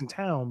that he was in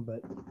town, but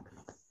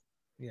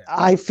yeah.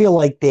 I feel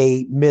like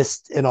they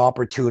missed an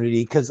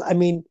opportunity because, I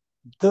mean,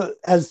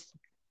 as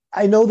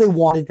I know they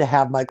wanted to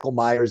have Michael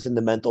Myers in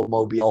the mental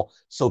mobile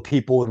so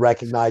people would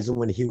recognize him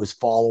when he was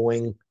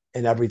following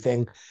and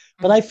everything.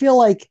 But I feel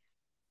like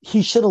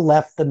he should have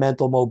left the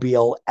mental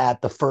mobile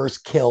at the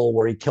first kill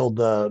where he killed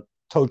the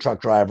tow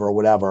truck driver or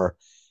whatever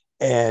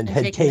and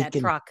had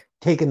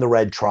taken the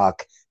red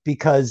truck,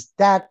 because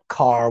that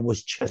car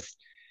was just,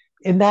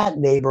 in that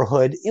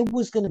neighborhood, it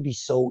was going to be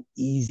so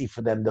easy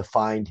for them to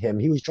find him.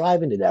 He was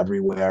driving it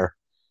everywhere.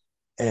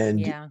 And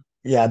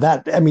yeah,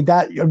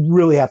 that you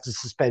really have to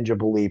suspend your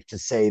belief to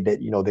say that,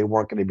 they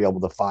weren't going to be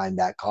able to find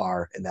that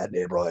car in that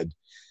neighborhood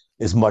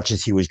as much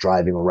as he was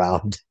driving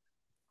around.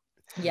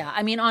 Yeah.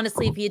 I mean,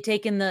 honestly, if he had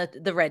taken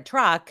the red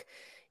truck,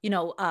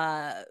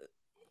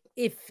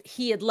 if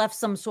he had left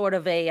some sort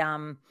of a,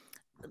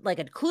 like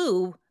a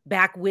clue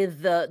back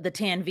with the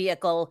tan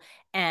vehicle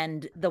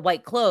and the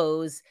white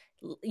clothes,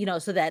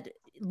 so that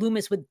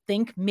Loomis would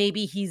think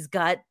maybe he's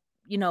got,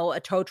 a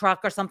tow truck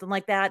or something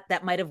like that.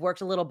 That might have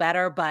worked a little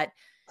better, but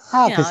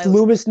because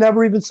Loomis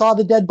never even saw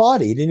the dead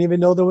body. He didn't even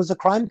know there was a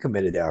crime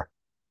committed there.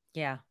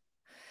 Yeah.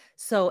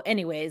 So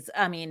anyways,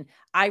 I mean,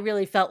 I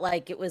really felt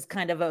like it was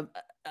kind of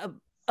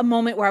a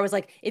moment where I was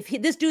like, if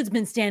this dude's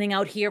been standing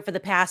out here for the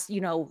past,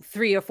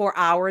 3 or 4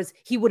 hours,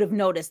 he would have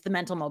noticed the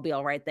mental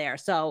mobile right there.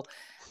 So,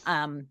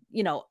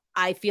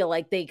 I feel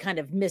like they kind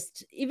of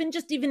missed, even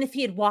if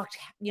he had walked,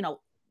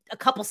 a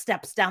couple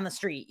steps down the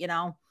street,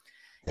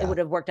 it would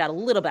have worked out a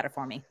little better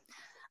for me.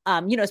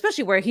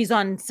 Especially where he's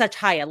on such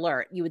high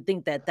alert. You would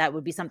think that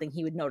would be something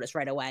he would notice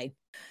right away.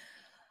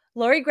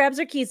 Laurie grabs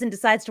her keys and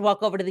decides to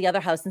walk over to the other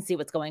house and see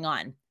what's going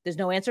on. There's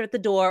no answer at the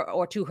door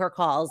or to her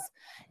calls,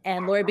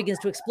 and Laurie begins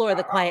to explore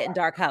the quiet and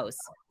dark house.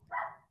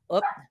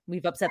 Oh,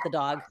 we've upset the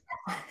dog.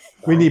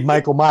 We need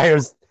Michael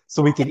Myers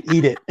so we can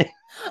eat it.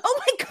 Oh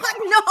my God,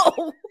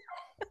 no!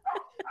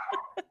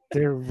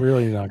 They're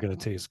really not going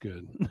to taste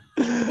good.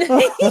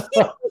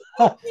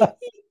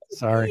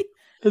 Sorry.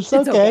 It's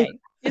okay.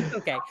 It's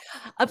okay.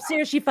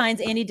 Upstairs, she finds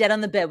Annie dead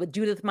on the bed with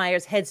Judith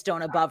Myers'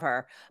 headstone above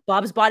her.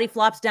 Bob's body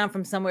flops down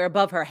from somewhere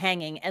above her,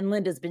 hanging, and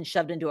Linda's been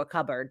shoved into a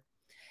cupboard.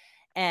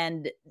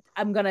 And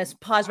I'm going to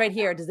pause right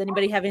here. Does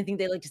anybody have anything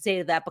they'd like to say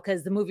to that?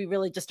 Because the movie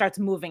really just starts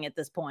moving at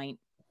this point.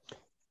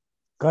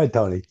 Go ahead,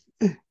 Tony.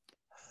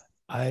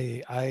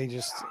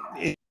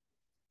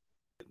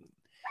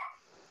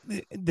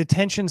 The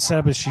tension set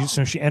up as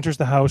she enters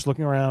the house,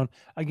 looking around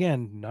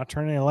again, not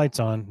turning any lights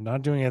on,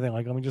 not doing anything.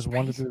 Like, let me just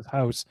wander through this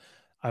house.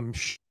 I'm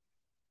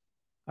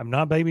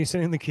not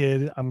babysitting the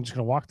kid. I'm just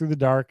going to walk through the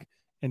dark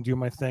and do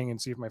my thing and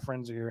see if my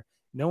friends are here.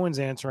 No one's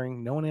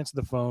answering. No one answered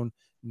the phone.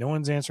 No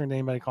one's answering to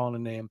anybody calling a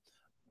name.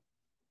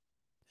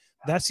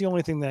 That's the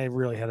only thing that I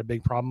really had a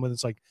big problem with.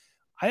 It's like,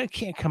 I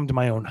can't come to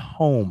my own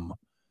home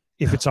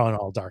if it's on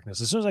all darkness.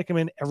 As soon as I come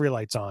in, every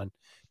light's on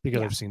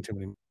because I've seen too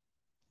many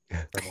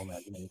terrible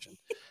imagination.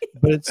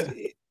 But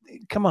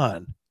come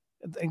on.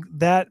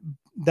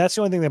 That's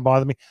the only thing that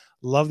bothered me.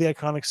 Love the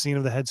iconic scene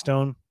of the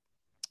headstone.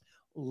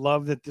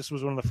 Love that this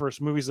was one of the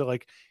first movies that,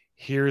 like,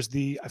 here's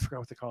I forgot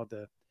what they call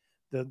it,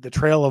 the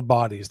trail of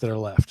bodies that are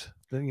left,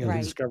 the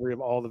discovery of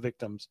all the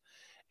victims.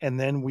 And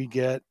then we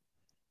get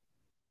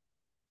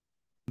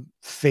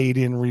fade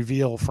in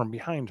reveal from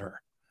behind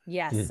her.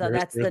 Yes. So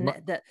that's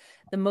the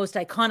most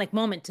iconic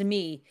moment to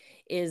me,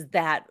 is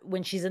that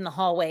when she's in the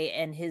hallway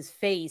and his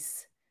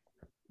face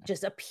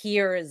just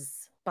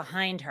appears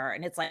behind her,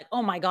 and it's like,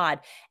 oh my God.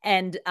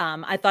 And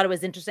I thought it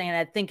was interesting. And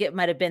I think it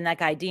might've been that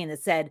guy, Dean,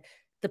 that said,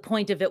 the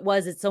point of it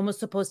was, it's almost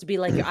supposed to be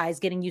like your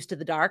eyes getting used to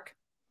the dark.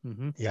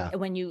 Mm-hmm. Yeah.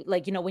 And when you,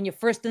 when you're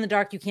first in the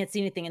dark, you can't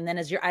see anything. And then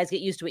as your eyes get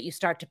used to it, you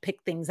start to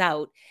pick things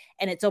out.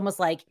 And it's almost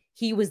like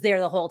he was there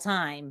the whole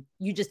time.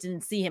 You just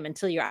didn't see him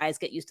until your eyes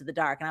get used to the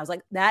dark. And I was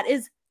like, that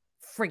is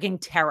frigging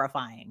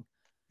terrifying.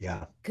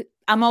 Yeah.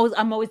 I'm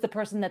always the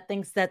person that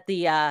thinks that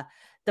the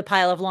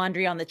pile of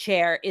laundry on the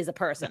chair is a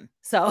person.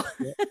 So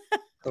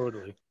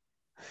Totally.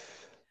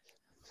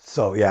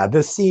 So yeah,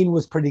 this scene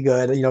was pretty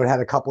good. It had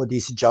a couple of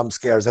decent jump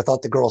scares. I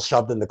thought the girl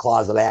shoved in the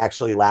closet. I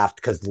actually laughed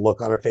because the look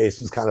on her face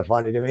was kind of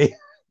funny to me.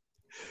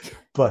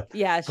 But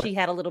yeah, she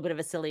had a little bit of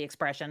a silly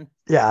expression.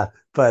 Yeah,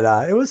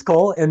 but it was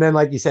cool. And then,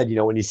 like you said,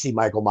 when you see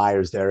Michael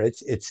Myers there,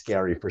 it's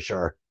scary for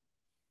sure.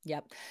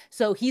 Yep.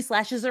 So he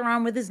slashes her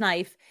arm with his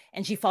knife,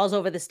 and she falls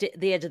over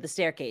the edge of the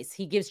staircase.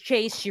 He gives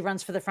chase. She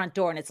runs for the front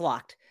door, and it's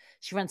locked.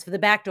 She runs for the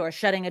back door,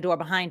 shutting a door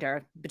behind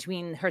her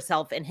between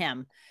herself and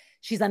him.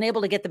 She's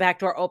unable to get the back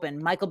door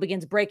open. Michael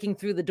begins breaking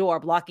through the door,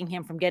 blocking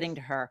him from getting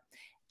to her.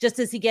 Just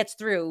as he gets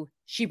through,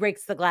 she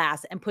breaks the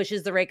glass and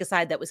pushes the rake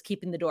aside that was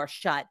keeping the door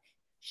shut.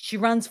 She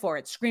runs for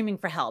it, screaming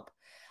for help.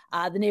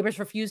 The neighbors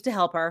refuse to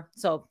help her.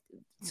 So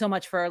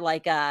much for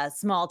like a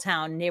small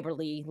town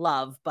neighborly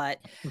love. But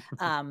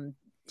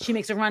she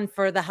makes a run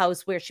for the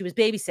house where she was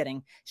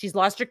babysitting. She's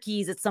lost her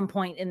keys at some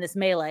point in this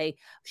melee.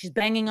 She's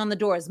banging on the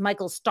doors.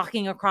 Michael's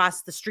stalking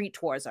across the street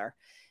towards her.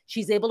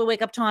 She's able to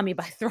wake up Tommy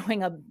by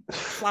throwing a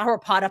flower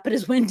pot up at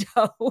his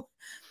window.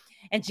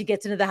 And she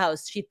gets into the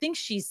house. She thinks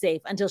she's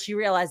safe until she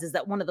realizes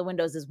that one of the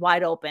windows is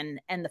wide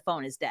open and the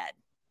phone is dead.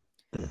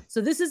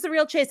 So this is the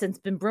real chase, and it's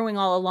been brewing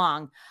all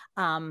along.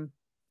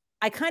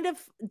 I kind of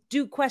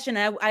do question,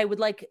 I would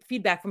like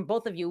feedback from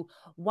both of you,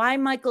 why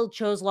Michael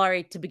chose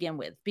Laurie to begin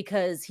with,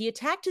 because he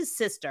attacked his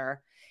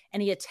sister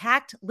and he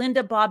attacked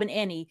Linda, Bob, and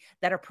Annie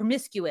that are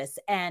promiscuous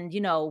and,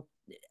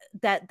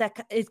 that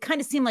it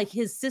kind of seemed like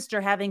his sister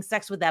having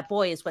sex with that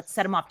boy is what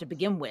set him off to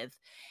begin with.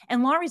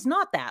 And Laurie's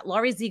not that.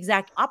 Laurie's the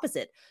exact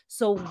opposite.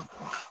 So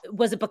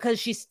was it because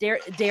she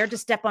dared to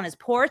step on his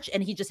porch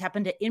and he just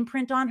happened to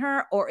imprint on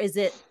her, or is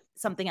it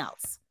something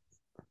else?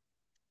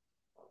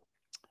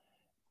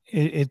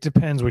 It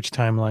depends which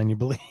timeline you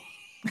believe.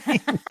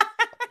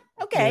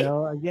 Okay. You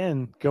know,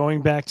 again,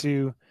 going back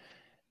to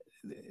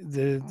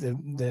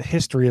the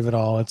history of it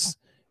all, it's,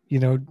 you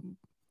know,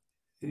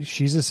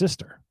 she's a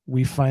sister.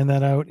 We find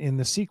that out in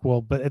the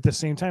sequel, but at the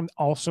same time,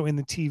 also in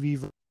the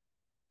TV,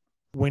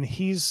 when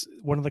he's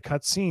one of the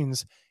cut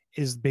scenes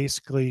is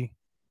basically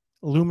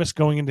Loomis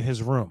going into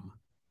his room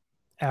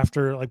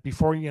after, like,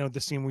 before, you know, the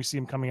scene we see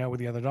him coming out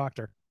with the other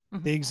doctor.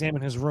 Mhm. They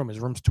examine his room.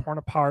 His room's torn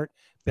apart,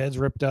 bed's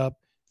ripped up,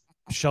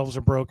 shelves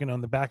are broken.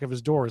 On the back of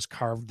his door is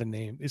carved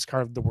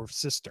the word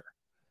sister.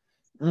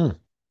 Hmm.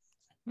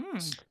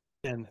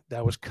 And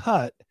that was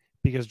cut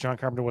because John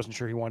Carpenter wasn't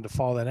sure he wanted to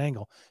follow that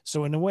angle.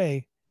 So in a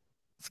way,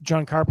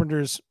 John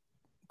Carpenter's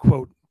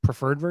quote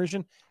preferred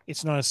version,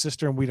 it's not a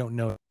sister and we don't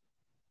know.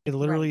 It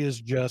literally is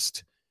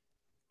just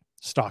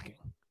stalking.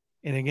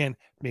 And again,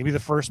 maybe the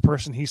first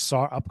person he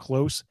saw up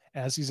close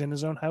as he's in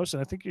his own house.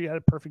 And I think you had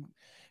a perfect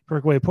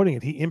way of putting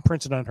it. He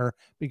imprinted on her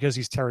because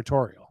he's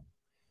territorial.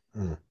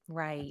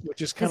 Right.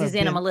 Which is kind of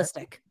he's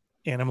animalistic.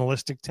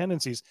 Animalistic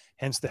tendencies,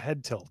 hence the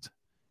head tilt,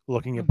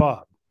 looking at Mhm.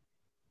 Bob.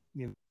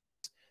 You know,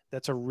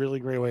 that's a really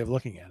great way of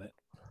looking at it.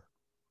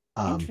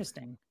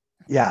 Interesting.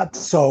 Yeah.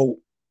 So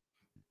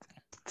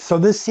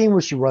this scene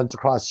where she runs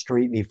across the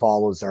street and he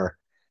follows her,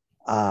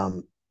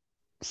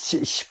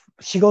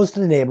 she goes to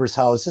the neighbor's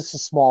house. It's a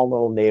small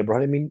little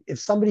neighborhood. I mean, if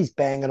somebody's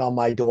banging on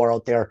my door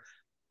out there,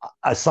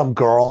 some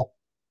girl,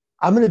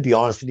 I'm going to be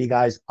honest with you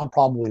guys, I'm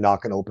probably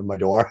not going to open my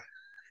door.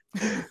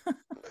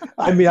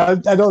 I mean,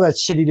 I know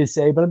that's shitty to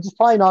say, but I'm just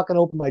probably not going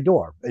to open my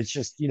door. It's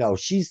just, you know,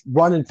 she's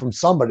running from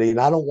somebody and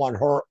I don't want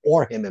her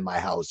or him in my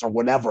house or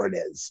whatever it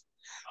is.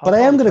 But I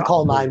am going to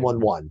call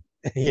 911,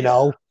 you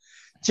know,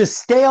 just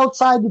stay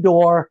outside the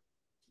door.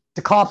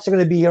 The cops are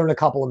going to be here in a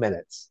couple of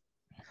minutes.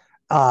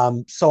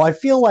 So I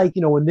feel like,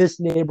 you know, in this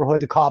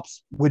neighborhood, the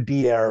cops would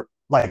be there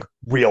like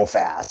real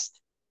fast.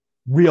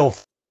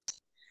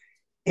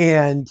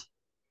 And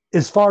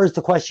as far as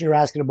the question you're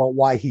asking about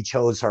why he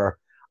chose her,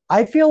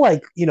 I feel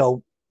like, you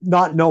know,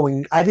 not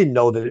knowing, I didn't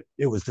know that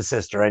it was the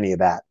sister, any of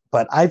that,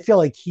 but I feel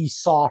like he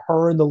saw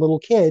her and the little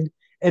kid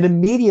and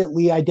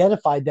immediately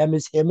identified them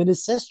as him and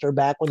his sister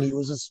back when he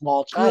was a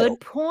small child. Good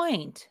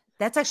point.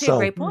 That's actually a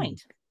great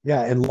point.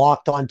 Yeah, and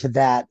locked onto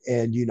that,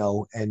 and, you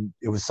know, and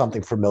it was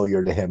something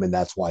familiar to him, and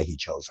that's why he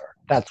chose her.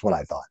 That's what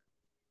I thought.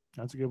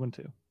 That's a good one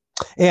too.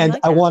 And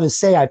I want to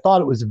say, I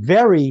thought it was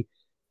very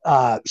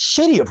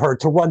shitty of her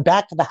to run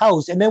back to the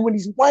house, and then when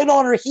he's right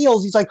on her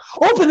heels, he's like,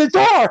 "Open the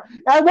door!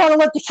 I want to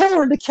let the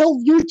killer in to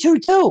kill you two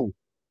too."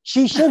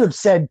 She should have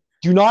said,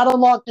 "Do not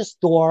unlock this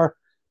door.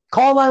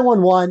 Call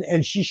 911,"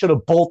 and she should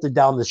have bolted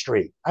down the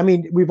street. I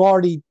mean, we've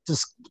already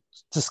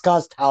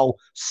discussed how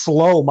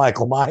slow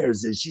Michael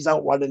Myers is. She's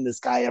outrunning this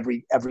guy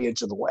every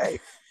inch of the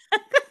way.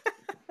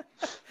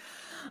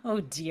 Oh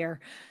dear.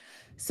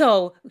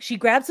 So she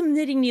grabs some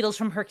knitting needles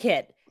from her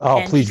kit.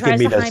 Oh, please give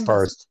me this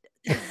first.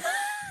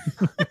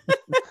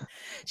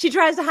 She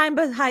tries to hide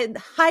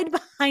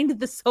behind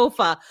the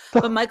sofa,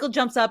 but Michael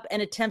jumps up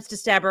and attempts to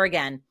stab her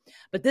again.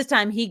 But this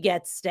time he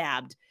gets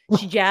stabbed.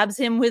 She jabs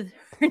him with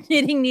her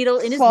knitting needle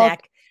in his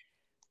neck.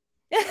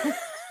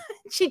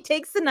 She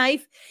takes the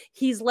knife.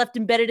 He's left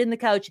embedded in the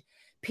couch,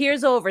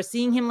 peers over,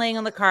 seeing him laying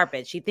on the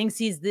carpet. She thinks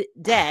he's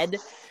dead.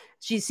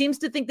 She seems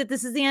to think that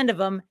this is the end of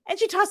him, and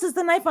she tosses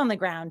the knife on the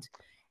ground.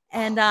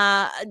 And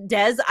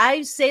Des,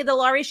 I say that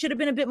Laurie should have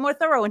been a bit more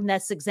thorough in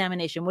this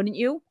examination, wouldn't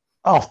you?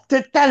 Oh,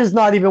 that is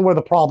not even where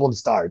the problem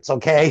starts,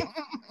 okay?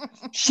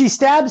 She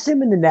stabs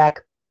him in the neck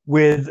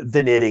with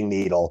the knitting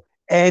needle,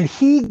 and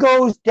he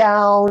goes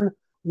down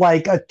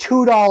like a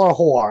 $2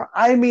 whore.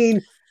 I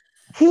mean,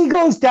 he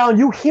goes down,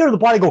 you hear the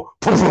body go,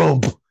 boom,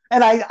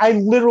 and I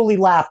literally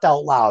laughed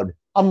out loud.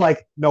 I'm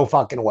like, no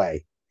fucking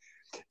way.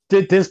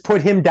 Did this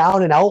put him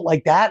down and out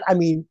like that? I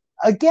mean,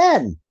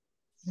 again,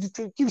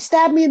 you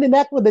stab me in the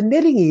neck with a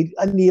knitting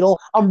needle,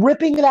 I'm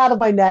ripping it out of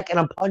my neck and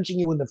I'm punching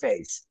you in the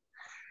face.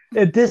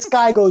 If this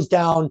guy goes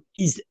down,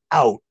 he's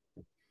out.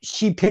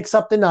 She picks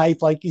up the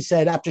knife, like you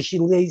said, after she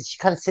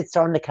kind of sits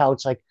there on the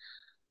couch, like,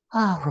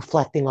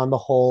 reflecting on the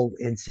whole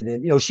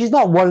incident. You know, she's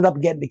not running up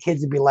and getting the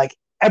kids and be like,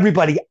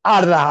 everybody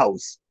out of the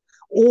house,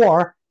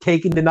 or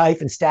taking the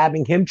knife and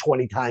stabbing him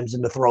 20 times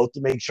in the throat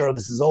to make sure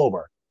this is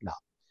over. No,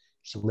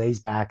 she lays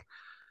back.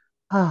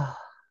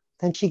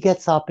 Then she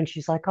gets up and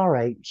she's like, all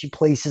right. She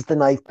places the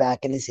knife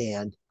back in his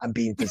hand. I'm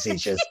being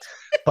facetious,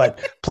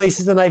 but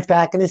places the knife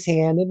back in his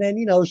hand. And then,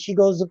 you know, she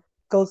goes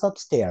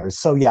upstairs.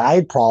 So yeah, I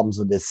had problems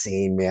with this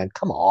scene, man.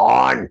 Come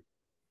on.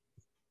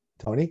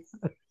 Tony?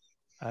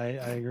 I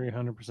agree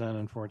 100%,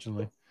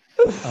 unfortunately.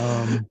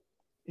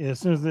 As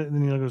soon as the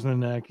needle goes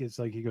in the neck, it's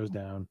like he goes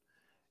down.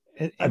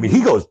 I mean,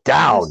 he goes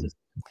down.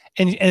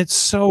 And it's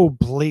so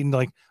blatant,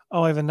 like,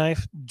 oh, I have a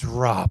knife,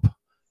 drop.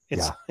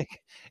 It's Yeah.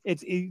 like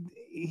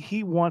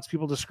he wants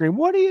people to scream,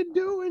 "What are you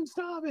doing?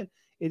 Stop it!"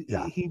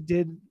 He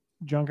did.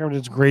 John Carpenter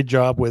did a great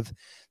job with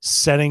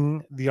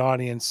setting the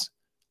audience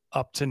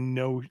up to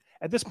know.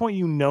 At this point,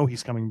 you know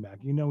he's coming back.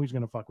 You know he's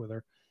going to fuck with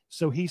her.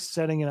 So he's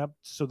setting it up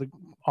so the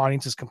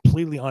audience is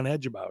completely on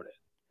edge about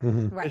it.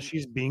 Mhm. Because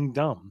she's being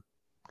dumb.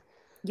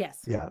 Yes.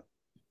 Yeah.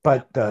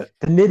 But the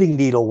knitting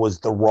needle was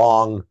the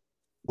wrong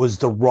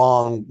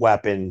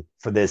weapon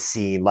for this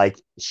scene. Like,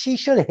 she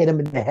should have hit him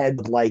in the head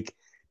with, like,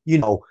 you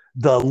know,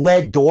 the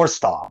lead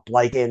doorstop,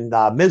 like in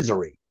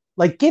Misery.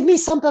 Like, give me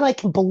something I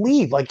can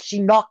believe. Like, she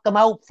knocked him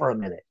out for a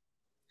minute.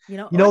 You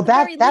know,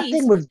 that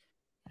thing was.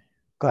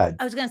 Go ahead.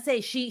 I was gonna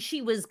say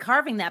she was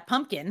carving that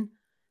pumpkin,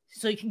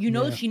 so you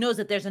know she knows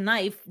that there's a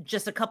knife.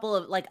 Just a couple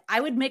of, like, I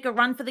would make a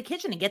run for the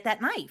kitchen and get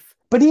that knife.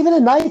 But even a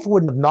knife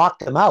wouldn't have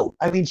knocked him out.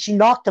 I mean, she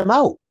knocked him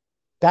out.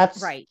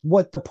 That's right.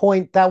 What the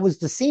point. That was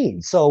the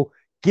scene. So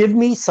give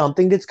me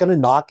something that's going to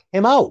knock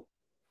him out.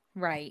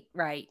 Right.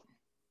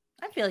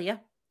 I feel you.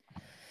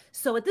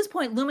 So at this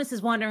point, Loomis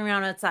is wandering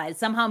around outside,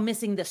 somehow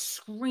missing the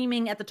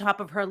screaming at the top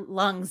of her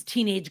lungs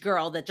teenage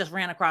girl that just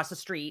ran across the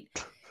street.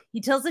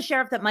 He tells the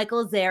sheriff that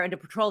Michael is there and to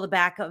patrol the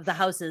back of the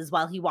houses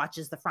while he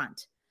watches the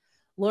front.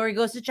 Laurie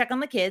goes to check on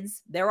the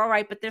kids. They're all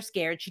right, but they're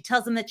scared. She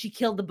tells them that she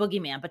killed the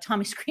boogeyman, but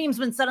Tommy screams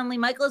when suddenly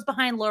Michael is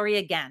behind Laurie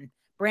again,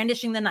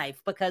 brandishing the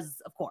knife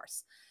because, of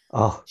course.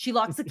 Oh. She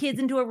locks the kids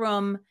into a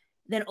room,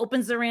 then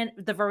opens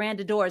the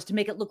veranda doors to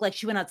make it look like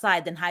she went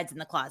outside, then hides in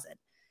the closet.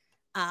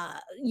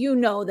 You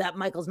know that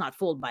Michael's not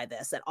fooled by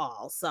this at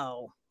all.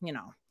 So, you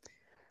know,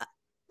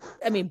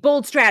 I mean,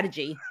 bold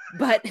strategy,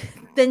 but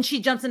then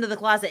she jumps into the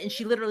closet and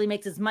she literally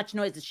makes as much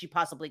noise as she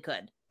possibly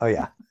could. Oh,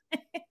 yeah.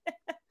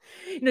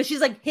 You know,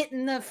 she's like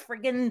hitting the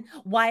friggin'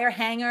 wire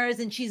hangers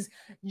and she's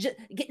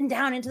getting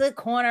down into the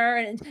corner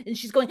and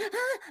she's going,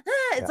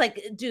 It's like,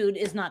 dude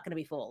is not going to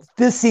be fooled.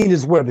 This scene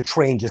is where the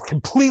train just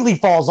completely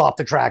falls off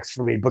the tracks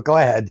for me, but go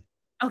ahead.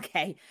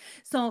 Okay.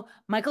 So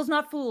Michael's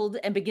not fooled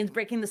and begins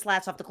breaking the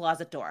slats off the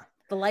closet door.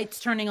 The light's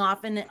turning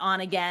off and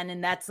on again.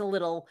 And that's a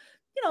little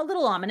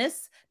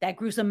ominous. That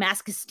gruesome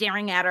mask is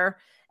staring at her.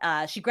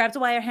 She grabs a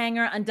wire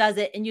hanger, undoes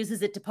it, and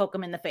uses it to poke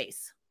him in the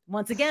face.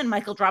 Once again,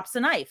 Michael drops the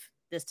knife.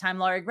 This time,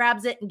 Laurie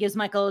grabs it and gives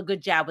Michael a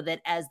good jab with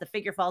it as the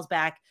figure falls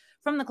back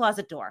from the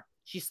closet door.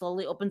 She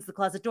slowly opens the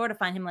closet door to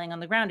find him laying on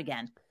the ground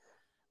again.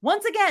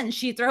 Once again,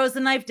 she throws the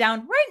knife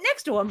down right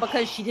next to him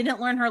because she didn't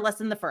learn her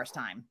lesson the first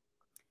time.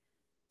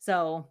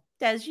 So,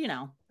 Des, you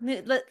know,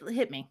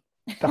 hit me.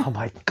 Oh,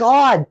 my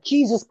God.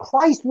 Jesus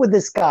Christ with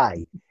this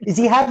guy. Is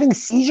he having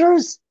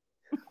seizures?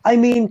 I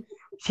mean,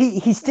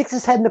 he sticks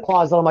his head in the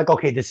closet. I'm like,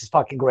 okay, this is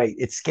fucking great.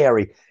 It's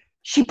scary.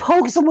 She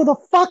pokes him with a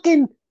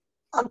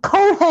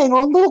coat hanger,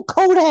 a little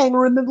coat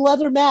hanger in the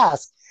leather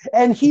mask.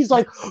 And he's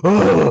like,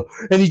 ugh,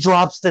 and he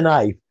drops the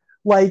knife.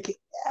 Like,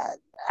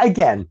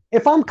 again,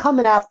 if I'm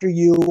coming after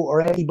you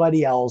or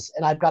anybody else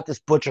and I've got this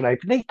butcher knife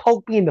and they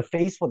poke me in the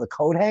face with a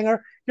coat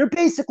hanger, you're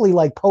basically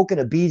like poking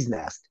a bee's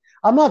nest.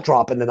 I'm not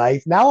dropping the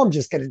knife. Now I'm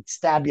just going to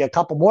stab you a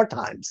couple more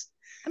times.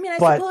 I mean, I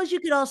suppose you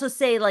could also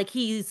say, like,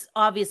 he's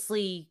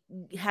obviously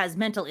has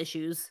mental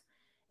issues.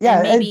 Yeah,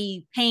 and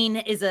maybe pain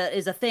is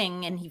a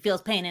thing, and he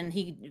feels pain, and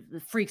he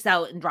freaks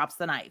out and drops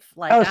the knife.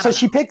 Like, so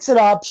she picks it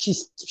up,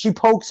 she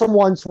pokes him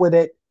once with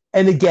it,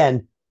 and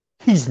again,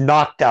 he's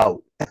knocked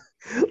out.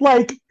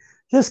 Like,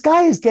 this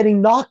guy is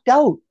getting knocked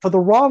out for the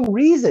wrong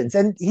reasons,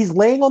 and he's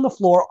laying on the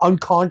floor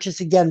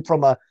unconscious again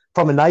from a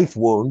knife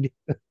wound,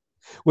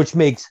 which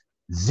makes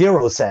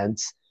zero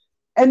sense.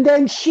 And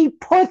then she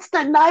puts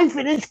the knife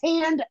in his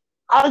hand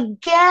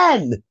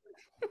again.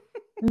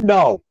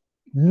 No,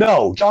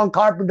 John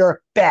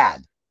Carpenter,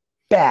 bad.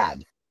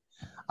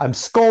 I'm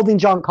scolding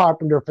John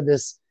Carpenter for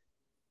this.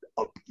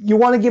 You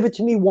want to give it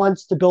to me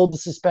once to build the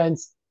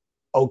suspense?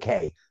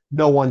 Okay.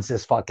 No one's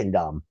this fucking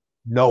dumb.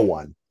 No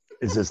one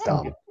is this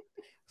dumb.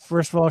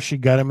 First of all, she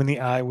got him in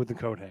the eye with the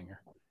coat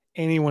hanger.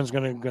 Anyone's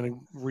gonna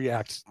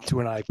react to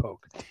an eye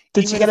poke.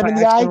 Did she get him in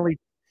the eye?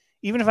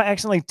 Even if I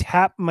accidentally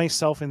tap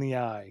myself in the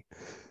eye,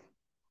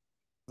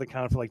 the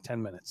count for like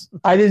 10 minutes.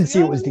 I didn't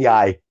see it was the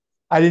eye.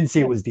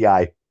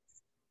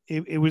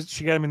 It was,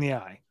 she got him in the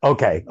eye.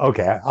 Okay.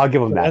 I'll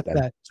give him that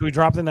then. So he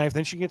dropped the knife.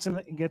 Then she gets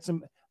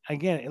him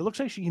again. It looks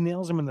like she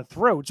nails him in the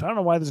throat. So I don't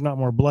know why there's not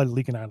more blood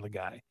leaking out of the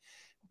guy.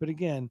 But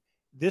again,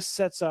 this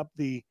sets up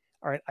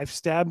all right, I've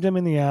stabbed him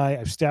in the eye.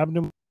 I've stabbed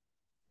him with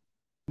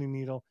a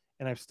needle,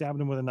 and I've stabbed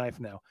him with a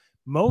knife now.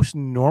 Most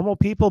normal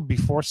people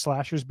before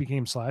slashers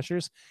became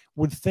slashers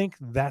would think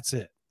that's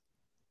it.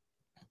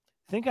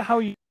 Think of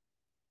how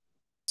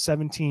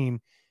 17.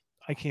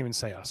 I can't even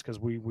say us because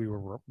we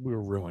were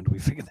ruined. We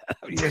figured that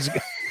out years ago.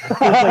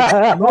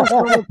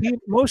 Like,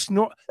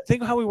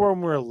 think of how we were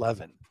when we were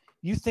 11.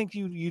 You think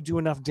you do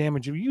enough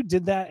damage. If you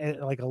did that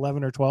at like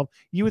 11 or 12,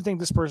 you would think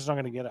this person's not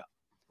going to get up.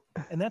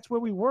 And that's where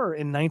we were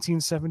in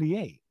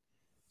 1978.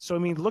 So, I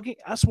mean,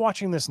 us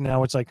watching this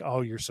now, it's like,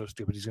 oh, you're so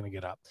stupid. He's going to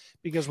get up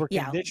because we're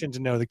conditioned to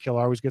know the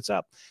killer always gets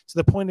up. To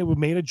the point that we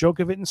made a joke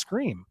of it in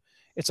Scream.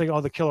 It's like,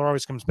 oh, the killer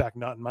always comes back.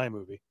 Not in my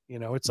movie. You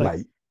know, it's like,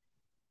 right.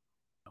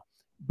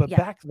 But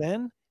back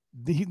then,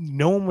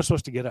 no one was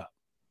supposed to get up.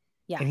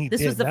 Yeah, And he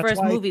this did. was the That's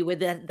first why- movie where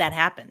that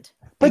happened.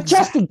 But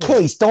just in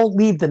case, don't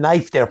leave the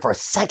knife there for a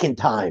second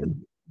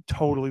time.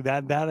 Totally.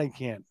 That I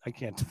can't.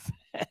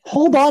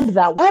 Hold on to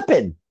that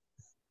weapon.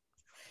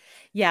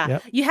 Yeah,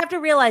 Yep. you have to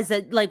realize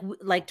that,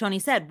 like Tony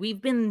said,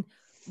 we've been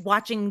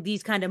watching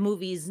these kind of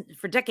movies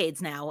for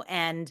decades now,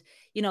 and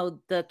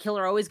the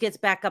killer always gets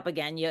back up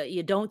again.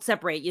 You don't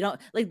separate. You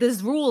don't, like,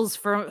 there's rules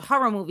for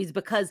horror movies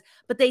but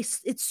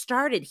it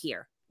started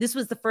here. This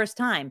was the first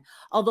time.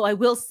 Although I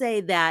will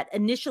say that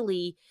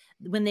initially,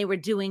 when they were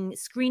doing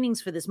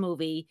screenings for this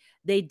movie,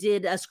 they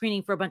did a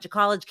screening for a bunch of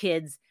college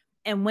kids.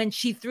 And when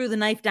she threw the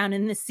knife down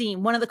in this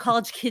scene, one of the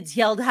college kids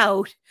yelled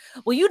out,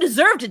 "Well, you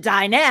deserve to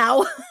die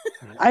now."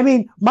 I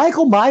mean,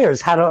 Michael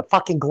Myers had a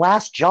fucking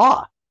glass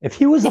jaw. If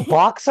he was a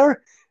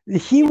boxer,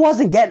 he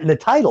wasn't getting the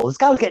title. This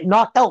guy was getting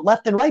knocked out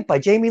left and right by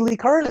Jamie Lee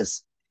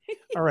Curtis.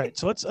 All right.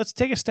 So let's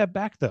take a step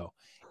back though.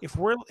 If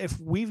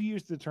we've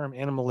used the term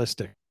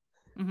animalistic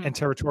and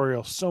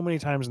territorial so many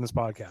times in this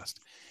podcast,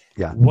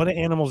 yeah, what do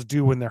animals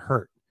do when they're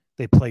hurt?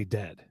 They play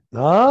dead.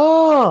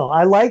 Oh,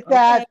 I like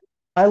that.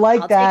 I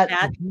like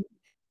that.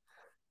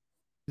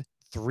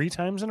 3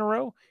 times in a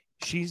row.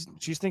 She's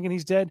thinking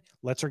he's dead,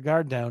 lets her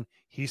guard down.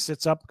 He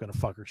sits up, gonna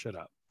fuck her shit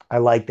up. I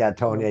like that,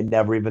 Tony. I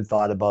never even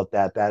thought about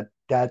that.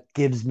 That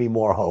gives me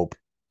more hope.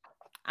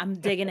 I'm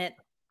digging it.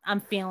 I'm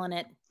feeling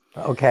it.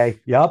 Okay.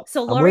 Yep.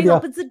 So Laurie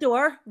opens the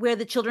door where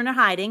the children are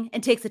hiding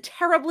and takes a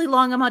terribly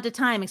long amount of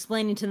time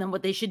explaining to them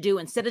what they should do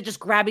instead of just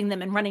grabbing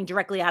them and running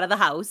directly out of the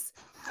house.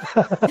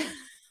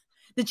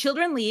 The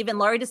children leave, and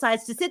Laurie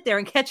decides to sit there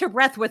and catch her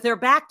breath with her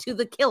back to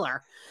the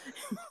killer.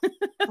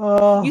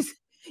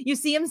 You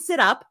see him sit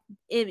up.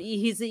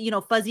 He's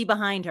fuzzy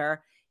behind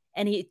her,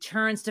 and he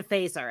turns to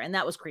face her, and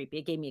that was creepy.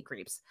 It gave me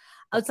creeps.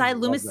 Outside,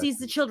 Loomis sees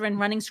the children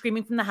running,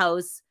 screaming from the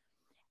house,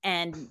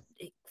 and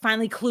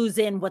finally clues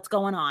in what's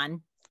going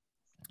on.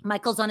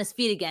 Michael's on his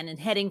feet again and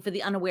heading for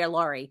the unaware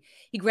Laurie.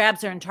 He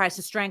grabs her and tries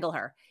to strangle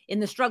her.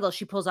 In the struggle,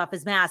 she pulls off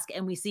his mask,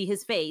 and we see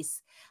his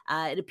face.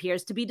 It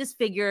appears to be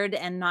disfigured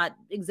and not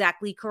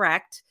exactly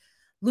correct.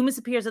 Loomis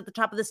appears at the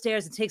top of the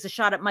stairs and takes a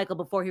shot at Michael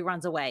before he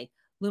runs away.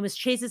 Loomis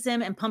chases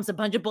him and pumps a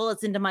bunch of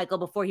bullets into Michael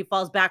before he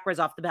falls backwards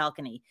off the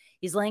balcony.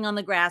 He's laying on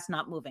the grass,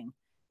 not moving.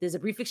 There's a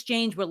brief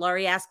exchange where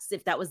Laurie asks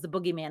if that was the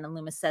boogeyman, and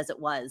Loomis says it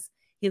was.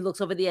 He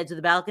looks over the edge of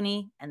the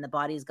balcony, and the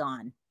body's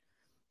gone.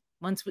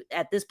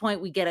 At this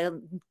point, we get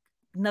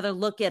another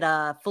look at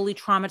a fully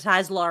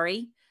traumatized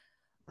Laurie.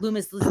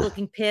 Loomis is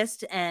looking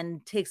pissed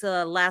and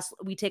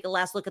we take a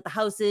last look at the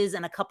houses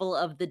and a couple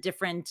of the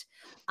different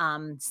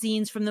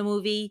scenes from the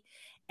movie.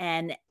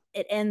 And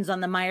it ends on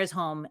the Myers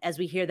home as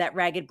we hear that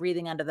ragged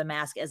breathing under the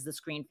mask as the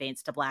screen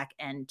fades to black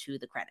and to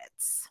the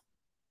credits.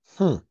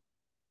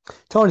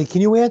 Tony,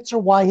 can you answer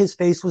why his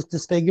face was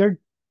disfigured?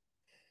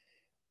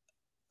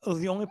 Oh,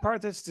 the only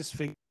part that's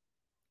disfigured.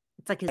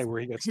 It's like where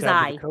he got his stabbed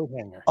eye. with a coat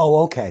hanger.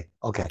 Oh, okay.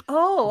 Okay.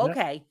 Oh,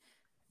 okay.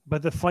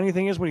 But the funny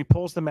thing is, when he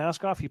pulls the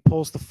mask off, he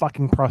pulls the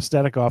fucking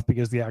prosthetic off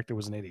because the actor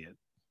was an idiot.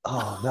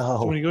 Oh no!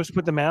 So when he goes to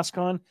put the mask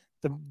on,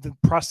 the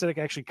prosthetic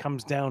actually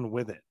comes down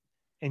with it,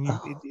 and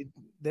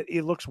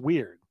it looks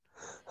weird.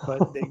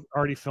 But they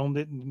already filmed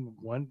it, and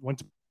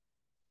once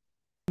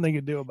they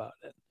could do about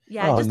it.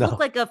 Yeah, it just looked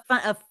like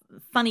a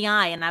funny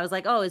eye, and I was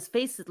like, "Oh, his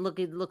face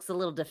looks a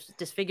little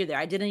disfigured there."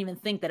 I didn't even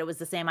think that it was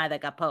the same eye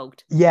that got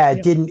poked. Yeah,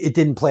 it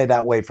didn't play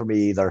that way for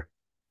me either.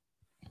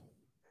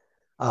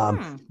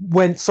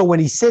 When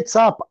he sits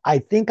up, I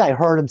think I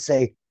heard him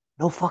say,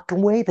 "No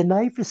fucking way, the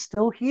knife is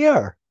still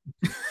here."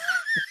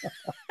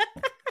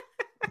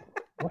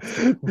 What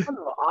are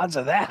the odds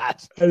of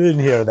that? I didn't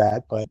hear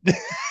that, but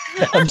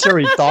I'm sure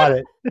he thought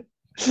it.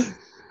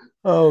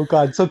 Oh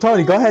God! So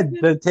Tony, go ahead,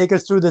 take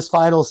us through this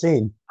final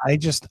scene.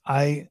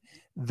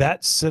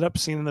 That sit-up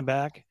scene in the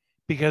back,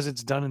 because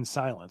it's done in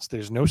silence.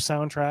 There's no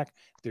soundtrack.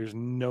 There's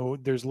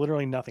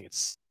literally nothing.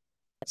 It's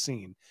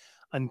scene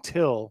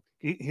until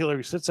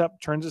Hillary sits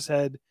up, turns his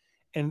head,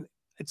 and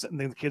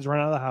the kids run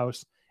out of the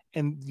house,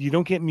 and you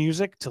don't get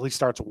music till he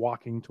starts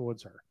walking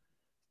towards her.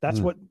 That's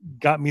what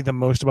got me the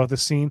most about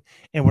this scene,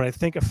 and what I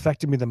think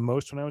affected me the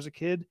most when I was a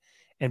kid,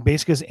 and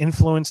basically has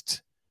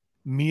influenced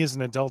me as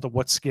an adult of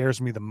what scares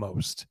me the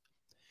most.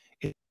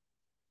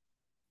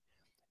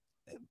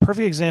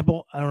 Perfect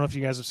example. I don't know if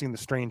you guys have seen The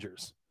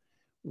Strangers.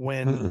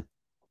 When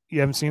you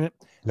haven't seen it,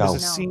 there's a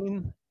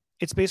scene.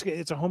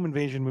 It's a home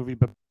invasion movie,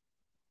 but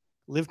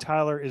Liv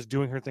Tyler is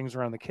doing her things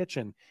around the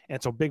kitchen, and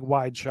it's a big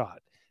wide shot.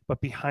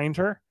 But behind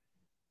her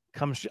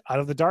comes, out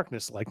of the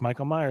darkness, like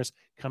Michael Myers,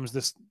 comes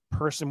this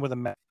person with a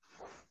mask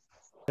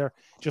there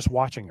just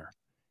watching her.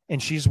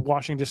 And she's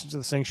washing dishes to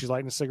the sink. She's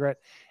lighting a cigarette.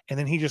 And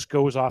then he just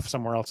goes off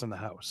somewhere else in the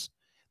house.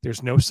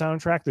 There's no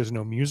soundtrack. There's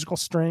no musical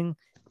sting.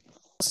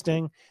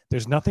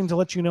 There's nothing to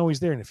let you know he's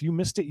there. And if you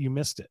missed it, you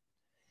missed it.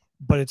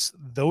 But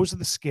those are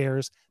the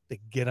scares that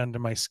get under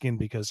my skin,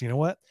 because you know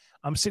what?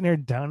 I'm sitting here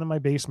down in my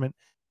basement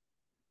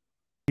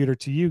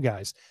to you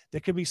guys.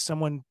 There could be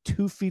someone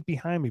 2 feet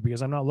behind me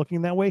because I'm not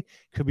looking that way.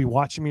 Could be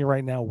watching me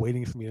right now,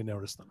 waiting for me to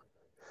notice them.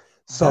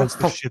 So it's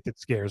the shit that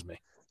scares me.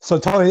 So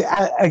Tony,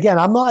 again,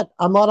 I'm not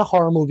a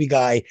horror movie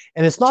guy,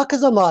 and it's not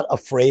because I'm not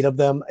afraid of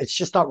them. It's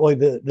just not really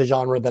the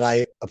genre that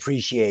I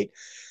appreciate.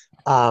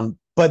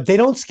 But they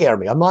don't scare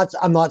me. I'm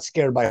not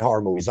scared by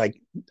horror movies.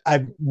 Like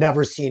I've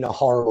never seen a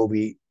horror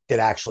movie that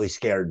actually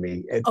scared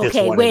me.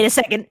 Okay, wait a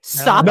second.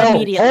 Stop no,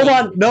 immediately. hold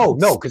on.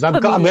 No, because I'm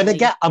gonna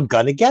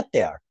get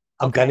there.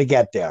 I'm gonna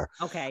get there.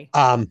 Okay.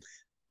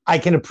 I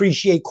can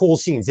appreciate cool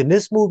scenes. In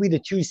this movie, the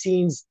two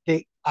scenes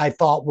that I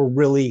thought were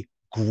really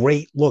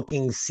great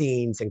looking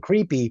scenes and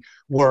creepy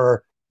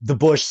were the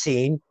bush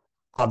scene.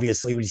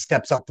 Obviously, when he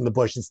steps up from the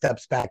bush and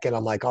steps back in,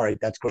 I'm like, all right,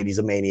 that's great. He's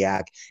a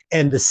maniac.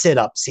 And the sit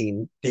up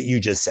scene that you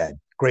just said,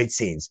 great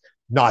scenes.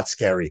 Not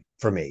scary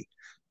for me.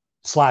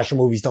 Slasher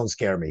movies don't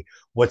scare me.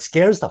 What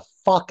scares the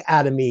fuck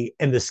out of me,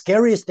 and the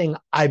scariest thing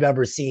I've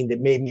ever seen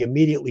that made me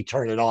immediately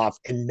turn it off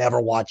and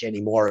never watch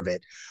any more of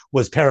it,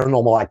 was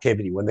Paranormal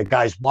Activity. When the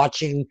guy's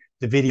watching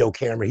the video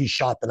camera he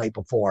shot the night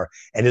before,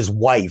 and his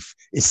wife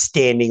is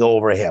standing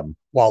over him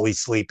while he's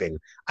sleeping.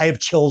 I have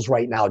chills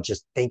right now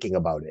just thinking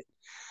about it.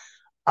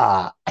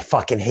 I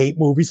fucking hate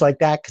movies like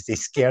that because they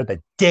scare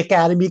the dick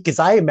out of me, because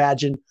I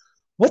imagine,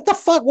 what the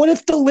fuck? What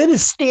if the lid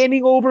is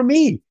standing over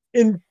me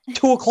in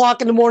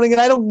 2:00 in the morning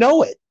and I don't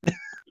know it?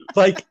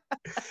 Like,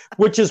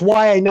 which is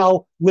why I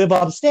now live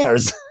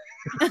upstairs.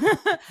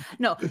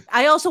 No,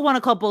 I also want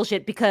to call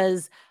bullshit,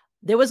 because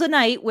there was a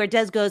night where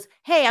Des goes,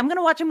 hey, I'm going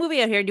to watch a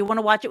movie out here. Do you want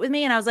to watch it with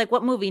me? And I was like,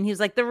 what movie? And he was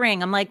like, The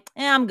Ring. I'm like,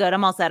 I'm good.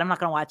 I'm all set. I'm not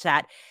going to watch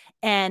that.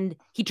 And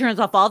he turns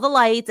off all the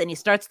lights and he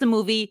starts the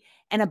movie.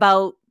 And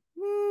about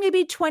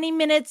maybe 20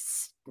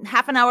 minutes,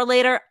 half an hour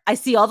later, I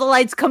see all the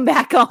lights come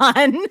back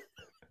on.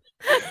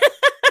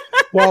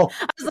 Well,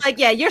 I was like,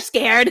 yeah, you're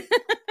scared.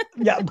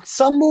 Yeah,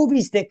 some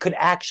movies that could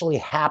actually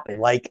happen,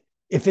 like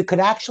if it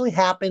could actually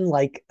happen,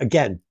 like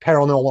again,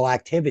 Paranormal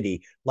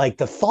Activity, like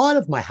the thought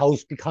of my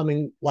house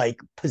becoming like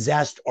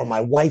possessed or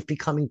my wife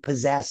becoming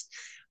possessed,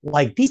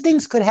 like these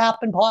things could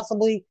happen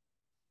possibly.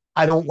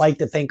 I don't like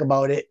to think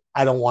about it.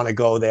 I don't want to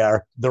go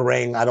there. The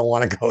Ring, I don't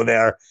want to go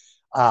there.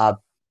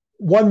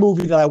 One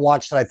movie that I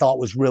watched that I thought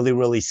was really,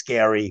 really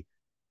scary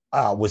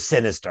was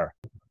Sinister.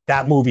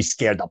 That movie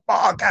scared the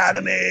fuck out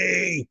of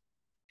me.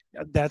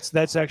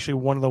 That's actually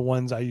one of the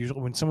ones I usually,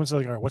 when someone's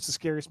like, all right, what's the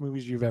scariest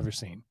movies you've ever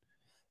seen?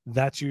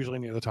 That's usually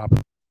near the top.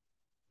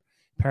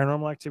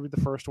 Paranormal Activity,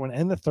 the first one,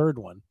 and the third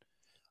one.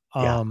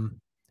 And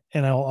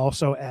I'll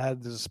also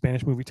add, there's a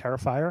Spanish movie,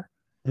 Terrifier.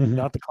 Mm-hmm.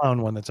 Not the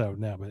clown one that's out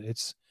now, but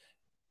it's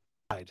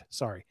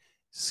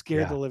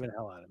scared the living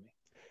hell out of me.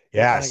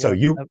 Yeah, so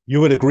you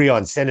would agree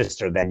on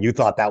Sinister then. You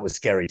thought that was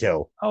scary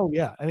too. Oh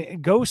yeah. I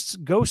mean, ghosts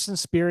and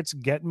spirits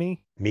get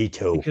me. Me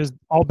too. Because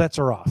all bets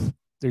are off.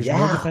 There's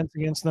no defense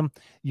against them.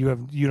 You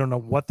don't know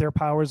what their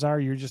powers are.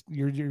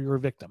 You're a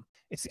victim.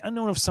 It's the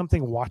unknown of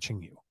something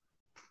watching you.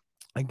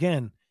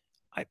 Again,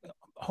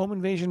 home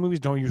invasion movies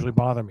don't usually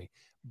bother me,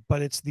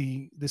 but it's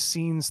the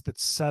scenes that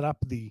set up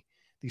the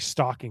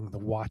stalking, the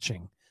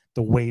watching,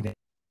 the waiting,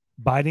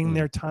 biding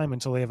their time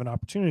until they have an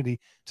opportunity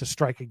to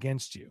strike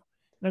against you.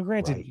 Now,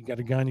 granted, you got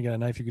a gun, you got a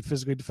knife, you could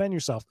physically defend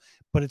yourself,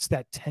 but it's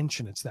that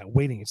tension, it's that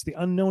waiting, it's the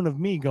unknown of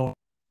me going,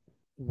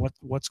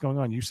 what's going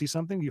on? You see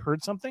something? You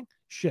heard something?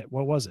 Shit,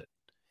 what was it?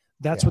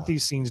 That's what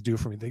these scenes do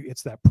for me.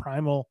 It's that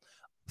primal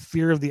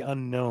fear of the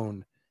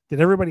unknown that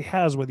everybody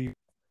has, whether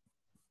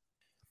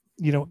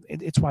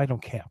it's why I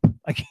don't camp.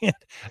 I can't.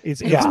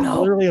 It's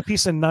literally a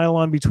piece of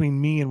nylon between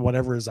me and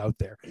whatever is out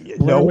there.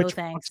 Which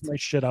fucks my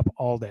shit up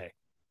all day.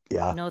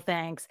 Yeah. No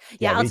thanks.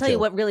 Yeah, I'll tell you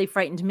what really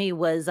frightened me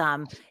was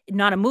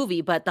not a movie,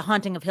 but The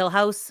Haunting of Hill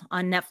House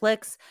on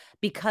Netflix,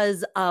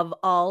 because of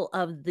all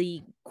of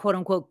the quote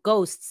unquote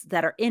ghosts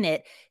that are in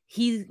it.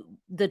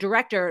 The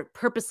director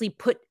purposely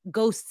put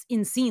ghosts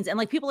in scenes, and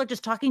like people are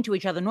just talking to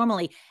each other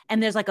normally,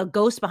 and there's like a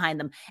ghost behind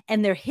them,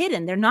 and they're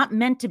hidden. They're not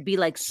meant to be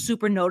like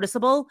super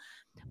noticeable,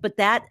 but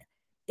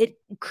it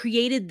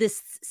created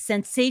this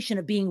sensation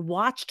of being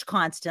watched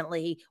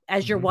constantly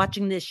as you're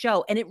watching this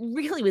show. And it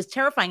really was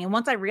terrifying. And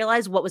once I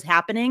realized what was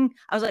happening,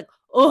 I was like,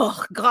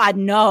 oh God,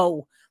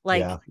 no.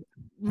 Like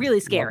really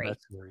scary.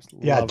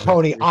 Yeah,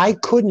 Tony, I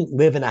couldn't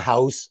live in a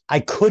house.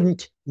 I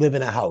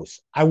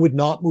would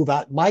not move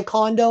out. My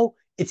condo,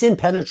 it's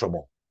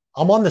impenetrable.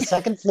 I'm on the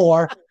second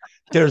floor.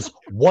 There's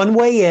one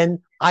way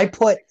in. I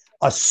put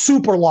a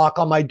super lock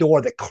on my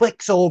door that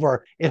clicks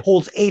over. It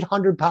holds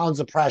 800 pounds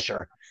of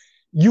pressure.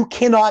 You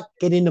cannot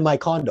get into my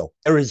condo.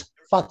 There is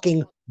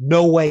fucking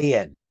no way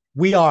in.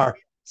 We are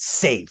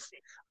safe.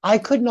 I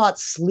could not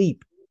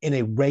sleep in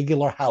a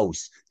regular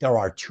house. There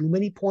are too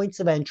many points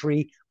of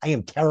entry. I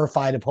am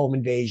terrified of home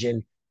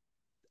invasion.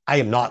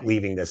 I am not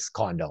leaving this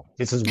condo.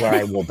 This is where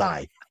I will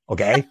die.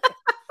 Okay?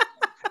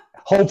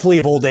 Hopefully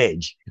of old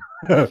age.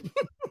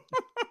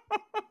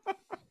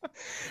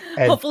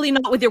 Hopefully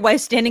not with your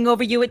wife standing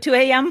over you at 2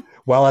 a.m.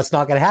 Well, that's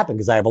not going to happen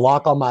because I have a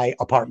lock on my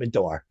apartment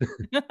door.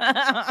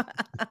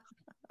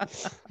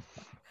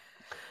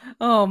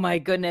 Oh my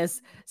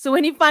goodness. So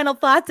any final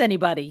thoughts,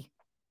 anybody?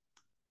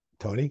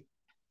 Tony?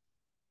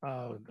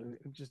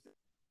 Just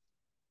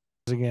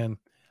again,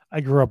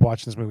 I grew up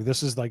watching this movie.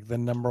 This is like the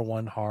number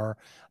one horror.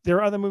 There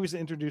are other movies that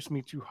introduced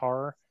me to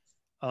horror.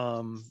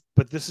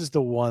 But this is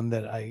the one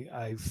that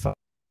I felt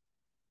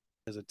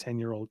as a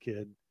 10-year-old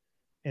kid,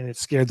 and it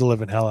scared the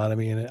living hell out of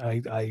me.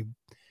 And I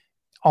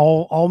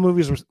all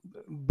movies were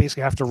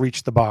basically have to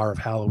reach the bar of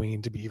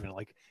Halloween to be even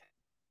like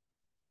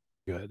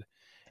good.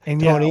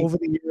 And yeah, Tony? over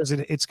the years,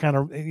 it's kind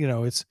of,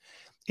 it's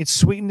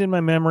sweetened in my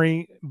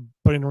memory,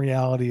 but in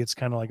reality, it's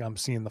kind of like I'm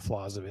seeing the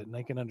flaws of it, and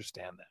I can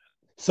understand that.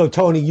 So,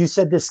 Tony, you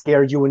said this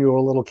scared you when you were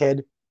a little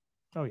kid.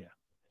 Oh yeah.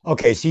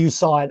 Okay, so you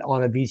saw it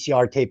on a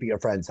VCR tape at your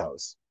friend's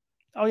house.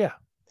 Oh yeah.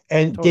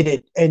 And Totally. did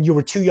it, and you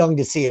were too young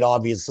to see it,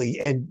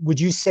 obviously. And would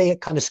you say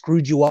it kind of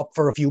screwed you up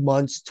for a few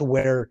months to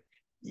where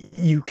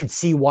you could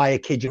see why a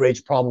kid your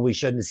age probably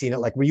shouldn't have seen it?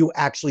 Like, were you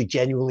actually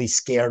genuinely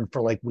scared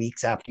for like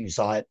weeks after you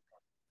saw it?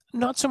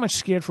 Not so much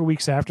scared for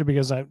weeks after,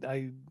 because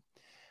I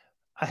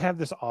have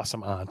this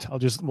awesome aunt.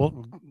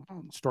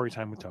 Story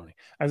time with Tony.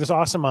 I have this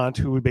awesome aunt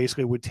who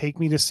would take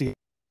me to see,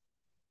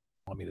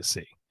 want me to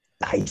see.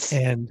 Nice.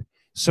 And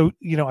so,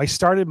 I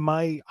started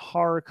my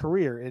horror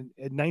career in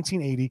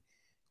 1980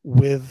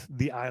 with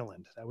The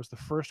Island. That was the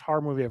first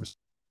horror movie I ever saw.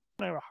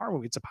 Not a horror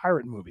movie, it's a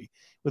pirate movie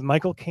with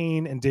Michael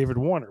Caine and David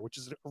Warner, which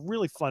is a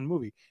really fun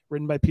movie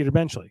written by Peter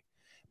Benchley.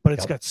 But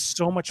it's got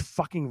so much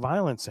fucking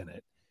violence in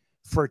it.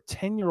 For a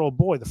 10-year-old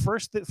boy, the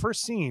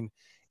first scene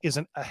is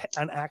an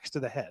axe to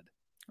the head.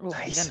 Oh,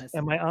 my goodness.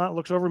 And my aunt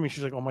looks over at me.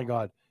 She's like, "Oh my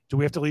God, do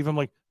we have to leave?" I'm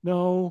like,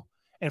 "No."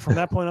 And from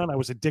that point on, I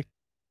was addicted.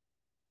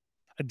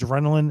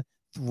 Adrenaline,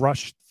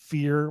 rush,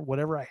 fear,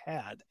 whatever I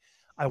had,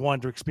 I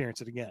wanted to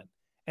experience it again.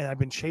 And I've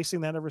been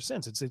chasing that ever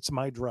since. It's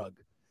my drug.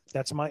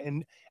 That's my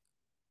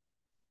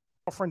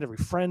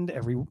girlfriend,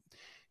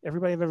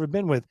 everybody I've ever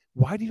been with.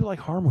 Why do you like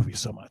horror movies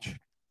so much?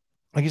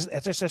 Like,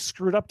 it's just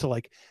screwed up to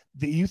like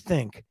that. You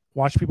think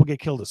watch people get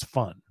killed is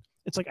fun.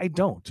 It's like, I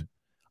don't.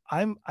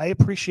 I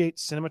appreciate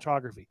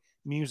cinematography,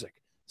 music,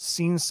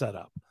 scene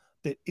setup.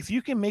 That if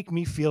you can make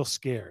me feel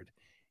scared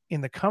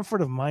in the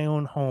comfort of my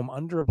own home,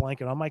 under a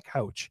blanket on my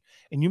couch,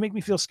 and you make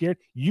me feel scared,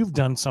 you've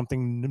done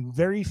something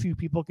very few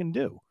people can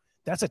do.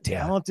 That's a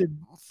talented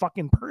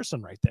fucking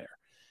person right there.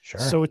 Sure.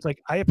 So it's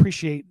like, I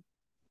appreciate,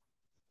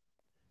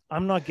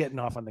 I'm not getting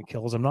off on the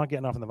kills. I'm not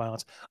getting off on the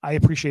violence. I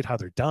appreciate how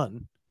they're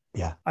done.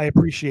 Yeah. I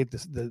appreciate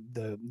this,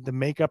 the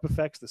makeup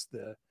effects,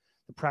 the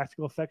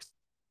practical effects.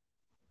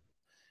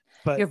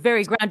 But you're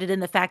very grounded in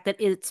the fact that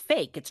it's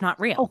fake. It's not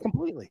real. Oh,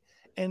 completely.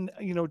 And,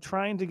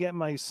 trying to get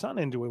my son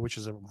into it, which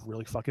is a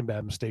really fucking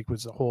bad mistake,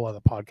 was a whole other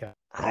podcast.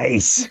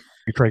 Nice.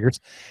 Triggers.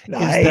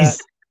 Nice.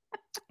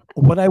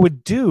 What I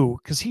would do,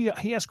 because he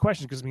has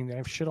questions, because I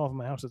have shit all over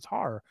my house. It's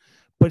horror,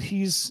 but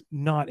he's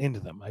not into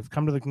them. I've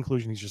come to the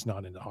conclusion he's just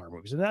not into horror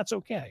movies, and that's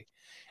okay.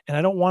 And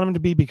I don't want him to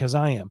be, because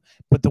I am.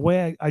 But the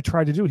way I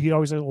try to do it, he'd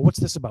always say, "Well, what's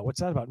this about?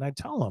 What's that about?" And I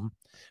tell him,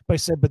 but I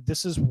said, "But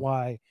this is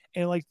why."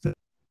 And like the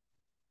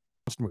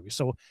movie.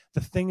 So The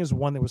Thing is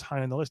one that was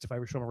high on the list. If I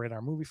ever show him a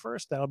radar movie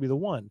first, that'll be the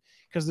one,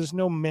 because there's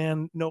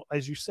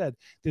as you said,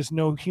 there's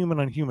no human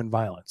on human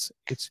violence.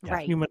 It's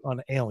human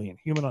on alien,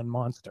 human on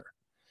monster.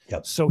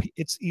 Yep. So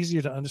it's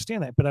easier to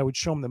understand that. But I would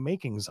show him the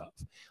makings of,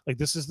 like,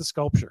 this is the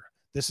sculpture.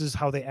 This is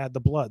how they add the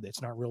blood.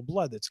 It's not real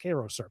blood. It's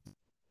Cairo syrup,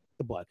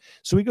 the blood.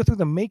 So we go through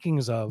the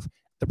makings of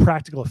the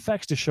practical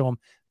effects to show him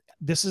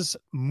this is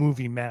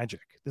movie magic.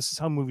 This is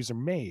how movies are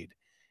made.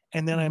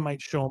 And then I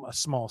might show him a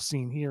small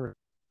scene here,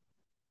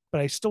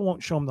 but I still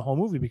won't show them the whole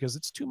movie, because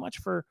it's too much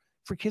for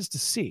kids to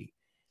see.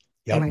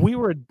 Yep. And we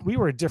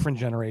were a different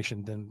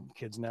generation than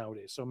kids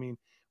nowadays. So,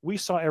 we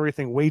saw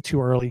everything way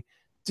too early.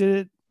 Did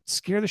it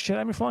scare the shit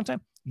out of me for a long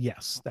time?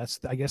 Yes. That's,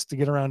 I guess, to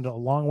get around a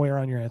long way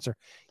around your answer.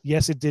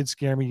 Yes, it did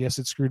scare me. Yes,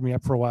 it screwed me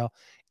up for a while,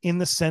 in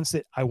the sense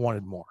that I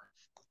wanted more.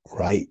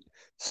 Right.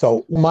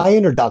 So my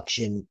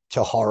introduction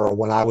to horror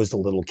when I was a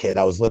little kid,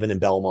 I was living in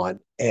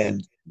Belmont,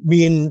 and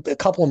me and a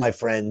couple of my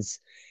friends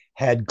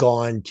had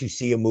gone to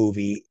see a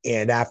movie,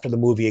 and after the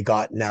movie had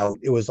gotten out,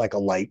 it was like a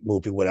light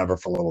movie, whatever,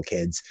 for little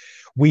kids.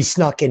 We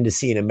snuck in to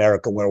see An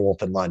American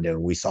Werewolf in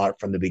London. We saw it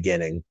from the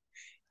beginning,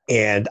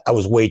 and I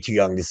was way too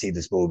young to see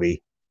this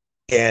movie,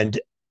 and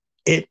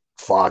it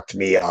fucked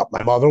me up.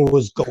 My mother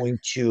was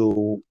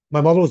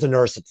a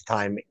nurse at the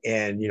time,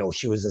 and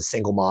she was a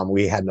single mom.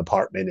 We had an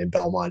apartment in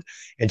Belmont,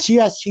 and she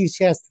has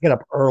to get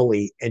up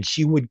early, and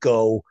she would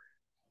go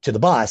to the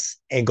bus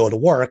and go to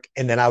work,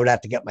 and then I would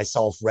have to get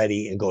myself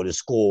ready and go to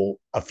school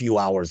a few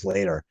hours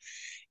later.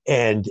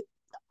 And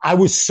I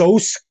was so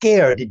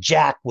scared that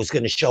Jack was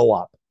going to show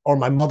up, or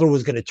my mother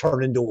was going to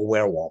turn into a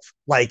werewolf.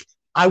 Like,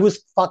 I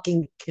was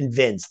fucking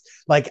convinced.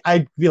 Like,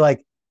 I'd be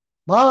like,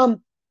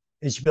 "Mom,"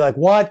 and she'd be like,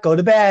 "What? Go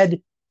to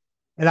bed."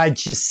 And I'd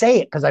just say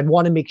it because I'd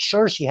want to make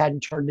sure she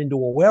hadn't turned into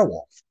a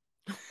werewolf.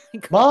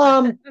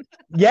 "Mom,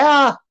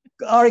 yeah,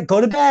 all right,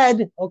 go to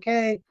bed.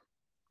 Okay.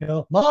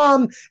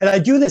 Mom." And I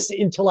do this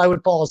until I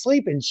would fall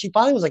asleep. And she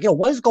finally was like,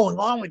 "What is going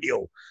on with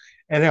you?"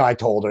 And I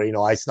told her,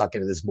 I snuck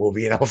into this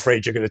movie and I'm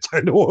afraid you're going to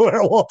turn into a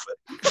werewolf.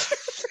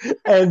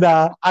 And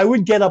I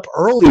would get up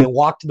early and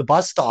walk to the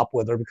bus stop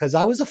with her because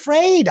I was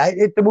afraid.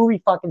 The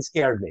movie fucking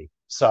scared me.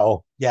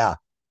 So, yeah.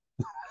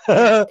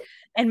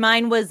 And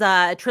mine was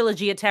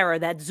Trilogy of Terror,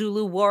 that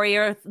Zulu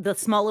warrior, the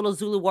small little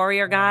Zulu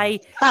warrior guy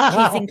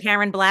chasing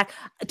Karen Black.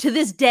 To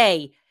this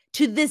day,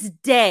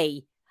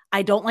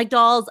 I don't like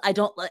dolls. I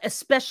don't,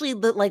 especially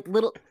the like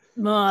little,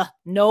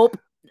 nope,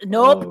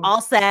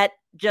 all set.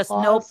 Just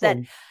nope. That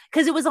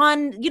because it was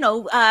on,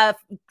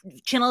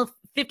 channel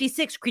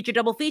 56, Creature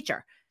Double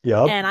Feature.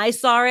 Yep. And I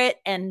saw it,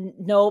 and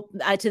nope.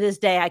 To this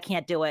day, I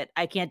can't do it.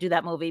 I can't do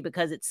that movie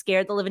because it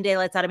scared the living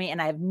daylights out of me,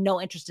 and I have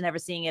no interest in ever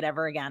seeing it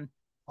ever again.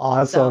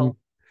 Awesome. So,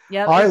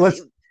 yeah. All right,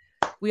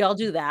 we all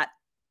do that.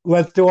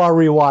 Let's do our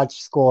rewatch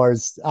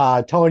scores.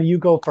 Tony, you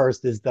go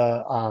first as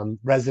the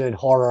resident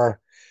horror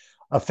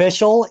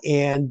official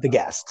and the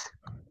guest.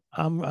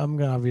 I'm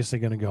obviously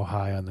going to go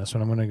high on this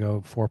one. I'm going to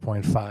go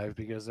 4.5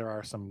 because there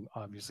are some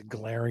obviously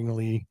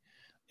glaringly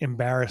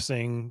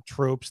embarrassing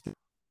tropes to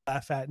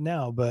laugh at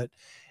now. But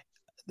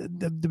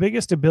the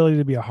biggest ability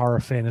to be a horror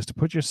fan is to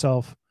put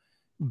yourself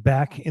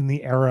back in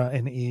the era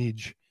and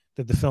age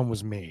that the film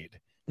was made,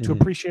 to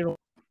appreciate.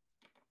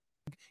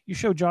 You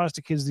show Jaws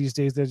to kids these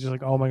days, they're just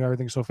like, oh my God,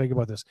 everything's so fake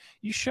about this.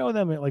 You show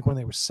them it like when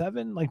they were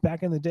 7, like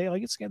back in the day,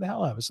 like it scared the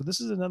hell out of us. So this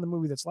is another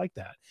movie that's like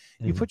that.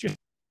 You put your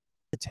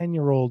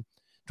 10-year-old,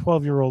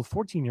 12-year-old,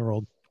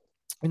 14-year-old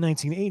in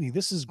 1980.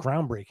 This is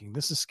groundbreaking.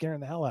 This is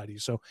scaring the hell out of you.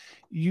 So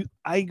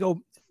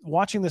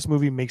watching this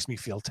movie makes me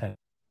feel 10.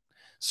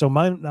 So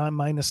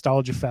my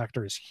nostalgia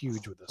factor is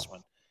huge with this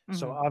one.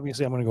 So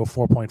obviously I'm going to go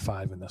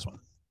 4.5 in this one.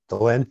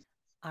 Lynn?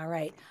 All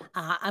right.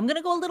 I'm going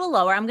to go a little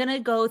lower. I'm going to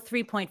go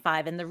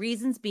 3.5. And the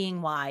reasons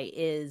being why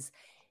is,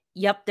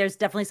 yep, there's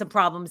definitely some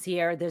problems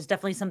here. There's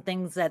definitely some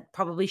things that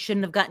probably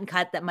shouldn't have gotten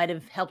cut that might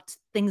have helped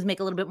things make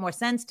a little bit more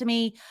sense to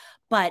me.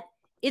 But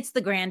it's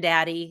the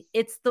granddaddy.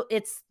 It's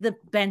the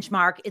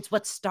benchmark. It's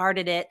what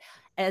started it.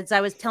 As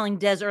I was telling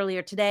Des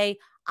earlier today,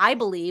 I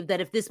believe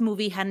that if this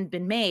movie hadn't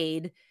been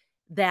made,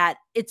 that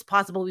it's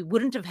possible we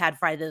wouldn't have had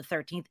Friday the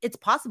 13th. It's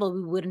possible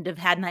we wouldn't have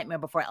had Nightmare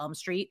Before Elm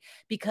Street,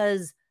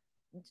 because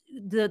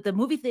the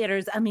movie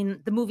theaters,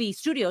 the movie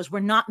studios were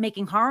not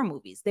making horror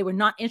movies. They were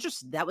not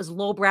interested. That was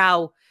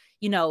lowbrow,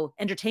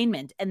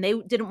 entertainment, and they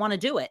didn't want to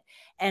do it.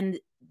 And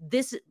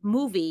this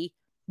movie,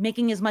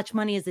 making as much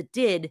money as it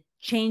did,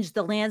 changed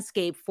the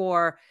landscape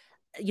for,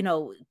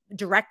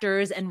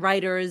 directors and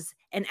writers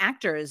and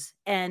actors,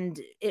 and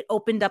it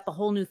opened up a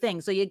whole new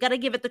thing. So you got to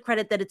give it the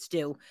credit that it's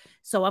due.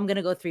 So I'm going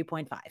to go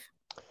 3.5.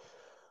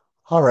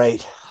 All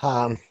right.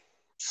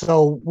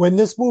 So when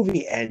this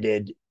movie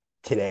ended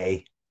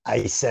today,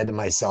 I said to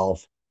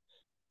myself,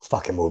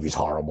 fucking movie's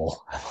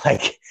horrible.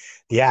 Like,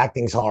 the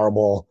acting's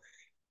horrible.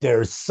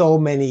 There's so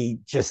many,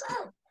 just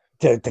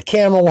the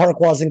camera work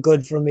wasn't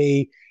good for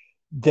me.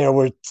 There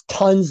were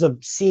tons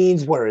of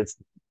scenes where it's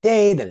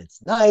day, then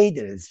it's night,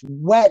 and it's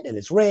wet, and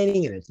it's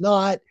raining, and it's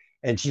not.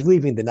 And she's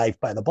leaving the knife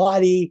by the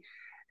body.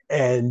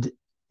 And,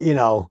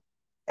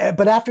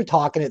 but after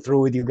talking it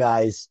through with you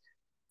guys,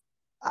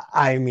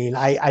 I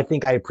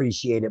think I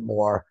appreciate it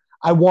more.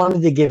 I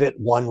wanted to give it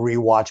one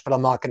rewatch, but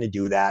I'm not going to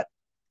do that.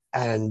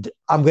 And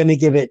I'm going to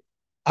give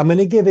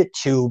it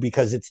 2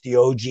 because it's the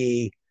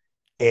OG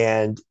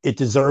and it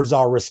deserves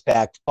our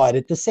respect. But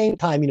at the same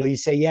time, you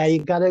say, yeah,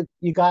 you gotta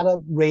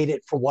rate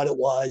it for what it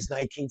was,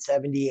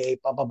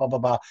 1978, blah, blah, blah, blah,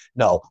 blah.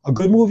 No, a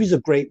good movie is a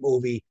great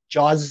movie.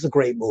 Jaws is a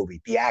great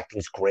movie. The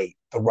acting's great.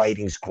 The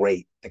writing's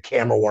great. The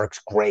camera work's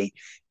great.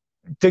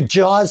 The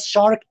Jaws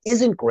shark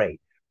isn't great,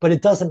 but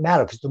it doesn't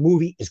matter because the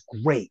movie is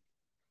great.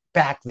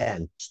 Back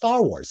then,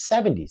 Star Wars,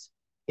 70s,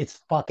 it's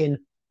fucking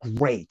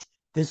great.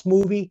 This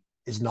movie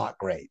is not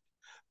great.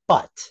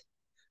 But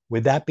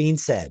with that being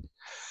said,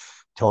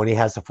 Tony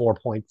has a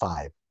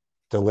 4.5.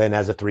 Delin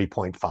has a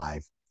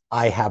 3.5.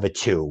 I have a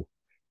 2.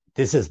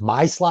 This is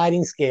my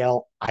sliding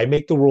scale. I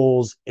make the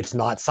rules. It's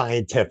not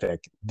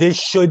scientific. This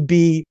should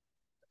be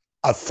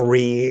a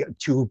 3,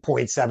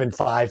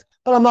 2.75,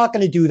 but I'm not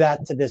going to do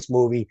that to this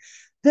movie.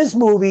 This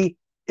movie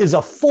is a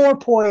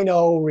 4.0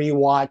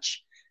 rewatch.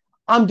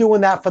 I'm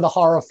doing that for the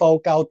horror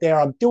folk out there.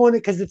 I'm doing it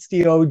because it's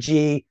the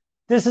OG.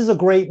 This is a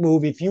great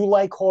movie. If you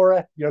like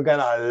horror, you're going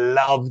to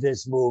love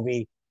this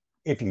movie.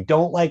 If you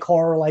don't like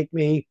horror like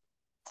me,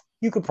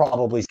 you could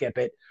probably skip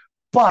it.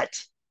 But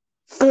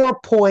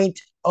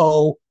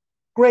 4.0,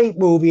 great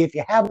movie. If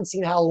you haven't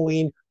seen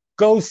Halloween,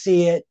 go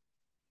see it.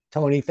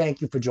 Tony,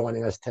 thank you for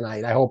joining us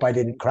tonight. I hope I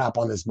didn't crap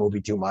on this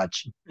movie too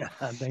much.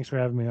 Thanks for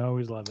having me. I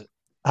always love it.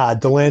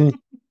 Delin,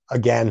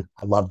 again,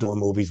 I love doing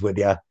movies with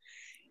you.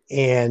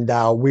 And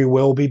we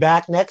will be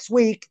back next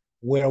week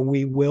where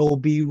we will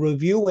be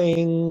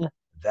reviewing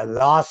The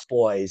Lost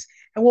Boys.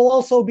 And we'll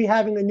also be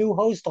having a new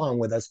host on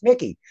with us,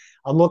 Mickey.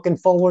 I'm looking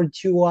forward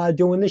to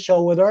doing the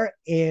show with her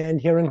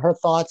and hearing her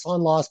thoughts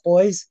on Lost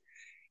Boys.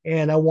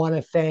 And I want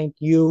to thank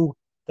you,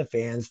 the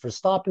fans, for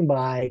stopping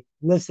by,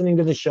 listening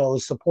to the show,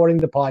 supporting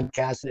the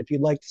podcast. And if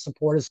you'd like to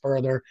support us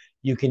further,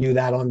 you can do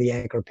that on the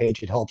Anchor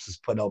page. It helps us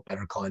put out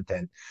better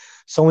content.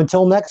 So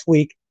until next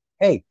week,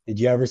 hey, did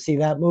you ever see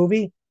that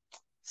movie?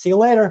 See you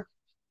later.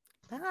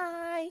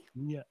 Bye.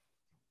 Yeah.